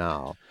something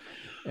banal.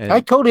 And I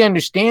totally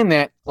understand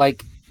that,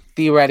 like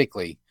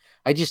theoretically.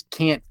 I just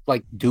can't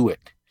like do it.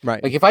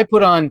 Right. Like if I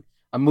put on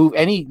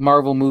any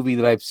Marvel movie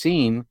that I've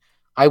seen,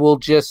 I will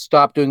just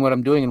stop doing what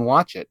I'm doing and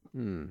watch it.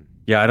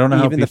 Yeah, I don't know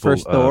how even the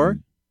first Thor.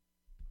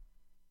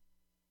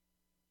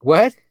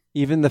 What?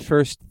 Even the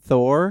first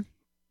Thor.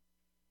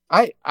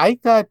 I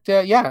thought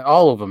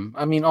all of them.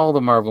 I mean, all the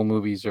Marvel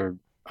movies are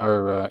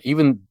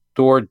even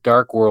Thor: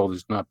 Dark World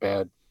is not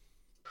bad.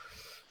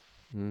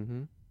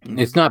 Mm-hmm.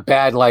 It's not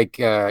bad like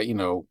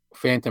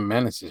Phantom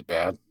Menace is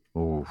bad.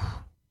 Ooh.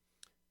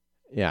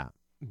 Yeah,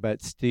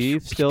 but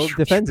Steve still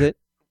defends it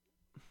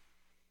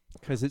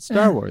because it's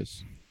Star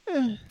Wars.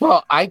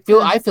 Well, I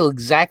feel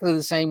exactly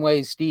the same way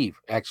as Steve.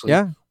 Actually,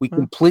 yeah, we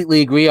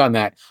completely agree on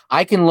that.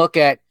 I can look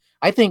at.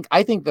 I think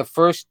the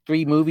first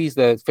 3 movies,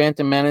 the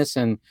Phantom Menace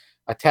and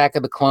Attack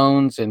of the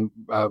Clones and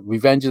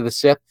Revenge of the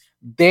Sith,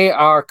 they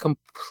are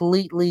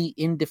completely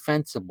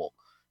indefensible.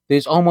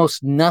 There's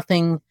almost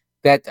nothing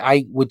that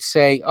I would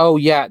say, oh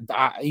yeah,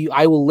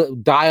 I will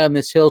die on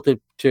this hill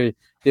to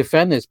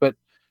defend this. But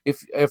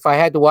if I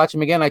had to watch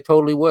them again, I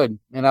totally would,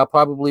 and I'll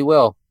probably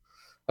will.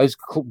 I was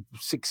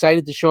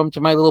excited to show them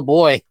to my little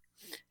boy,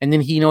 and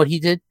then you know what he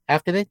did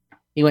after that?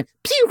 He went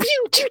pew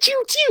pew pew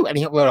pew pew, and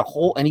he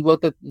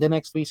wrote the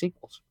next 3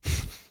 sequels.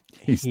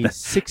 He's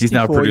 64 he's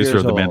now producer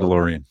years of The old.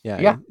 Mandalorian.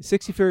 Yeah,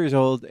 64 years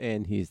old,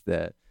 and he's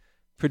the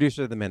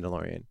producer of The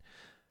Mandalorian.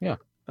 Yeah,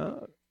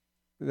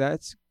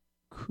 that's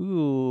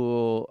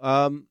cool.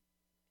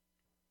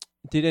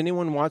 Did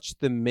anyone watch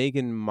the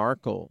Meghan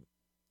Markle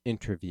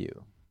interview?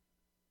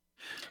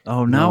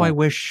 Oh, now I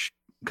wish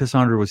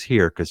Cassandra was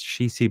here because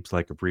she seems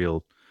like a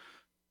real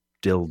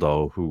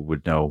dildo who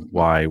would know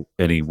why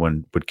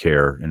anyone would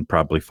care and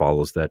probably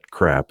follows that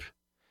crap.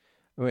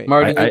 Wait,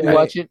 Marty, did you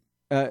watch it?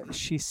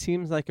 She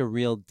seems like a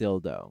real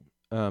dildo.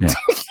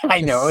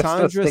 I know.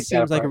 Cassandra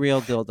seems like a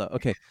real dildo.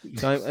 Okay,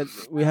 so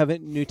we have a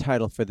new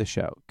title for the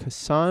show.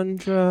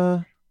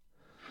 Cassandra.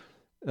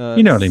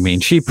 You know what I mean?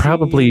 She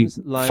probably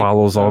like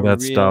follows all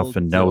that real stuff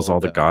and knows all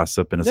the dildo.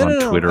 gossip and is on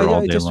Twitter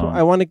all day long.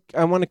 I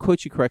want to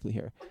quote you correctly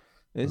here.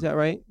 Is that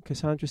right?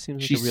 Cassandra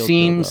seems like a real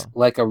seems dildo.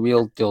 like a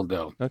real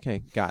dildo.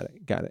 Okay, got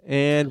it.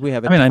 And we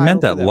have. I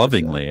meant that title for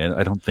lovingly.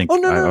 I don't think. Oh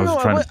no!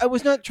 I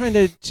was not trying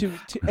to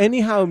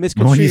anyhow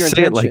misconstrue when you your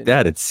say intention. it like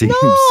that, it seems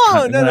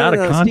no, out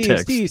of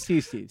context.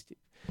 Steve.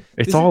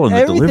 It's all in the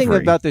everything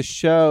delivery. about the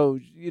show.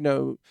 You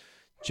know,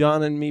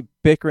 John and me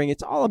bickering.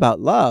 It's all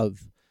about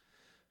love.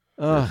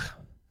 Yeah,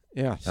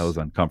 that was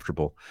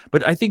uncomfortable.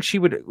 But I think she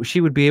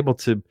would be able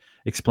to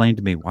explain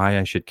to me why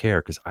I should care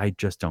because I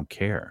just don't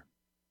care.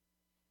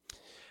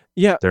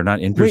 Yeah, they're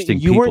not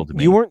interesting people to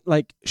me. You weren't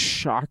like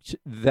shocked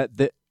that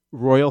the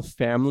royal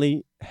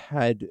family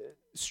had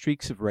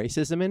streaks of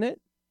racism in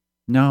it?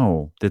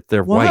 No, that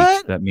they're What?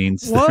 white. That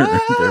means they're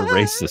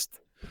racist.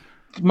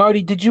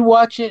 Marty, did you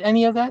watch it?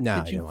 Any of that? No,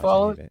 did I you didn't watch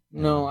follow any of it.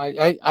 No,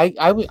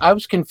 I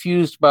was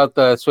confused about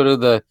the sort of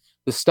the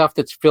stuff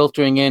that's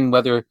filtering in,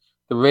 whether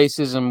the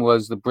racism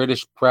was the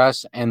British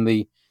press and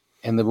the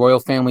royal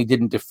family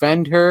didn't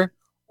defend her,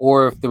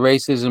 or if the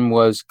racism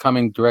was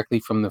coming directly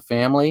from the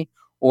family,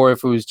 or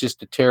if it was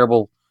just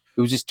terrible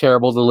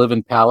to live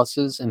in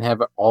palaces and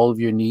have all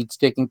of your needs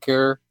taken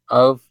care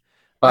of.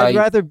 I'd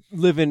rather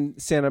live in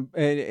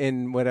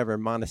whatever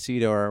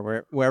Montecito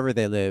or wherever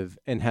they live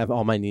and have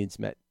all my needs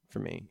met for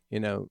me. You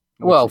know,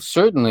 Well,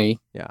 certainly.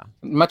 Yeah.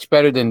 Much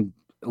better than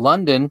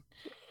London,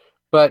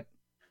 but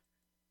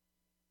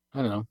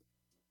I don't know.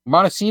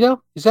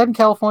 Montecito, is that in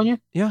California?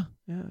 Yeah.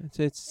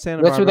 It's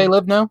Santa That's Barbara. where they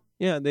live now.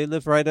 Yeah, they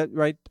live right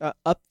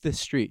up the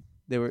street.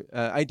 They were.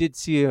 I did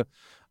see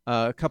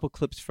a couple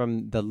clips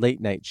from the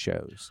late night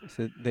shows.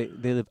 So they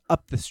live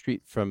up the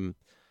street from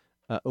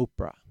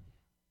Oprah.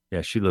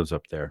 Yeah, she lives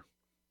up there.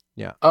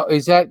 Oh,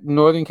 is that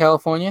Northern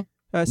California?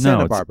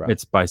 Santa No, Barbara.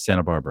 it's by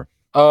Santa Barbara.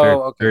 Oh, Very,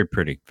 okay. very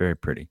pretty. Very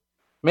pretty.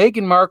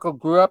 Meghan Markle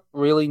grew up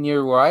really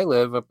near where I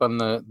live, up on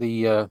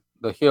the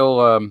hill,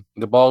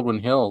 the Baldwin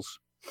Hills,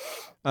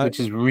 which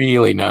is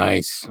really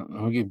nice.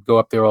 We could go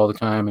up there all the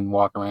time and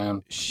walk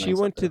around. It's She nice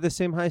went up to there. the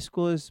same high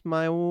school as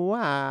my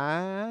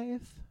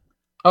wife.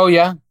 Oh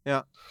yeah,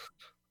 Yeah.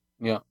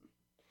 yeah.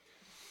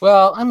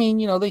 Well, I mean,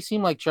 they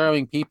seem like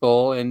charming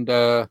people, and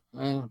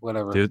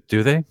whatever.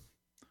 Do they?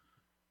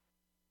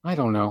 I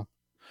don't know.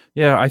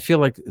 Yeah, I feel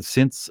like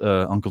since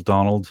Uncle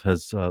Donald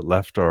has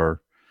left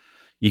our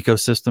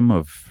ecosystem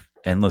of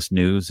endless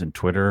news and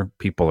Twitter,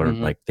 people are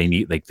Mhm. they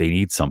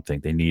need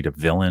something. They need a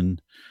villain,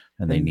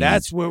 and they need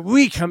That's where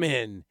we come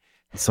in.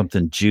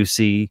 something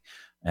juicy.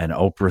 And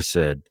Oprah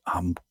said,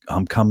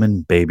 "I'm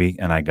coming, baby."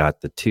 And I got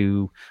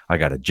I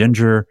got a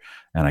Ginger,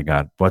 and I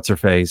got what's her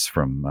face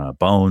from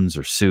Bones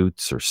or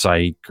Suits or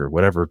Psych or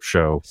whatever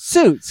show.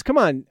 Suits. Come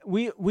on.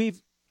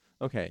 We've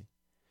okay.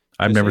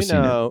 I've Just so never you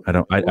seen know- it. I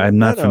don't. Well, I'm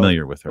not no.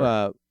 familiar with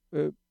her.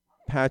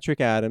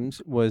 Patrick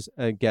Adams was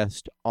a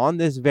guest on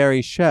this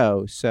very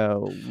show,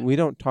 so we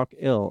don't talk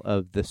ill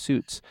of the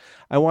Suits.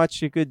 I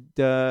watched a good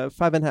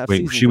 5.5 Wait,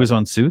 seasons. she was of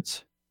on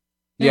Suits?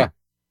 Yeah.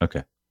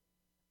 Okay.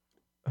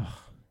 it.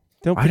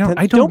 Don't I don't- pretend,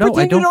 I don't know. I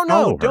pretend you don't don't know.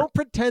 follow her. Don't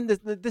pretend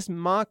that this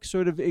mock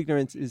sort of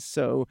ignorance is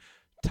so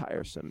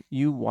tiresome.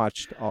 You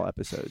watched all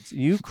episodes.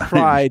 You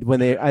cried when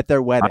they at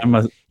their wedding. I'm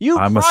a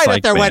cried Psych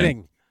at their fan.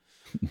 wedding.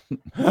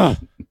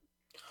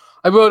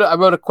 I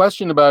wrote a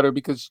question about her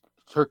because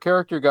her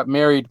character got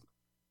married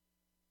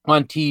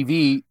on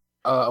TV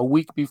a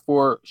week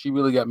before she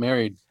really got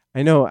married.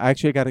 I know.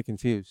 Actually, I got it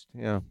confused.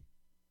 Yeah.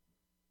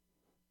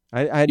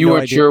 I had You no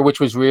weren't idea. sure which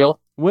was real?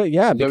 Well,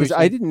 yeah, Is that what because you're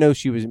I saying? didn't know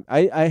she was.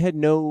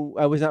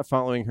 I was not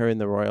following her in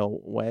the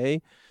royal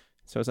way,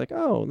 so I was like,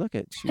 "Oh, look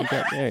at she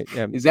got married."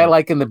 Yeah, Is that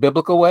like in the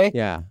biblical way?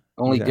 yeah,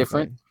 Only exactly.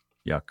 different?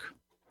 Yuck.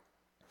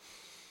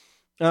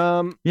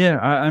 Yeah,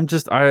 I'm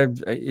just.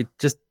 It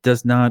just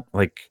does not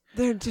like.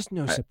 there are just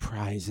no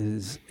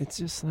surprises. It's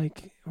just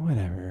like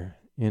whatever,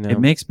 you know. It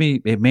makes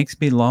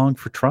me long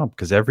for Trump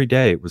because every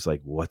day it was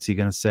like, what's he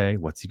gonna say?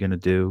 What's he gonna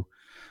do?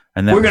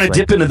 And then We're going to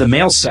dip into the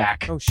mail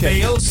sack. Oh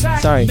shit! Mail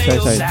sack. Sorry.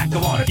 I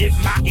want to dip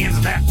my ends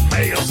in that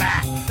mail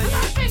sack.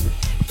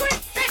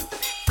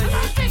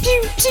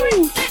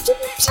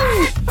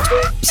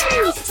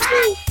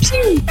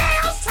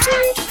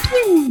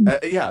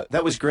 Yeah,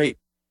 that was great.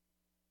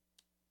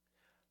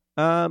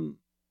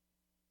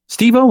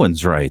 Steve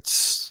Owens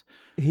writes.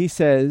 He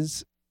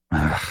says,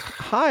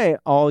 "Hi,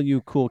 all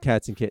you cool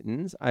cats and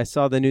kittens. I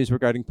saw the news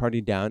regarding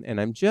Party Down, and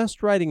I'm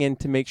just writing in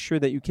to make sure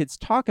that you kids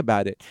talk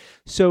about it.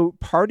 So,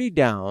 Party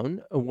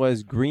Down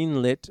was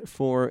greenlit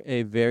for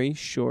a very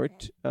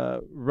short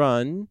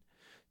run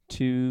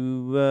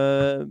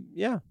to,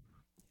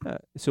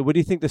 so, what do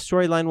you think the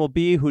storyline will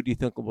be? Who do you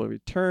think will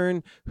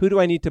return? Who do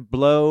I need to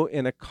blow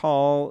in a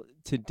call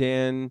to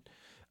Dan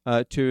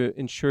to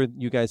ensure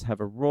you guys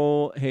have a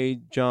role? Hey,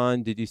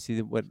 John, did you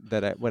see what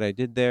I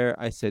did there?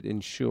 I said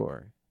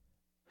ensure.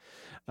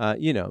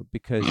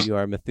 Because you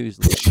are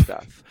Methuselah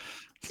stuff.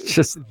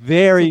 Just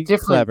Very It's a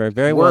different clever,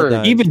 very well word.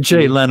 done. even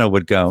Jay Leno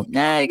would go.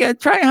 Nah, you gotta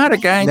try harder,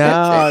 guys. No,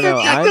 That's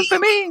no, not good for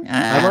me.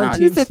 I'm on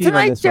Team It's the Steve on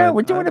Tonight this Show. one.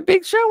 We're doing a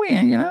big show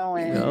here, you know.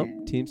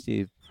 No, Team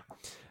Steve.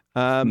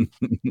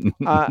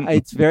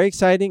 It's very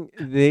exciting.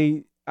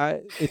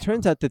 It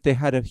turns out that they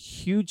had a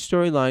huge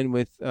storyline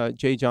with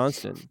Jay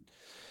Johnston.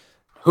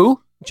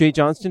 Who? Jay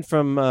Johnston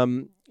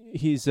from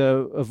he's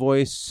a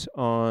voice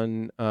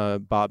on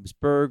Bob's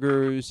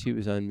Burgers. He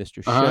was on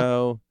Mr. Uh-huh.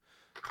 Show,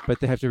 but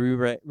they have to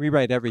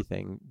rewrite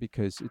everything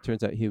because it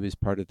turns out he was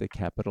part of the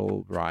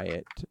Capitol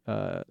riot.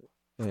 And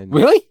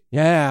Really?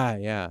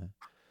 yeah.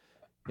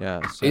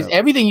 So. Is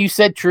everything you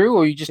said true,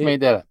 or you just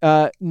made that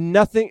up?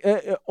 Nothing.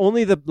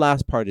 Only the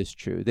last part is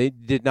true. They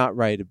did not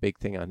write a big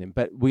thing on him,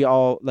 but we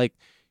all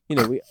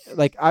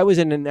I was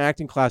in an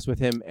acting class with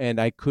him, and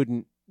I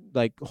couldn't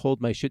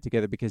hold my shit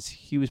together because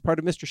he was part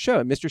of Mr. Show.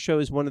 And Mr. Show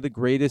is one of the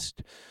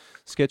greatest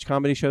sketch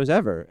comedy shows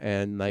ever.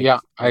 And Yeah,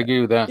 I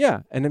agree with that.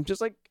 yeah. And I'm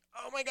just like,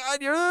 oh my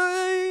god,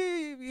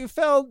 you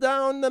fell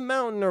down the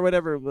mountain or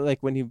whatever. Like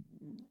when he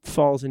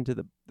falls into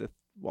the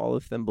wall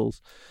of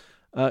thimbles.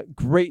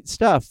 Great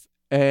stuff.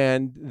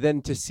 And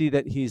then to see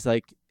that he's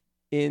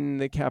in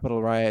the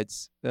Capitol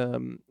riots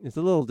is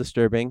a little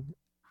disturbing.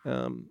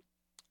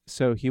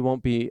 So he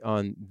won't be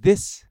on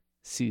this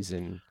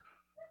season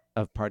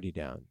of Party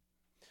Down.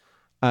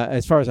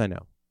 As far as I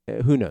know.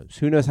 Who knows?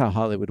 Who knows how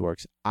Hollywood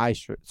works? I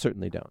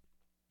certainly don't.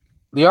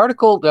 The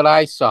article that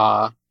I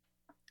saw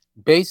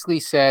basically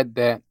said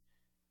that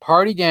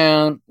Party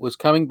Down was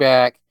coming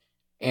back,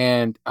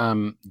 And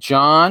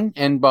John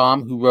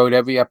Enbaum, who wrote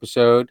every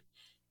episode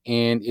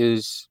and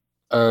is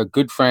a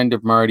good friend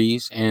of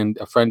Marty's and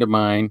a friend of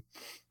mine,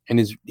 and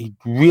he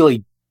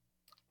really,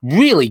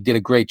 really did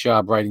a great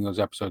job writing those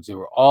episodes. They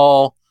were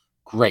all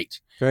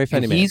great. Very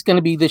funny And man. he's going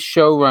to be the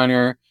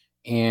showrunner,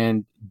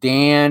 and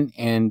Dan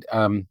and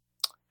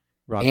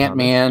Rob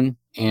Ant-Man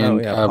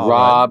and Paul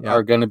Rob Rudd, yeah.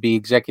 are going to be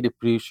executive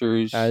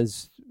producers. Thomas,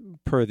 as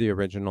per the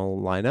original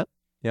lineup.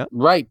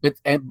 Right, but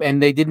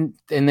and they didn't,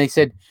 and they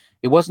said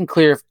it wasn't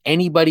clear if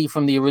anybody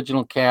from the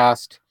original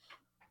cast.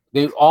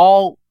 They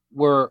all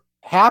were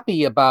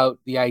happy about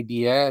the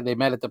idea. They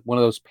met at one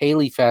of those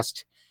Paley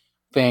Fest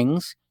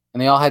things,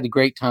 and they all had a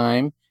great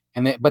time.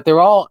 But they're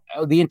all,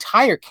 the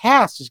entire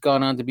cast has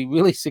gone on to be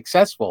really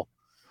successful.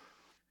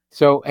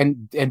 So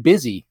and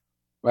busy,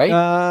 right?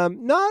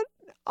 Not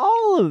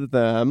all of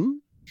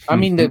them. I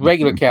mean the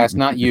regular cast,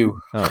 not you.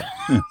 Oh.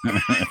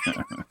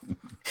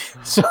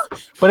 So,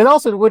 but it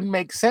also wouldn't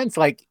make sense.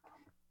 Like,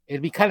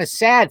 it'd be kind of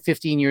sad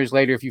 15 years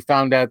later if you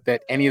found out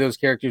that any of those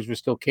characters were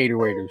still cater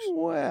waiters.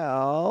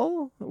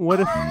 Well, what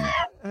if?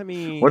 I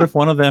mean, What if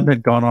one of them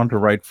had gone on to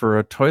write for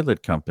a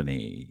toilet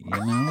company? You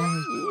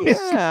know,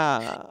 Yeah,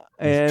 his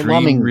and dream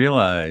plumbing.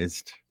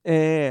 realized.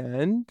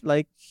 and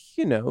like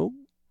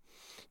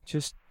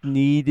just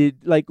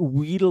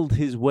wheedled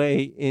his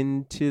way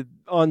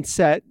on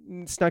set,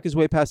 snuck his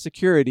way past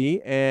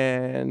security,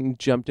 and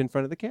jumped in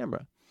front of the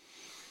camera.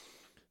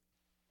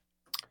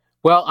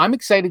 Well, I'm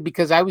excited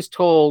because I was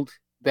told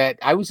that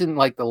I was in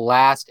like the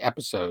last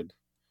episode,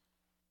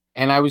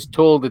 and I was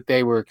told that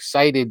they were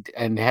excited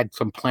and had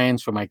some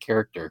plans for my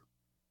character,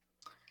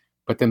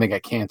 but then they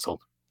got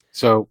canceled.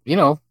 So,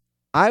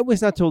 I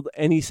was not told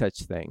any such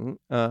thing,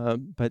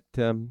 but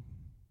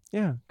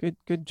yeah,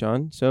 good,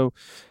 John. So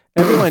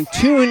everyone,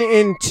 tune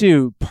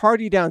into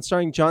Party Down,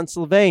 starring John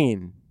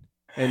Sylvain,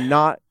 and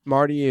not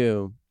Marty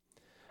Yu,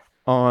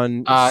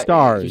 on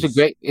Stars.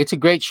 It's a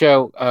great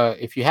show.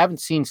 If you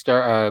haven't seen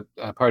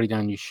Party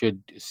Down, you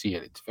should see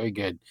it. It's very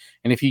good.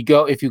 And if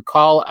you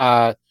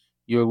call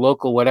your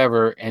local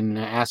whatever and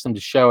ask them to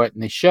show it,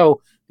 and they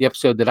show the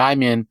episode that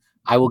I'm in,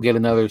 I will get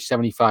another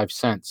 75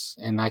 cents,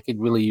 and I could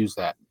really use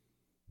that.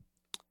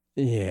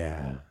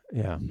 Yeah.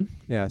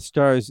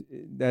 Stars.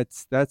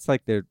 That's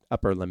like their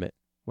upper limit.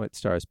 What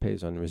Stars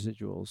pays on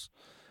residuals.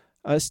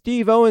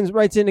 Steve Owens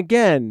writes in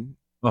again.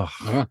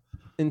 Oh,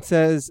 And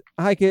says,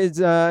 "Hi kids,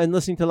 and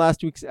listening to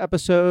last week's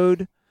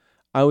episode,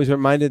 I was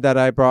reminded that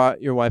I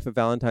brought your wife a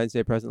Valentine's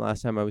Day present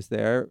last time I was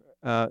there.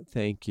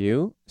 Thank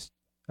you.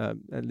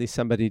 At least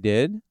somebody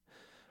did.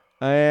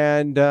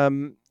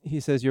 And he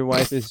says your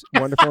wife is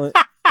wonderful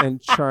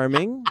and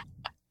charming.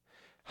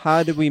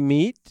 How did we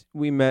meet?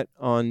 We met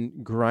on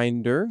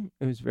Grindr.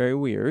 It was very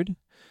weird.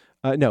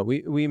 No,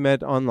 we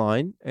met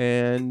online,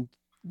 and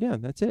yeah,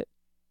 that's it.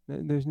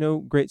 There's no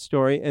great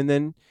story. And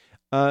then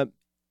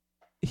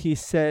he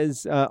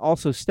says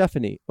also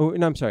Stephanie. Oh,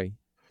 no, I'm sorry,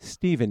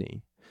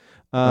 Stephanie.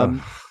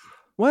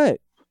 What?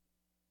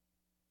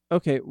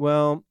 Okay,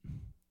 well,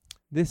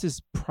 this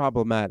is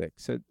problematic.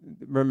 So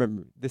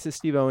remember, this is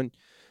Steve Owen,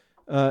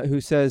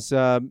 who says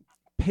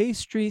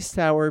pastry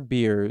sour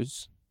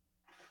beers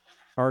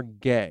are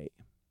gay,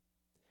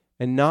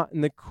 and not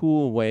in the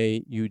cool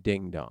way you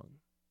ding dong.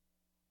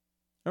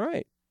 All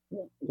right.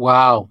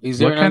 Wow. Is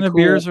there what kind of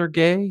beers are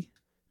gay?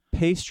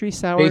 Pastry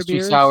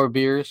sour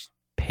beers?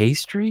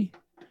 Pastry?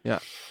 Yeah.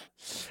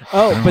 I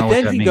Oh, don't but know what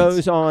then that he means.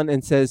 goes on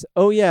and says,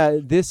 "Oh yeah,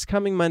 this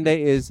coming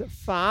Monday is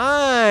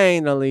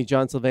finally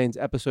John Sylvain's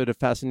episode of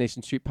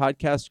Fascination Street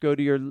podcast. Go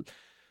to your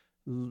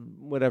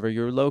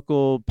your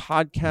local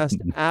podcast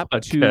app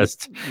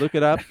Podcast. to look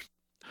it up."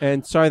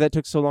 And sorry that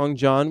took so long,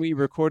 John. We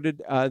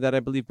recorded that, I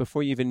believe,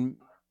 before you even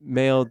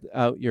mailed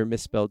out your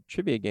misspelled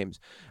trivia games,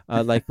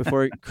 like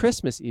before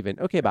Christmas even.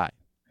 Okay, bye,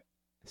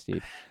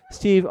 Steve.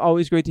 Steve,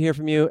 always great to hear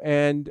from you.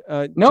 And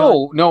John,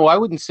 No, I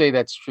wouldn't say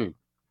that's true.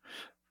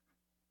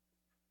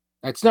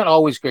 It's not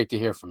always great to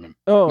hear from him.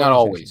 oh, Not okay,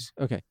 always.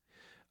 Okay.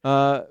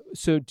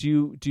 So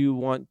do you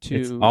want to?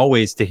 It's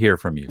always to hear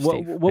from you, What-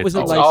 Steve. what was It's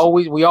it It's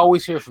like- we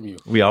always hear from you.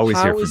 We always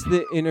How hear was from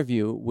you. the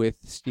interview with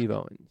Steve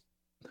Owens?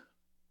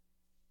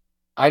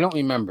 I don't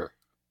remember.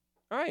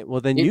 All right.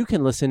 Well, then It- you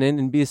can listen in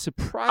and be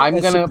surprised.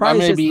 I'm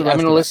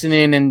gonna listen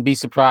in and be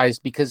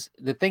surprised, because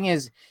the thing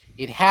is,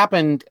 it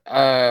happened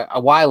a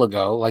while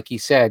ago, like he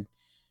said.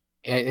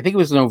 I think it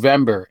was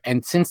November,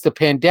 and since the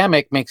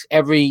pandemic makes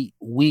every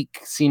week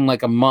seem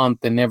like a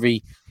month and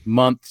every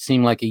month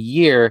seem like a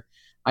year,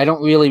 I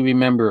don't really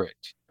remember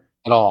it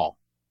at all.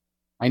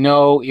 I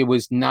know it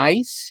was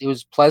nice, it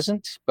was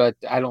pleasant, but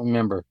I don't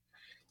remember.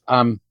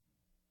 I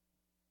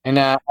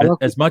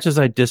don't As much as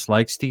I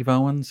dislike Steve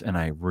Owens, and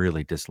I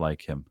really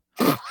dislike him,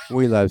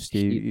 We love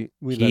Steve.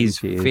 We love you, he's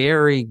Steve.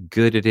 very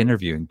good at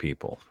interviewing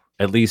people.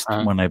 At least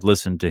Uh-huh. when I've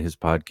listened to his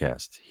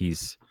podcast,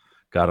 he's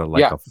got a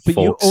Yeah, a But you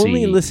folksy.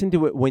 only listened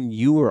to it when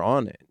you were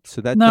on it, so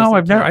that No, doesn't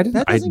I've never. count. I didn't.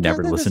 That I doesn't never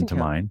count. That listened doesn't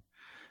to count. mine.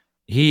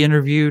 He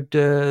interviewed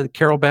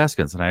Carol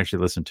Baskins, and I actually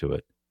listened to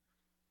it.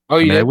 Oh, I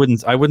you mean,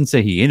 did? I wouldn't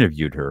say he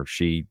interviewed her.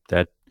 He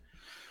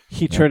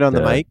turned on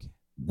the uh, mic.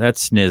 that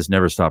sniz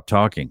never stopped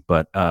talking.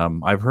 But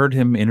I've heard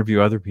him interview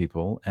other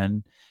people,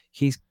 and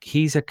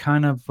he's a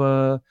kind of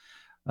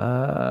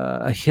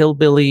a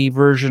hillbilly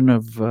version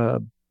of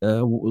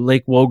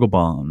Lake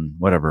Wobegon,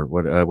 whatever.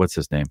 What's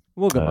his name?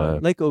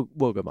 Wobegon. Lake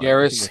Wobegon.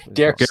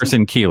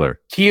 Garrison Keeler.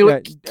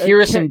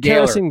 Garrison Gaylor.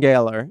 Garrison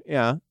Gaylor.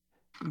 Yeah.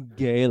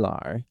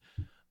 Gaylor.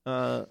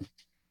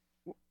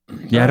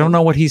 Yeah, I don't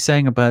know what he's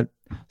saying about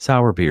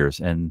sour beers,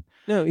 and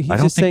No, he's I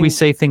don't just think we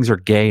saying- say things are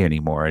gay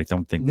anymore. I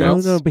don't think No,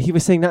 that's... but he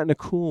was saying not in a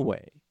cool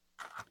way.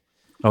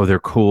 Oh, they're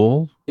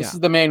cool? This is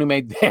the man who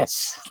made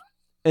this.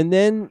 And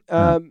then,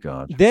 Oh,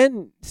 God.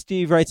 then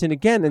Steve writes in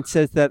again and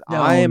says that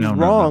No, I am no,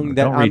 no, wrong. no.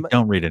 That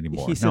Don't read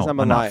anymore. He says No, I'm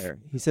a enough. liar.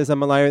 He says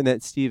I'm a liar, and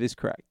that Steve is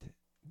correct.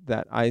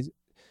 That I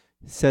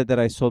said that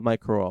I sold my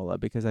Corolla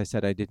because I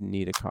said I didn't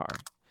need a car.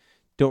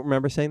 Don't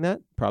remember saying that.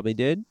 Probably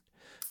did.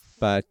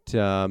 But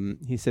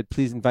he said,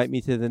 please invite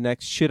me to the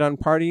next Shit on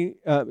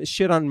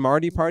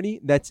Marty party.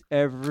 That's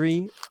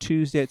every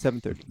Tuesday at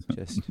 7:30.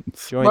 Just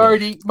join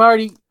Marty,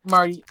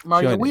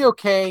 Join are we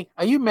okay?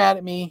 Are you mad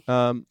at me?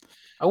 in.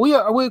 Are we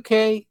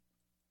okay?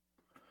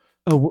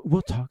 Oh,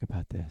 we'll talk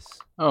about this.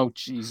 Oh,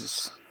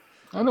 Jesus.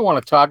 I don't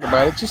want to talk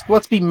about it. Just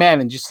let's be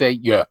men and just say,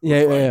 yeah.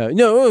 Yeah.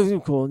 No,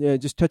 it's cool. Yeah,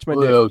 just touch my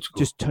dick. Oh, it's cool.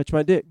 Just touch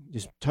my dick.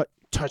 Just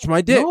touch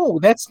my dick. No,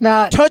 that's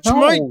not. Touch no.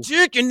 my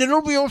dick, and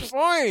it'll be all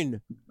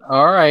fine.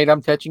 All right,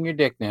 I'm touching your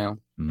dick now.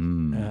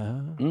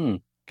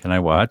 Can I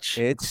watch?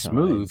 It's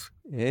Smooth.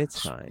 Fine.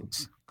 It's fine.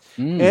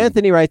 Mm.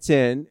 Anthony writes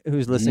in,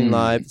 who's listening Mm.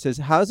 live, says,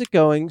 "How's it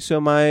going? So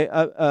my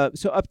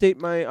update.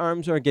 My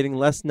arms are getting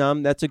less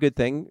numb. That's a good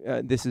thing.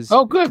 This is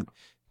Oh, good.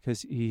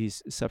 because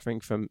he's suffering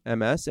from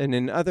MS. And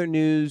in other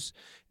news,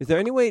 is there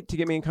any way to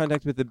get me in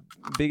contact with the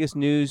biggest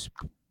news?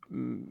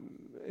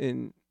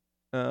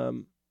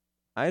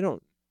 I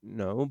don't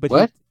know, but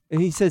What?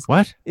 he says,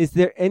 What? is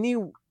there any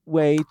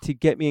way to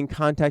get me in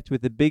contact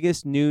with the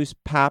biggest news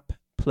pap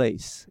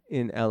place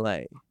in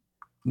LA?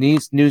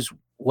 News.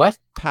 What?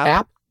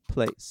 Pap?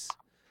 Place.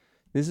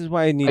 This is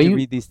why I need Are to you-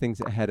 read these things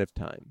ahead of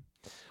time.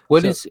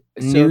 What So- is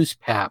news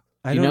pap?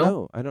 I You don't know?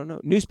 know. I don't know.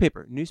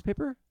 Newspaper.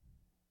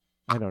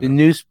 I don't The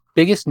know.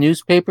 biggest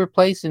newspaper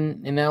place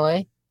in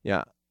LA?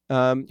 Yeah.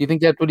 Do you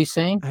think that's what he's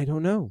saying? I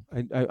don't know.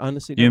 I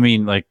honestly You don't.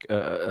 mean like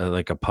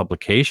a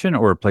publication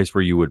or a place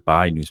where you would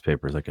buy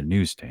newspapers, like a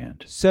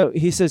newsstand? So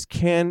he says,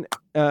 can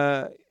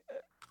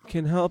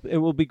help. It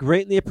will be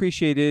greatly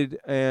appreciated.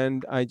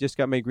 And I just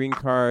got my green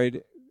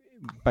card.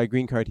 By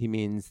green card, he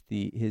means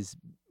his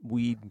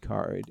weed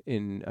card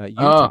in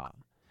Utah.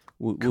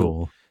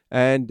 Cool.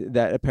 And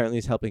that apparently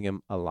is helping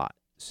him a lot.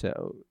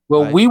 So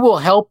Well, I- we will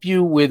help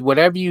you with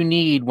whatever you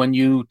need when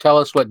you tell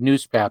us what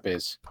newspap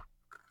is.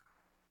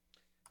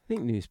 I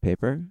think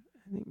newspaper.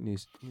 I think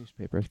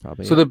newspaper is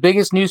probably. So the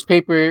biggest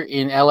newspaper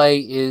in LA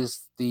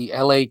is the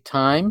LA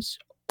Times,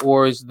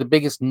 or is it the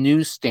biggest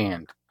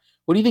newsstand?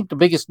 What do you think the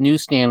biggest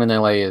newsstand in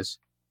LA is?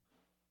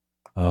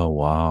 Oh,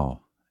 wow.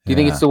 Do you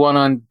think it's the one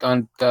on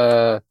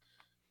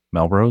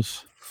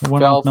Melrose? The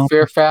one on Melrose?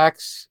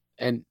 Fairfax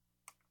and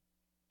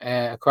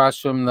across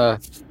from the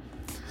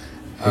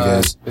Hey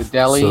guys, the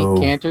deli so-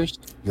 Cantors?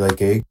 you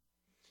like egg?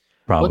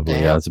 Probably,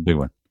 hell? yeah, that's a big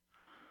one.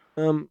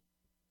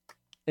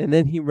 And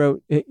then he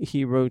wrote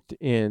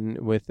in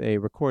with a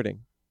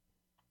recording.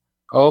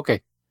 Oh,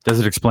 okay. Does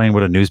it explain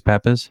what a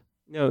newspap is?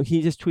 No,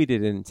 he just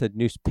tweeted and said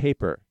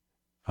newspaper.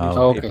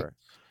 Oh, okay. Newspaper.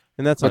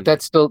 And that's But on.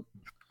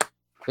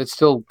 that's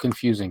still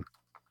confusing.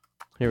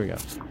 Here we go.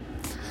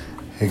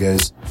 Hey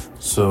guys,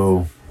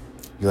 so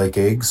you like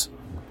eggs?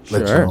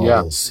 Let Sure. you know Yeah. a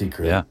little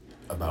secret Yeah.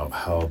 about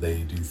how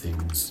they do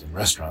things in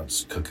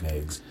restaurants, cooking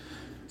eggs.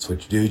 So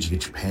what you do is you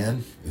get your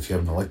pan. If you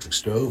have an electric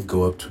stove,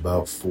 go up to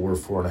about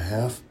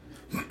 4.5.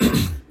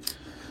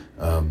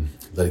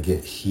 Let it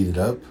get heated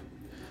up.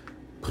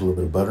 Put a little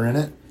bit of butter in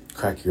it.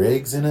 Crack your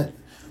eggs in it,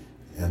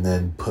 and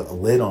then put a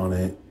lid on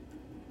it.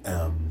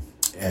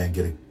 And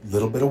get a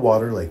little bit of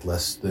water, like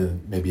less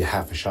than maybe a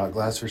half a shot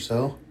glass or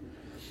so.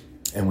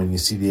 And when you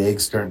see the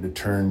eggs starting to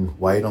turn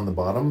white on the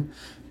bottom,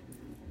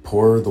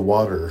 pour the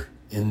water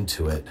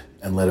into it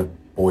and let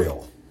it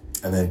boil.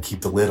 And then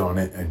keep the lid on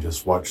it and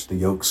just watch the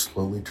yolks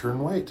slowly turn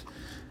white.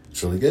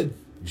 It's really good.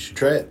 You should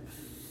try it.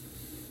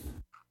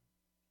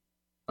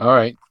 All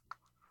right.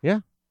 Yeah.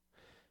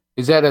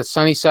 Is that a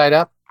sunny side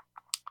up?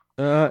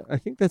 I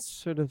think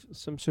that's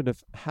some sort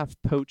of half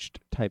poached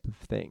type of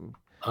thing.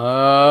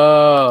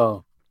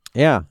 Oh,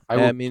 Yeah. I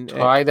will mean,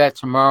 try that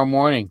tomorrow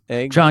morning.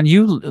 eggs. John,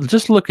 you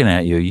just looking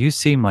at you, you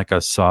seem like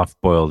a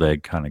soft-boiled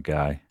egg kind of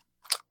guy.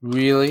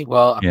 Really?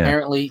 Well, Yeah.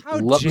 apparently How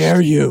looks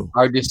dare you?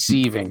 are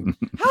deceiving.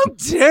 How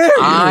dare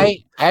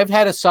you? I've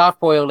had a soft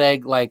boiled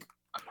egg like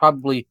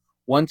probably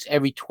once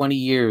every 20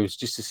 years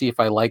just to see if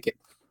I like it.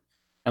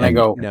 And I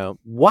go, No.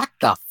 what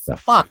the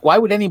fuck? Why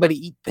would anybody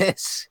eat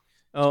this?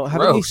 Oh,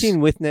 haven't you Gross. seen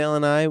With Nail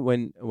and I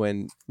when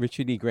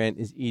Richard E. Grant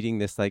is eating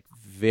this like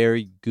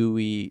very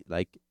gooey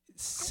like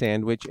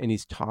sandwich and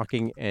he's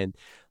talking and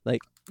like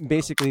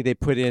basically they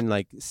put in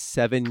like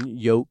 7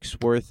 yolks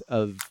worth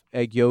of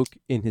egg yolk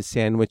in his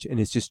sandwich and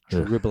it's just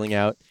Ugh. dribbling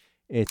out.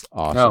 It's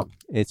awesome. No.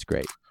 It's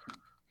great.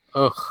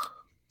 Ugh.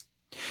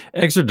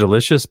 Eggs are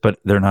delicious, but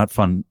they're not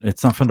fun.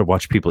 It's not fun to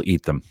watch people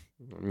eat them.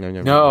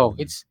 No,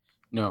 it's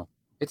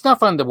not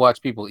fun to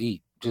watch people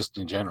eat. Just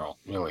in general,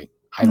 really,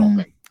 I don't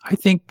think. I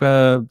think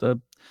the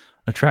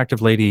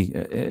attractive lady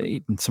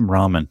eating some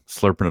ramen,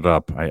 slurping it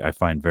up, I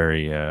find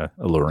very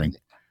alluring.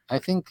 I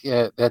think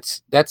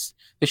that's there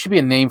should be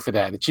a name for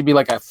that. It should be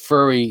like a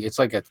furry. It's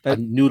like a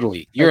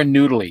noodly. You're a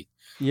noodly.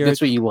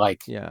 That's what you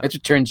like. Yeah. That's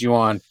what turns you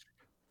on.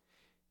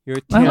 You're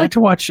a I like to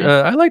watch.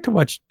 I like to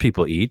watch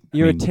people eat.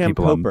 You're I a mean, Tam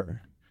people I'm-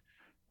 Poper.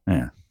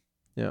 Yeah.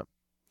 Yeah.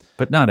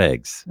 But not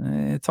eggs.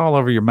 It's all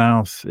over your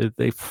mouth.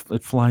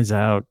 It flies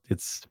out.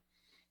 It's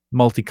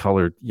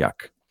multicolored.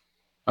 Yuck.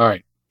 All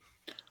right.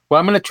 Well,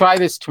 I'm going to try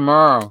this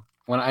tomorrow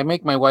when I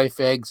make my wife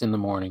eggs in the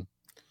morning.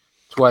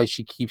 That's why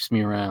she keeps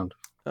me around.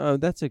 Oh,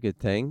 that's a good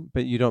thing.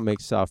 But you don't make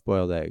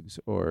soft-boiled eggs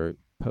or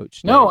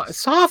poached No, eggs.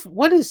 soft.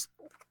 What is?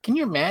 Can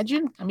you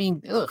imagine? I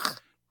mean, ugh.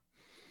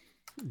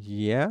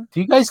 Yeah.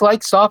 Do you guys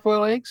like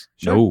soft-boiled eggs?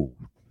 No.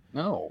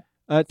 No.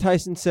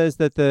 Tyson says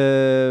that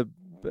the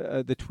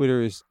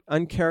Twitter is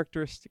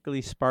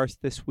uncharacteristically sparse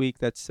this week.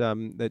 That's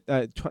the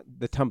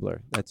Tumblr.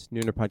 That's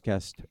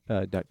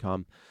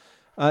noonerpodcast.com.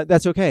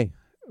 That's okay.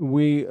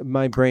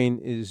 My brain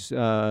is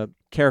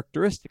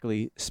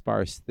characteristically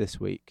sparse this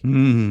week.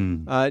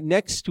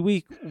 Next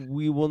week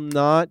we will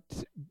not,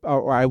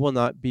 or I will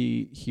not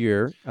be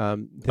here. There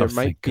might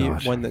thank be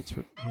God. one that's.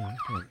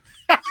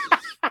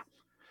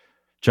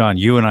 John,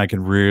 you and I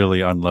can really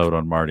unload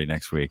on Marty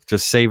next week.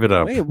 Just save it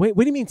up. Wait, what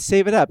do you mean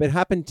save it up? It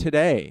happened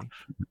today.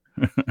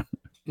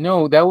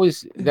 No, that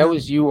was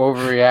you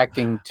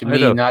overreacting to I me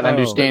know. not Oh,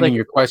 understanding like-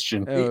 your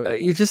question.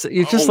 You just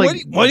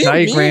like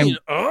diagrammed.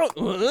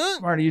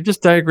 Marty, you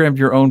just diagrammed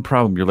your own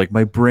problem. You're like,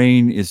 my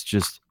brain is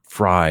just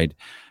fried.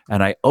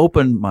 And I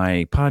opened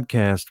my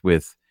podcast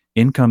with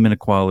income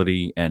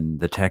inequality and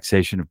the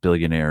taxation of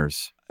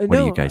billionaires. What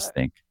do you guys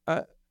think?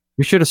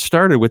 We should have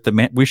started with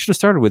we should have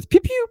started with pew,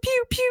 pew,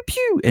 pew, pew,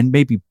 pew, and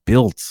maybe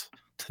built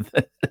to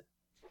that.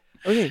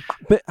 Okay,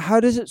 but how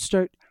does it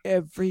start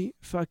every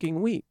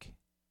fucking week?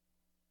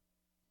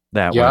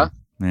 That Yeah.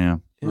 way. Yeah.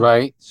 Yeah.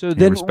 Right. So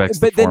then, respects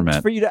the but then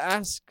format. for you to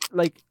ask,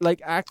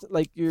 act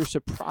like you're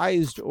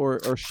surprised or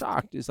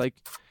shocked is like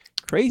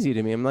crazy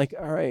to me. I'm like,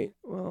 all right,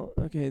 well,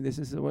 okay, this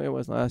is the way it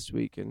was last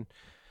week, and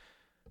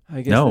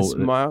I guess this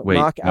mock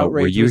were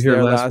outrage you was here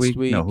there last week?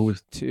 No, who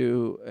was?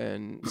 too,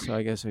 and so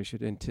I guess I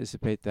should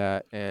anticipate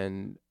that.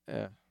 And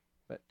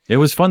It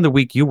was fun the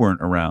week you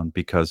weren't around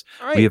because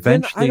all right, we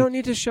then eventually I don't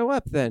need to show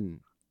up then.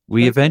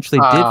 we Like- eventually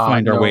did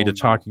find our way no, to no.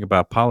 talking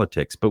about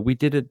politics, but we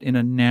did it in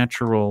a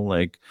natural,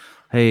 like,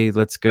 hey,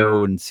 let's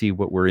go and see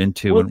what we're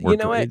into. Well, and we're you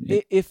know what?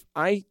 If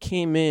I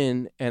came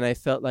in and I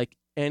felt like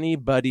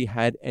anybody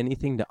had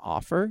anything to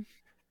offer,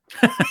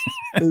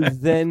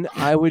 then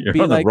I would You're be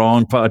on like, the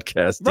wrong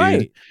podcast,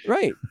 dude.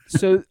 right.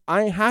 So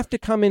I have to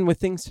come in with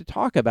things to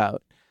talk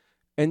about,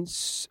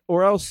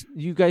 or else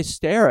you guys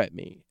stare at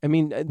me. I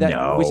mean,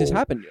 which has No.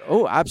 happened.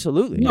 Oh,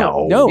 absolutely.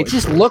 No. It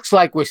just looks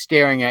like we're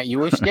staring at you.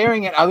 We're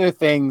staring at other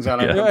things on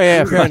Yeah. Oh, our.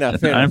 yeah, fair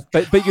enough.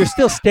 But you're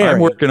still staring. I'm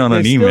working on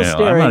an You're still email. I'm not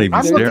staring. even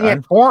I'm staring. looking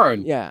at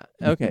porn. Yeah.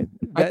 Okay.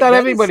 I That- thought that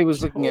everybody is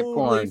was looking at totally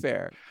porn.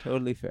 Fair.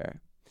 Totally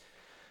fair.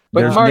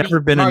 But There's Marty- never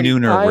been Marty, a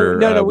nooner where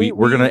no,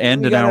 we're going to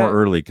end we an hour gotta-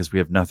 early because we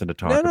have nothing to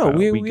talk No, about.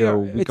 we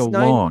go it's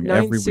long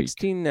every week.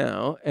 9:16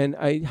 now, and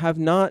I have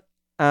not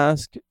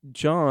asked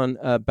John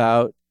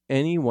about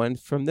anyone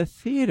from the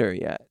theater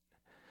yet.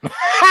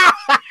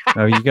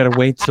 Oh, you got to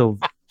wait till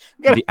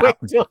Gotta wait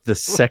till the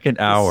second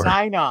hour.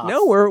 Sign off.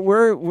 No,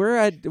 we're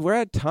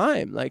at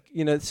time. Like,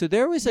 so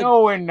there was a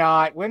No, we're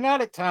not. We're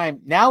not at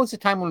time. Now is the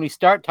time when we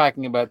start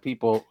talking about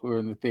people who are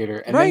in the theater.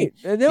 And right.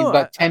 Then No,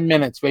 about 10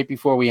 minutes right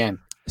before we end.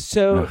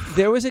 so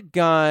there was a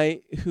guy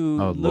who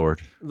Oh,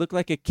 Lord. looked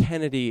like a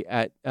Kennedy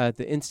at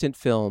the Instant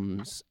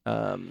Films.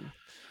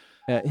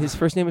 His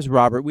first name is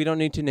Robert. We don't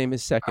need to name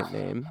his second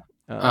name.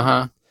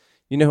 Uh-huh.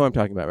 You know who I'm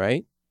talking about,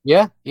 right?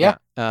 Yeah.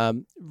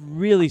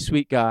 Really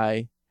sweet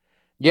guy.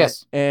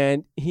 Yes.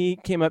 And he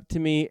came up to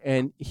me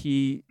and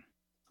he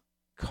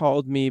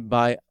called me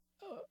by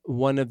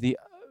one of the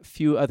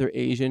few other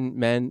Asian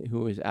men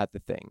who was at the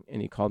thing,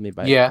 and he called me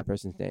by that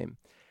person's name.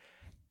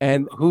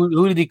 And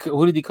Who did he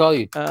call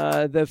you?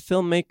 the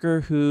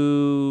filmmaker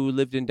who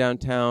lived in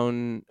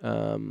downtown,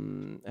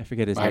 I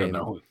forget his name. I don't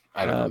know.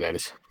 I don't know who that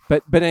is.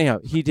 But anyhow,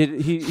 he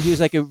was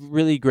like a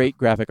really great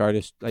graphic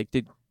artist, like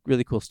did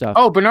really cool stuff.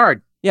 Oh,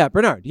 Bernard. Yeah,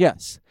 Bernard,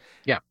 yes.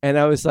 Yeah. And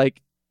I was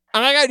like,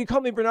 oh my God, you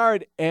called me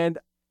Bernard. And,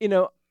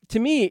 to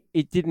me,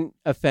 it didn't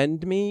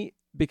offend me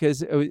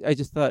because I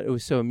just thought it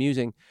was so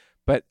amusing.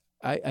 But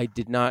I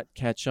did not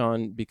catch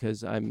on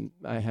because I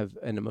have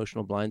an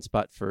emotional blind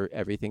spot for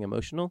everything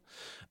emotional.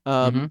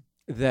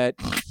 That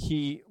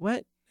he,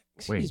 what?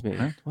 Excuse me.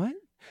 huh? What?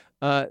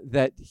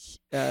 That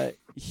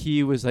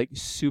he was like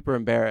super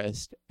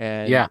embarrassed.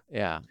 And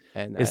yeah.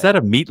 And Is that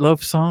a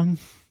Meatloaf song?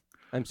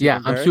 I'm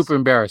super I'm super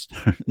embarrassed.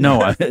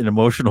 No, an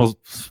emotional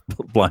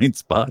blind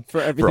spot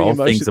for everything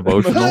for all things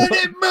emotional. An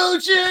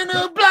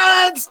emotional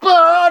blind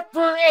spot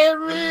for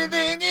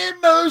everything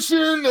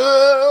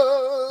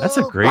emotional. That's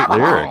a great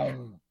lyric.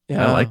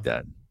 Yeah. I like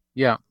that.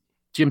 Yeah,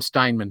 Jim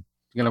Steinman.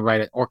 You're gonna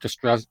write an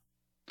orchestra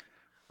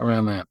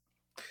around that.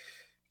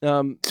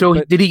 So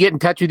but- did he get in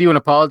touch with you and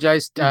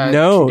apologize?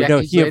 no, 2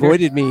 decades he later?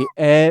 avoided me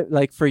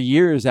like for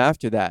years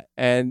after that.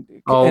 And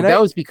That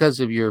was because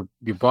of your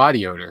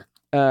body odor.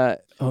 oh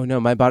no,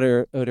 my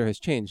body odor has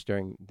changed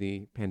during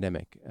the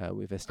pandemic.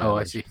 We've established. Oh,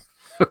 I see.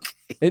 Okay.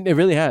 It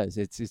really has.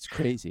 It's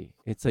crazy.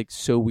 It's like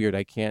so weird.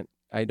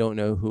 I don't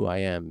know who I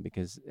am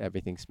because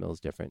everything smells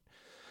different.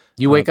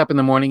 You wake up in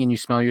the morning and you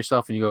smell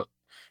yourself and you go,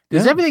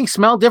 does Yeah. everything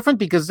smell different?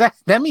 Because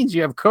that means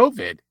you have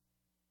COVID.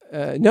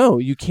 No,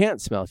 you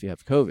can't smell if you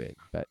have COVID.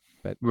 But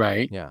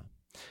Right. yeah.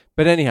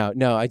 But anyhow,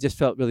 no, I just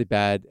felt really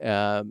bad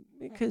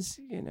because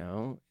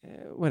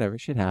whatever,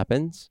 shit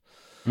happens.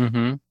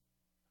 Mm-hmm.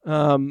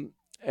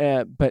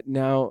 But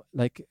now,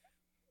 like,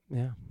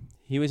 yeah,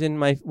 he was in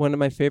one of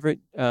my favorite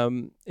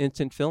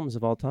instant films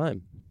of all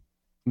time.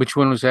 Which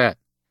one was that?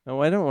 Oh,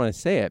 I don't want to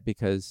say it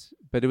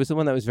but it was the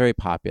one that was very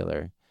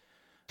popular.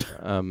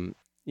 That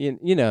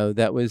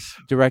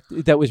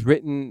was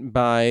written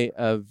by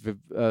a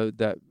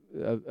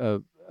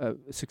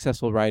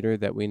successful writer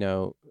that we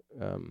know.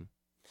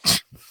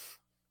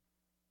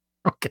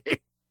 Okay.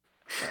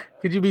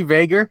 Could you be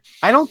vaguer?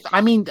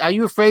 Are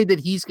you afraid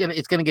that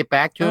it's gonna get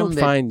back to him?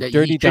 Fine. That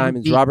Dirty he shouldn't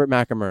Diamonds, be- Robert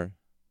McNamara.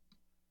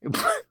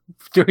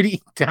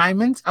 Dirty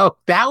Diamonds? Oh,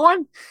 that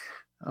one?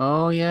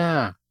 Oh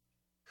yeah.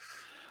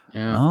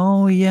 Yeah.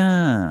 Oh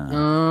yeah.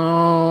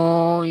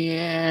 Oh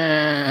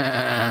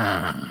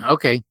yeah.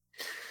 Okay.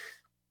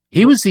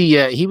 He was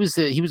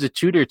a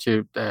tutor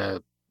to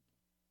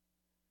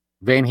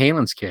Van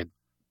Halen's kid.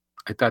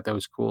 I thought that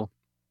was cool.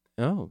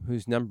 Oh,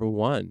 who's number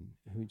one?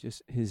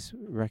 His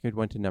record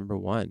went to number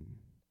one.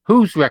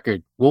 Whose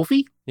record?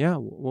 Wolfie? Yeah,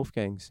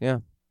 Wolfgang's. Yeah,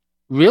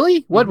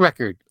 Really? What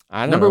record?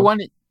 I don't Number know. one?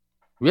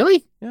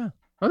 Really? Yeah.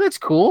 Oh, that's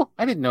cool.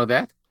 I didn't know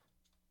that.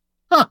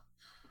 Huh.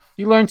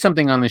 You learned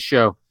something on this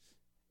show.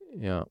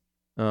 Yeah.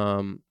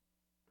 What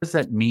does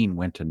that mean?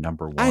 Went to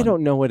number one? I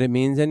don't know what it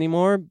means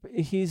anymore. But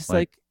he's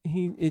Like-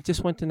 it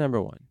just went to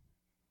number one.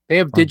 They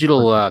have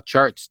digital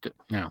charts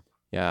now.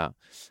 Yeah.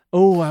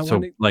 Oh, I So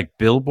want to. like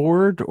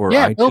Billboard or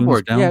Yeah, iTunes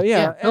Billboard. down?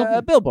 Yeah,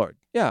 Billboard. Billboard.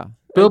 Yeah.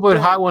 Billboard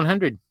Hot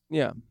 100.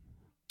 Yeah.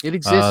 It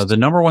exists. The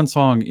number one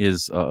song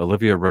is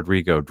Olivia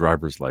Rodrigo,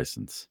 "Driver's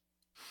License."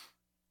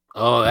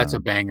 Oh, that's a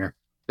banger.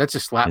 That's a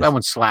slap. Yes. That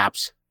one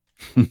slaps.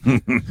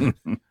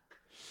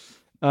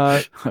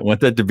 I want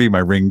that to be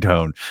my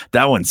ringtone.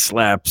 That one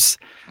slaps.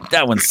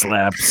 That one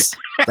slaps.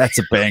 That's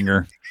a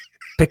banger.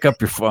 Pick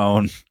up your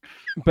phone.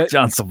 But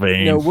John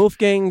Sylvain. no,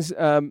 Wolfgang's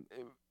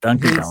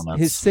Dunkin' Donuts.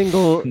 his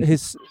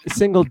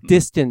single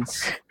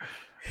distance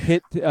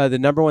hit the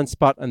number one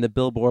spot on the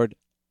Billboard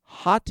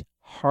Hot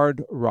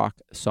Hard Rock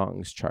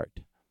Songs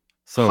chart.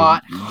 so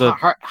Hot, the,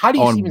 hard. How do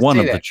you on even one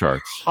say of that? the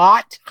charts.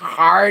 Hot,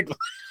 hard,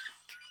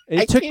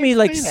 It I took can't me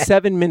like say that.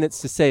 7 minutes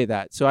to say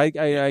that, so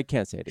I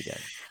can't say it again.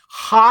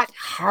 hot,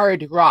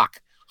 hard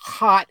rock.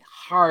 Hot,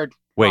 hard.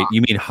 Wait, rock.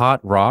 you mean hot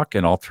rock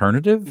and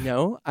alternative?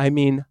 No, I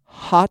mean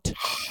hot,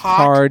 Hot,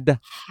 hard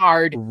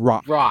hard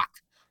rock. rock.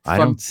 I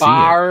From don't see it.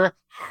 Bar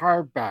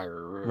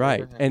Harbor.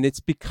 Right. And it's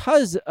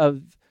because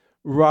of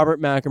Robert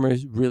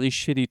McNamara's really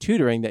shitty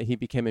tutoring that he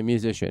became a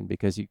musician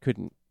because he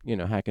couldn't,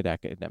 hack it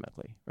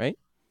academically, right?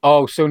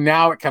 Oh, so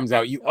now it comes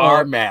out. You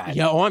are mad.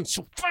 Yeah, I'm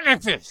so fun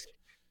at this.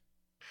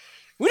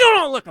 We don't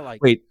all look alike.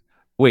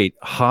 Wait,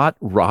 hot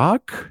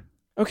rock?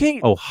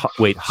 Okay. Oh,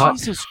 wait, hot.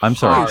 Jesus I'm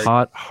sorry, Christ.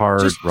 hot,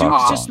 hard Just,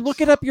 rock. just songs. look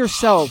it up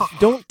yourself.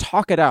 Don't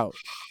talk it out.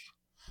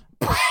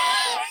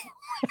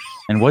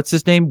 And what's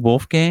his name?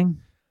 Wolfgang?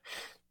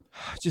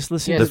 Just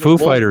listen Yeah, to The the Foo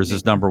Wolf- Fighters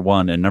is number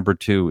one, and number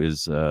two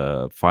is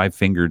Five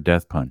Finger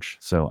Death Punch.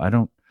 So I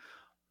don't.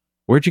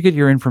 Where'd you get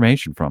your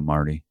information from,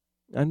 Marty?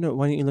 I don't know.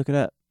 Why don't you look it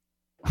up?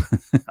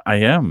 I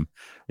am.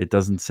 It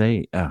doesn't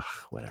say. Ugh,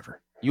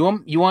 whatever. You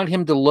want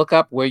him to look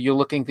up where you're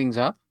looking things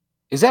up?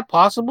 Is that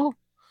possible?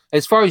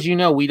 As far as you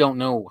know, we don't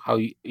know how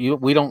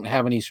we don't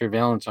have any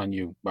surveillance on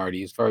you,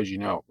 Marty, as far as you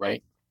know,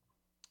 right?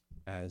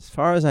 As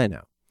far as I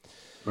know.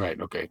 Right,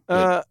 okay.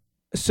 Good.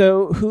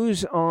 So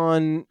who's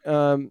on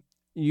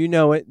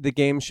the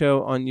game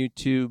show on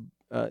YouTube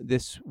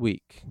this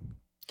week?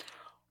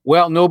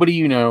 Well, nobody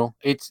you know.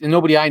 It's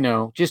nobody I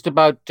know. Just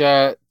about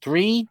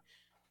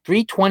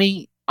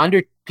 320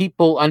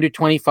 people under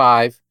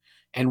 25,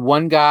 and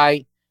one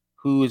guy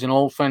who is an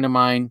old friend of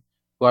mine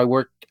who I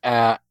worked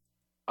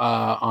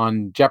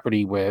on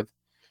Jeopardy with.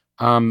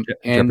 And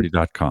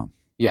Jeopardy.com.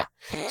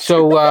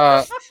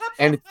 so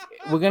and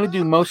we're gonna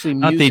do mostly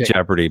Not the music.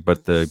 Jeopardy,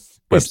 but the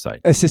website.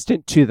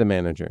 Assistant to the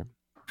manager.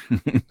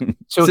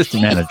 So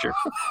Assistant manager.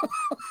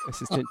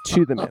 Assistant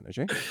to the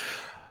manager.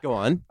 Go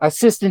on.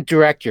 assistant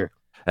director.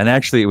 And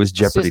actually, it was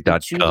Assistant to the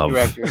Jeopardy.gov.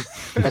 director.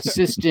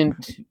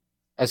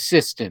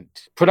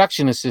 assistant,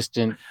 production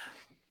assistant.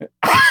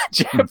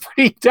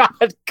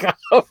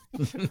 Jeopardy.gov.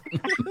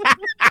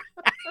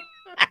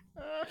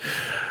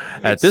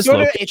 At this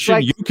Sorta- it's location,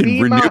 like you can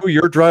FEMA. renew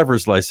your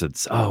driver's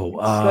license. Oh,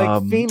 like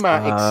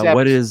FEMA, except-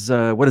 what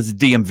is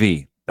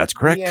DMV? That's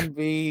correct.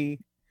 DMV.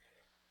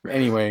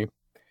 Anyway,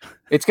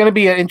 It's going to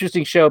be an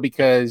interesting show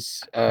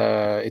because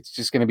it's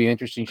just going to be an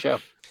interesting show.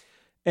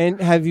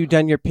 And have you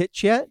done your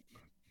pitch yet?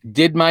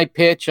 Did my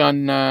pitch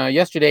on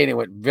yesterday, and it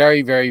went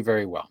very, very,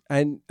 very well.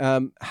 And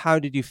how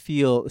did you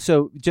feel?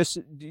 So, just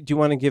do you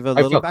want to give a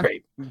I little felt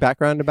great.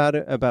 background about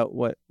it? About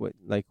what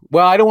like?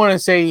 Well, I don't want to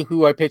say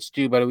who I pitched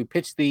to, but we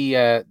pitched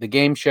the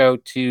game show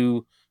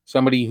to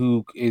somebody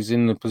who is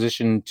in the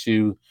position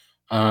to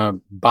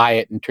buy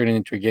it and turn it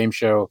into a game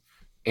show,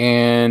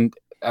 and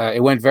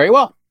it went very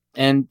well.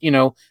 And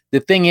the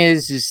thing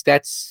is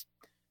that's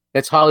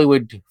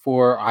Hollywood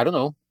for, I don't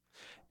know.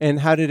 And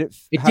how did it?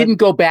 It didn't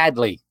go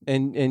badly,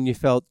 and you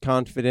felt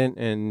confident,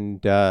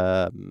 and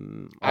I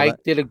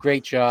did a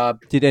great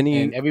job.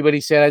 And everybody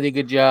said I did a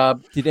good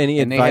job. Did any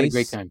and advice they had a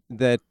great time.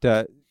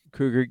 that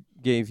Kruger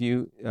gave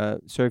you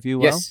serve you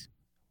well? Yes.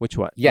 Which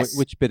one? Yes.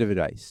 Which bit of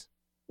advice?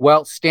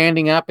 Well,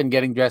 standing up and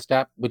getting dressed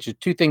up, which are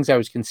two things I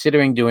was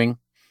considering doing,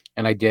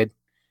 and I did,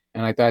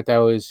 and I thought that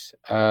was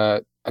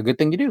a good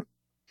thing to do.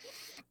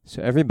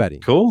 So everybody,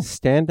 Cool.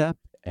 stand up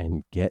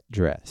and get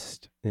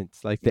dressed.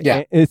 It's like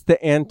Yeah. it's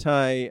the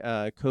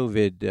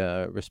anti-COVID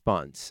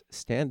response.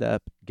 Stand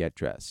up, get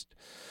dressed.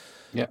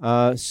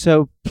 Yeah.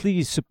 So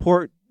please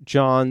support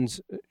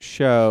John's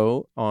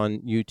show on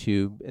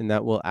YouTube, and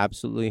that will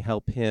absolutely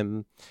help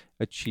him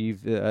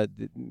achieve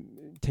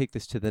take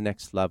this to the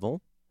next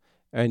level.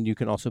 And you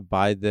can also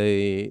buy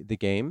the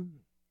game,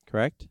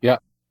 correct? Yeah.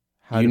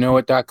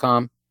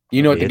 YouKnowIt.com.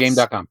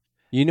 YouKnowItTheGame.com.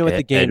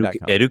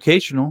 YouKnowItTheGame.com.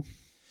 Educational.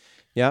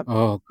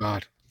 Oh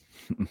God.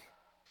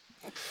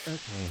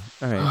 Okay.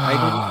 All right.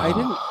 I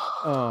didn't.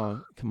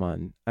 Oh, come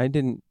on. I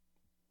didn't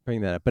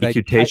bring that up. But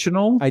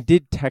Educational. I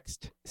did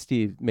text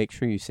Steve. Make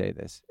sure you say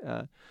this.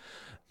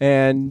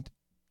 And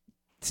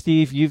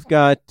Steve, you've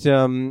got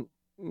Subterra.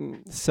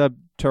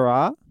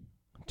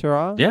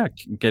 Yeah,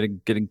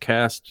 getting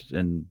cast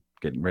and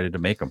getting ready to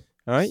make them.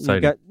 All right.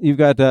 Exciting. You've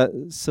got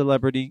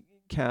celebrity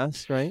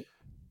cast, right?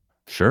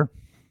 Sure.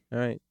 All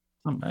right.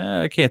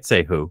 I can't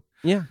say who.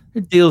 Yeah.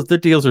 The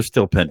deals are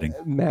still pending.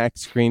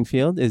 Max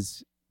Greenfield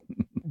is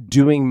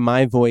doing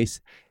my voice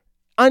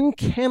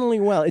uncannily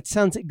well. It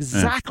sounds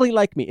exactly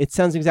like me. It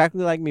sounds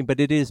exactly like me, but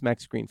it is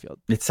Max Greenfield.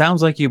 It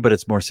sounds like you, but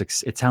it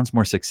sounds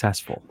more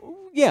successful.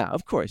 Yeah,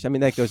 of course. I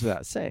mean, that goes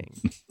without saying.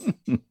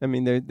 I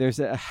mean, there's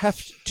a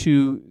heft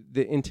to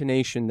the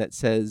intonation that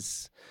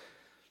says,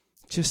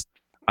 just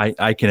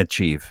I can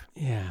achieve.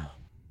 yeah.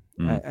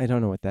 I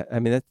don't know what that. I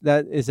mean,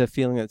 that is a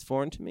feeling that's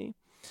foreign to me.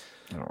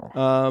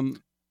 You'll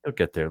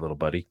get there, little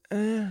buddy.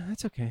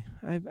 That's okay.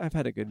 I've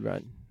had a good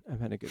run.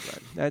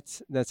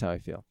 That's how I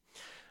feel.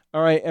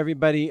 All right,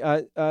 everybody.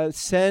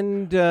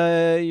 Send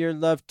your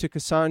love to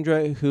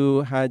Cassandra,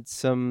 who had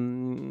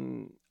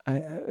some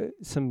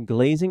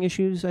glazing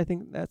issues. I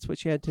think that's what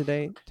she had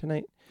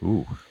tonight.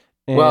 Ooh.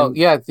 And Well,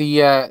 yeah,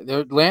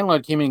 the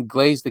landlord came in and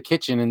glazed the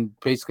kitchen and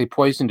basically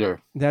poisoned her.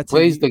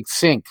 Glazed the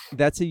sink.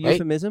 That's a right?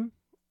 euphemism.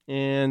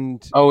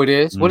 And Oh, it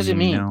is? What does it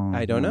mean? No,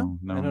 I don't know.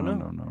 No, I don't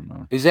know.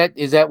 No. Is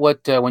that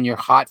what when you're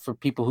hot for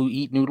people who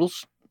eat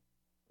noodles?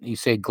 You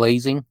say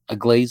glazing? A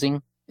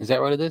glazing? Is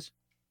that what it is?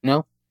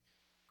 No?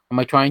 Am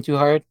I trying too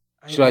hard?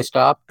 Should I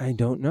stop? I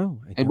don't know.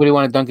 Anybody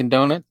want a Dunkin'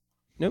 Donut?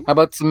 Nope. How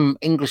about some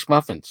English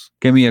muffins?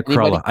 Give me a Anybody?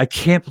 crulla. I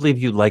can't believe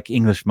you like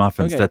English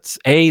muffins.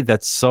 Okay.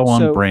 That's so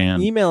on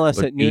brand. Email us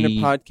Would at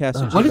be-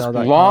 noonerpodcast@gmail.com. What is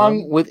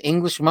wrong with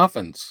English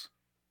muffins?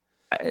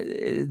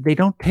 They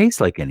don't taste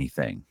like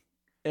anything.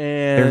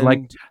 And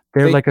They're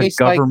They like a taste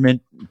like-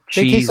 government They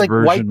cheese taste like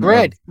version white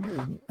bread. we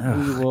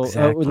will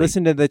exactly.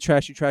 listen to the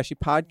Trashy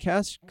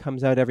podcast.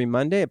 Comes out every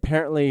Monday.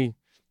 Apparently,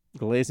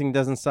 glazing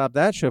doesn't stop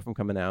that show from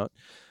coming out.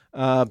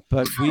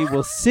 But we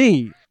will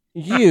see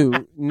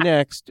you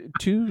next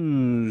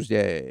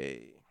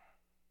Tuesday.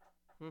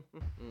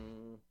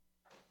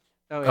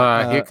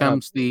 Here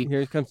comes the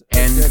Here it comes.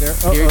 and there.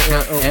 here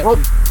comes and-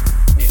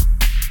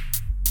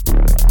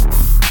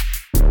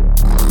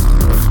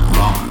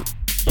 Rum,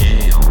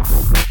 Yale,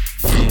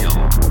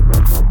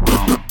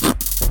 rum.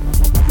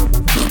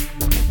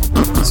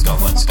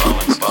 Scotland,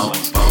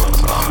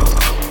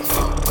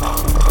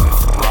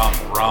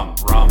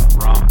 rum.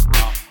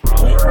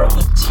 Where are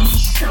the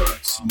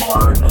t-shirts,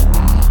 Martin?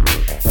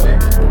 Where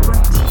are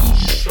the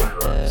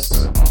t-shirts?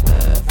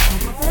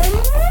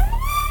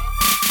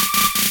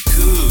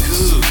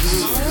 Coos.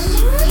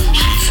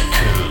 She's a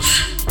coos.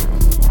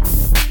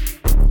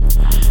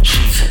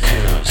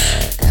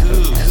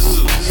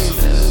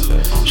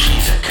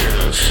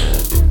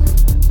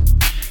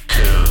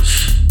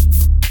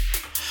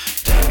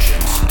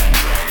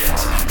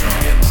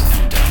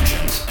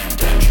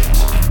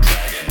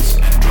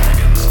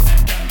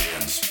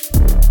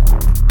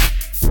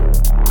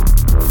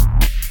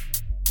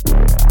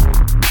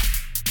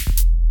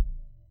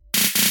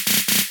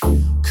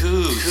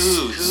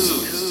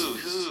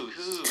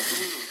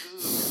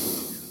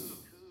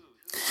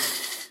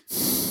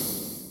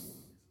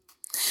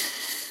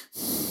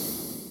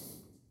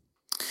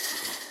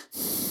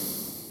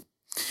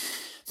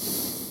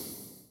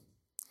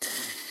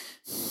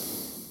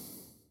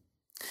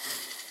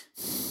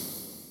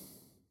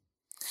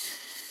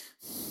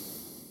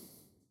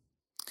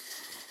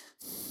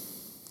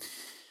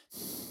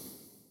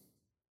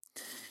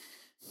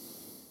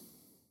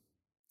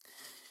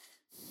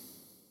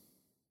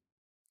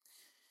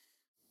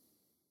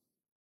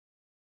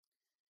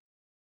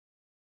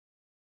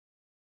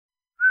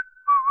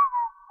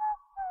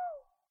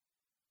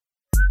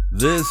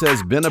 This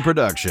has been a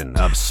production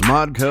of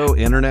Smodco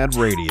Internet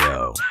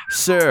Radio.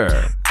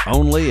 Sir,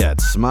 only at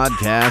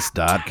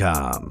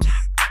smodcast.com.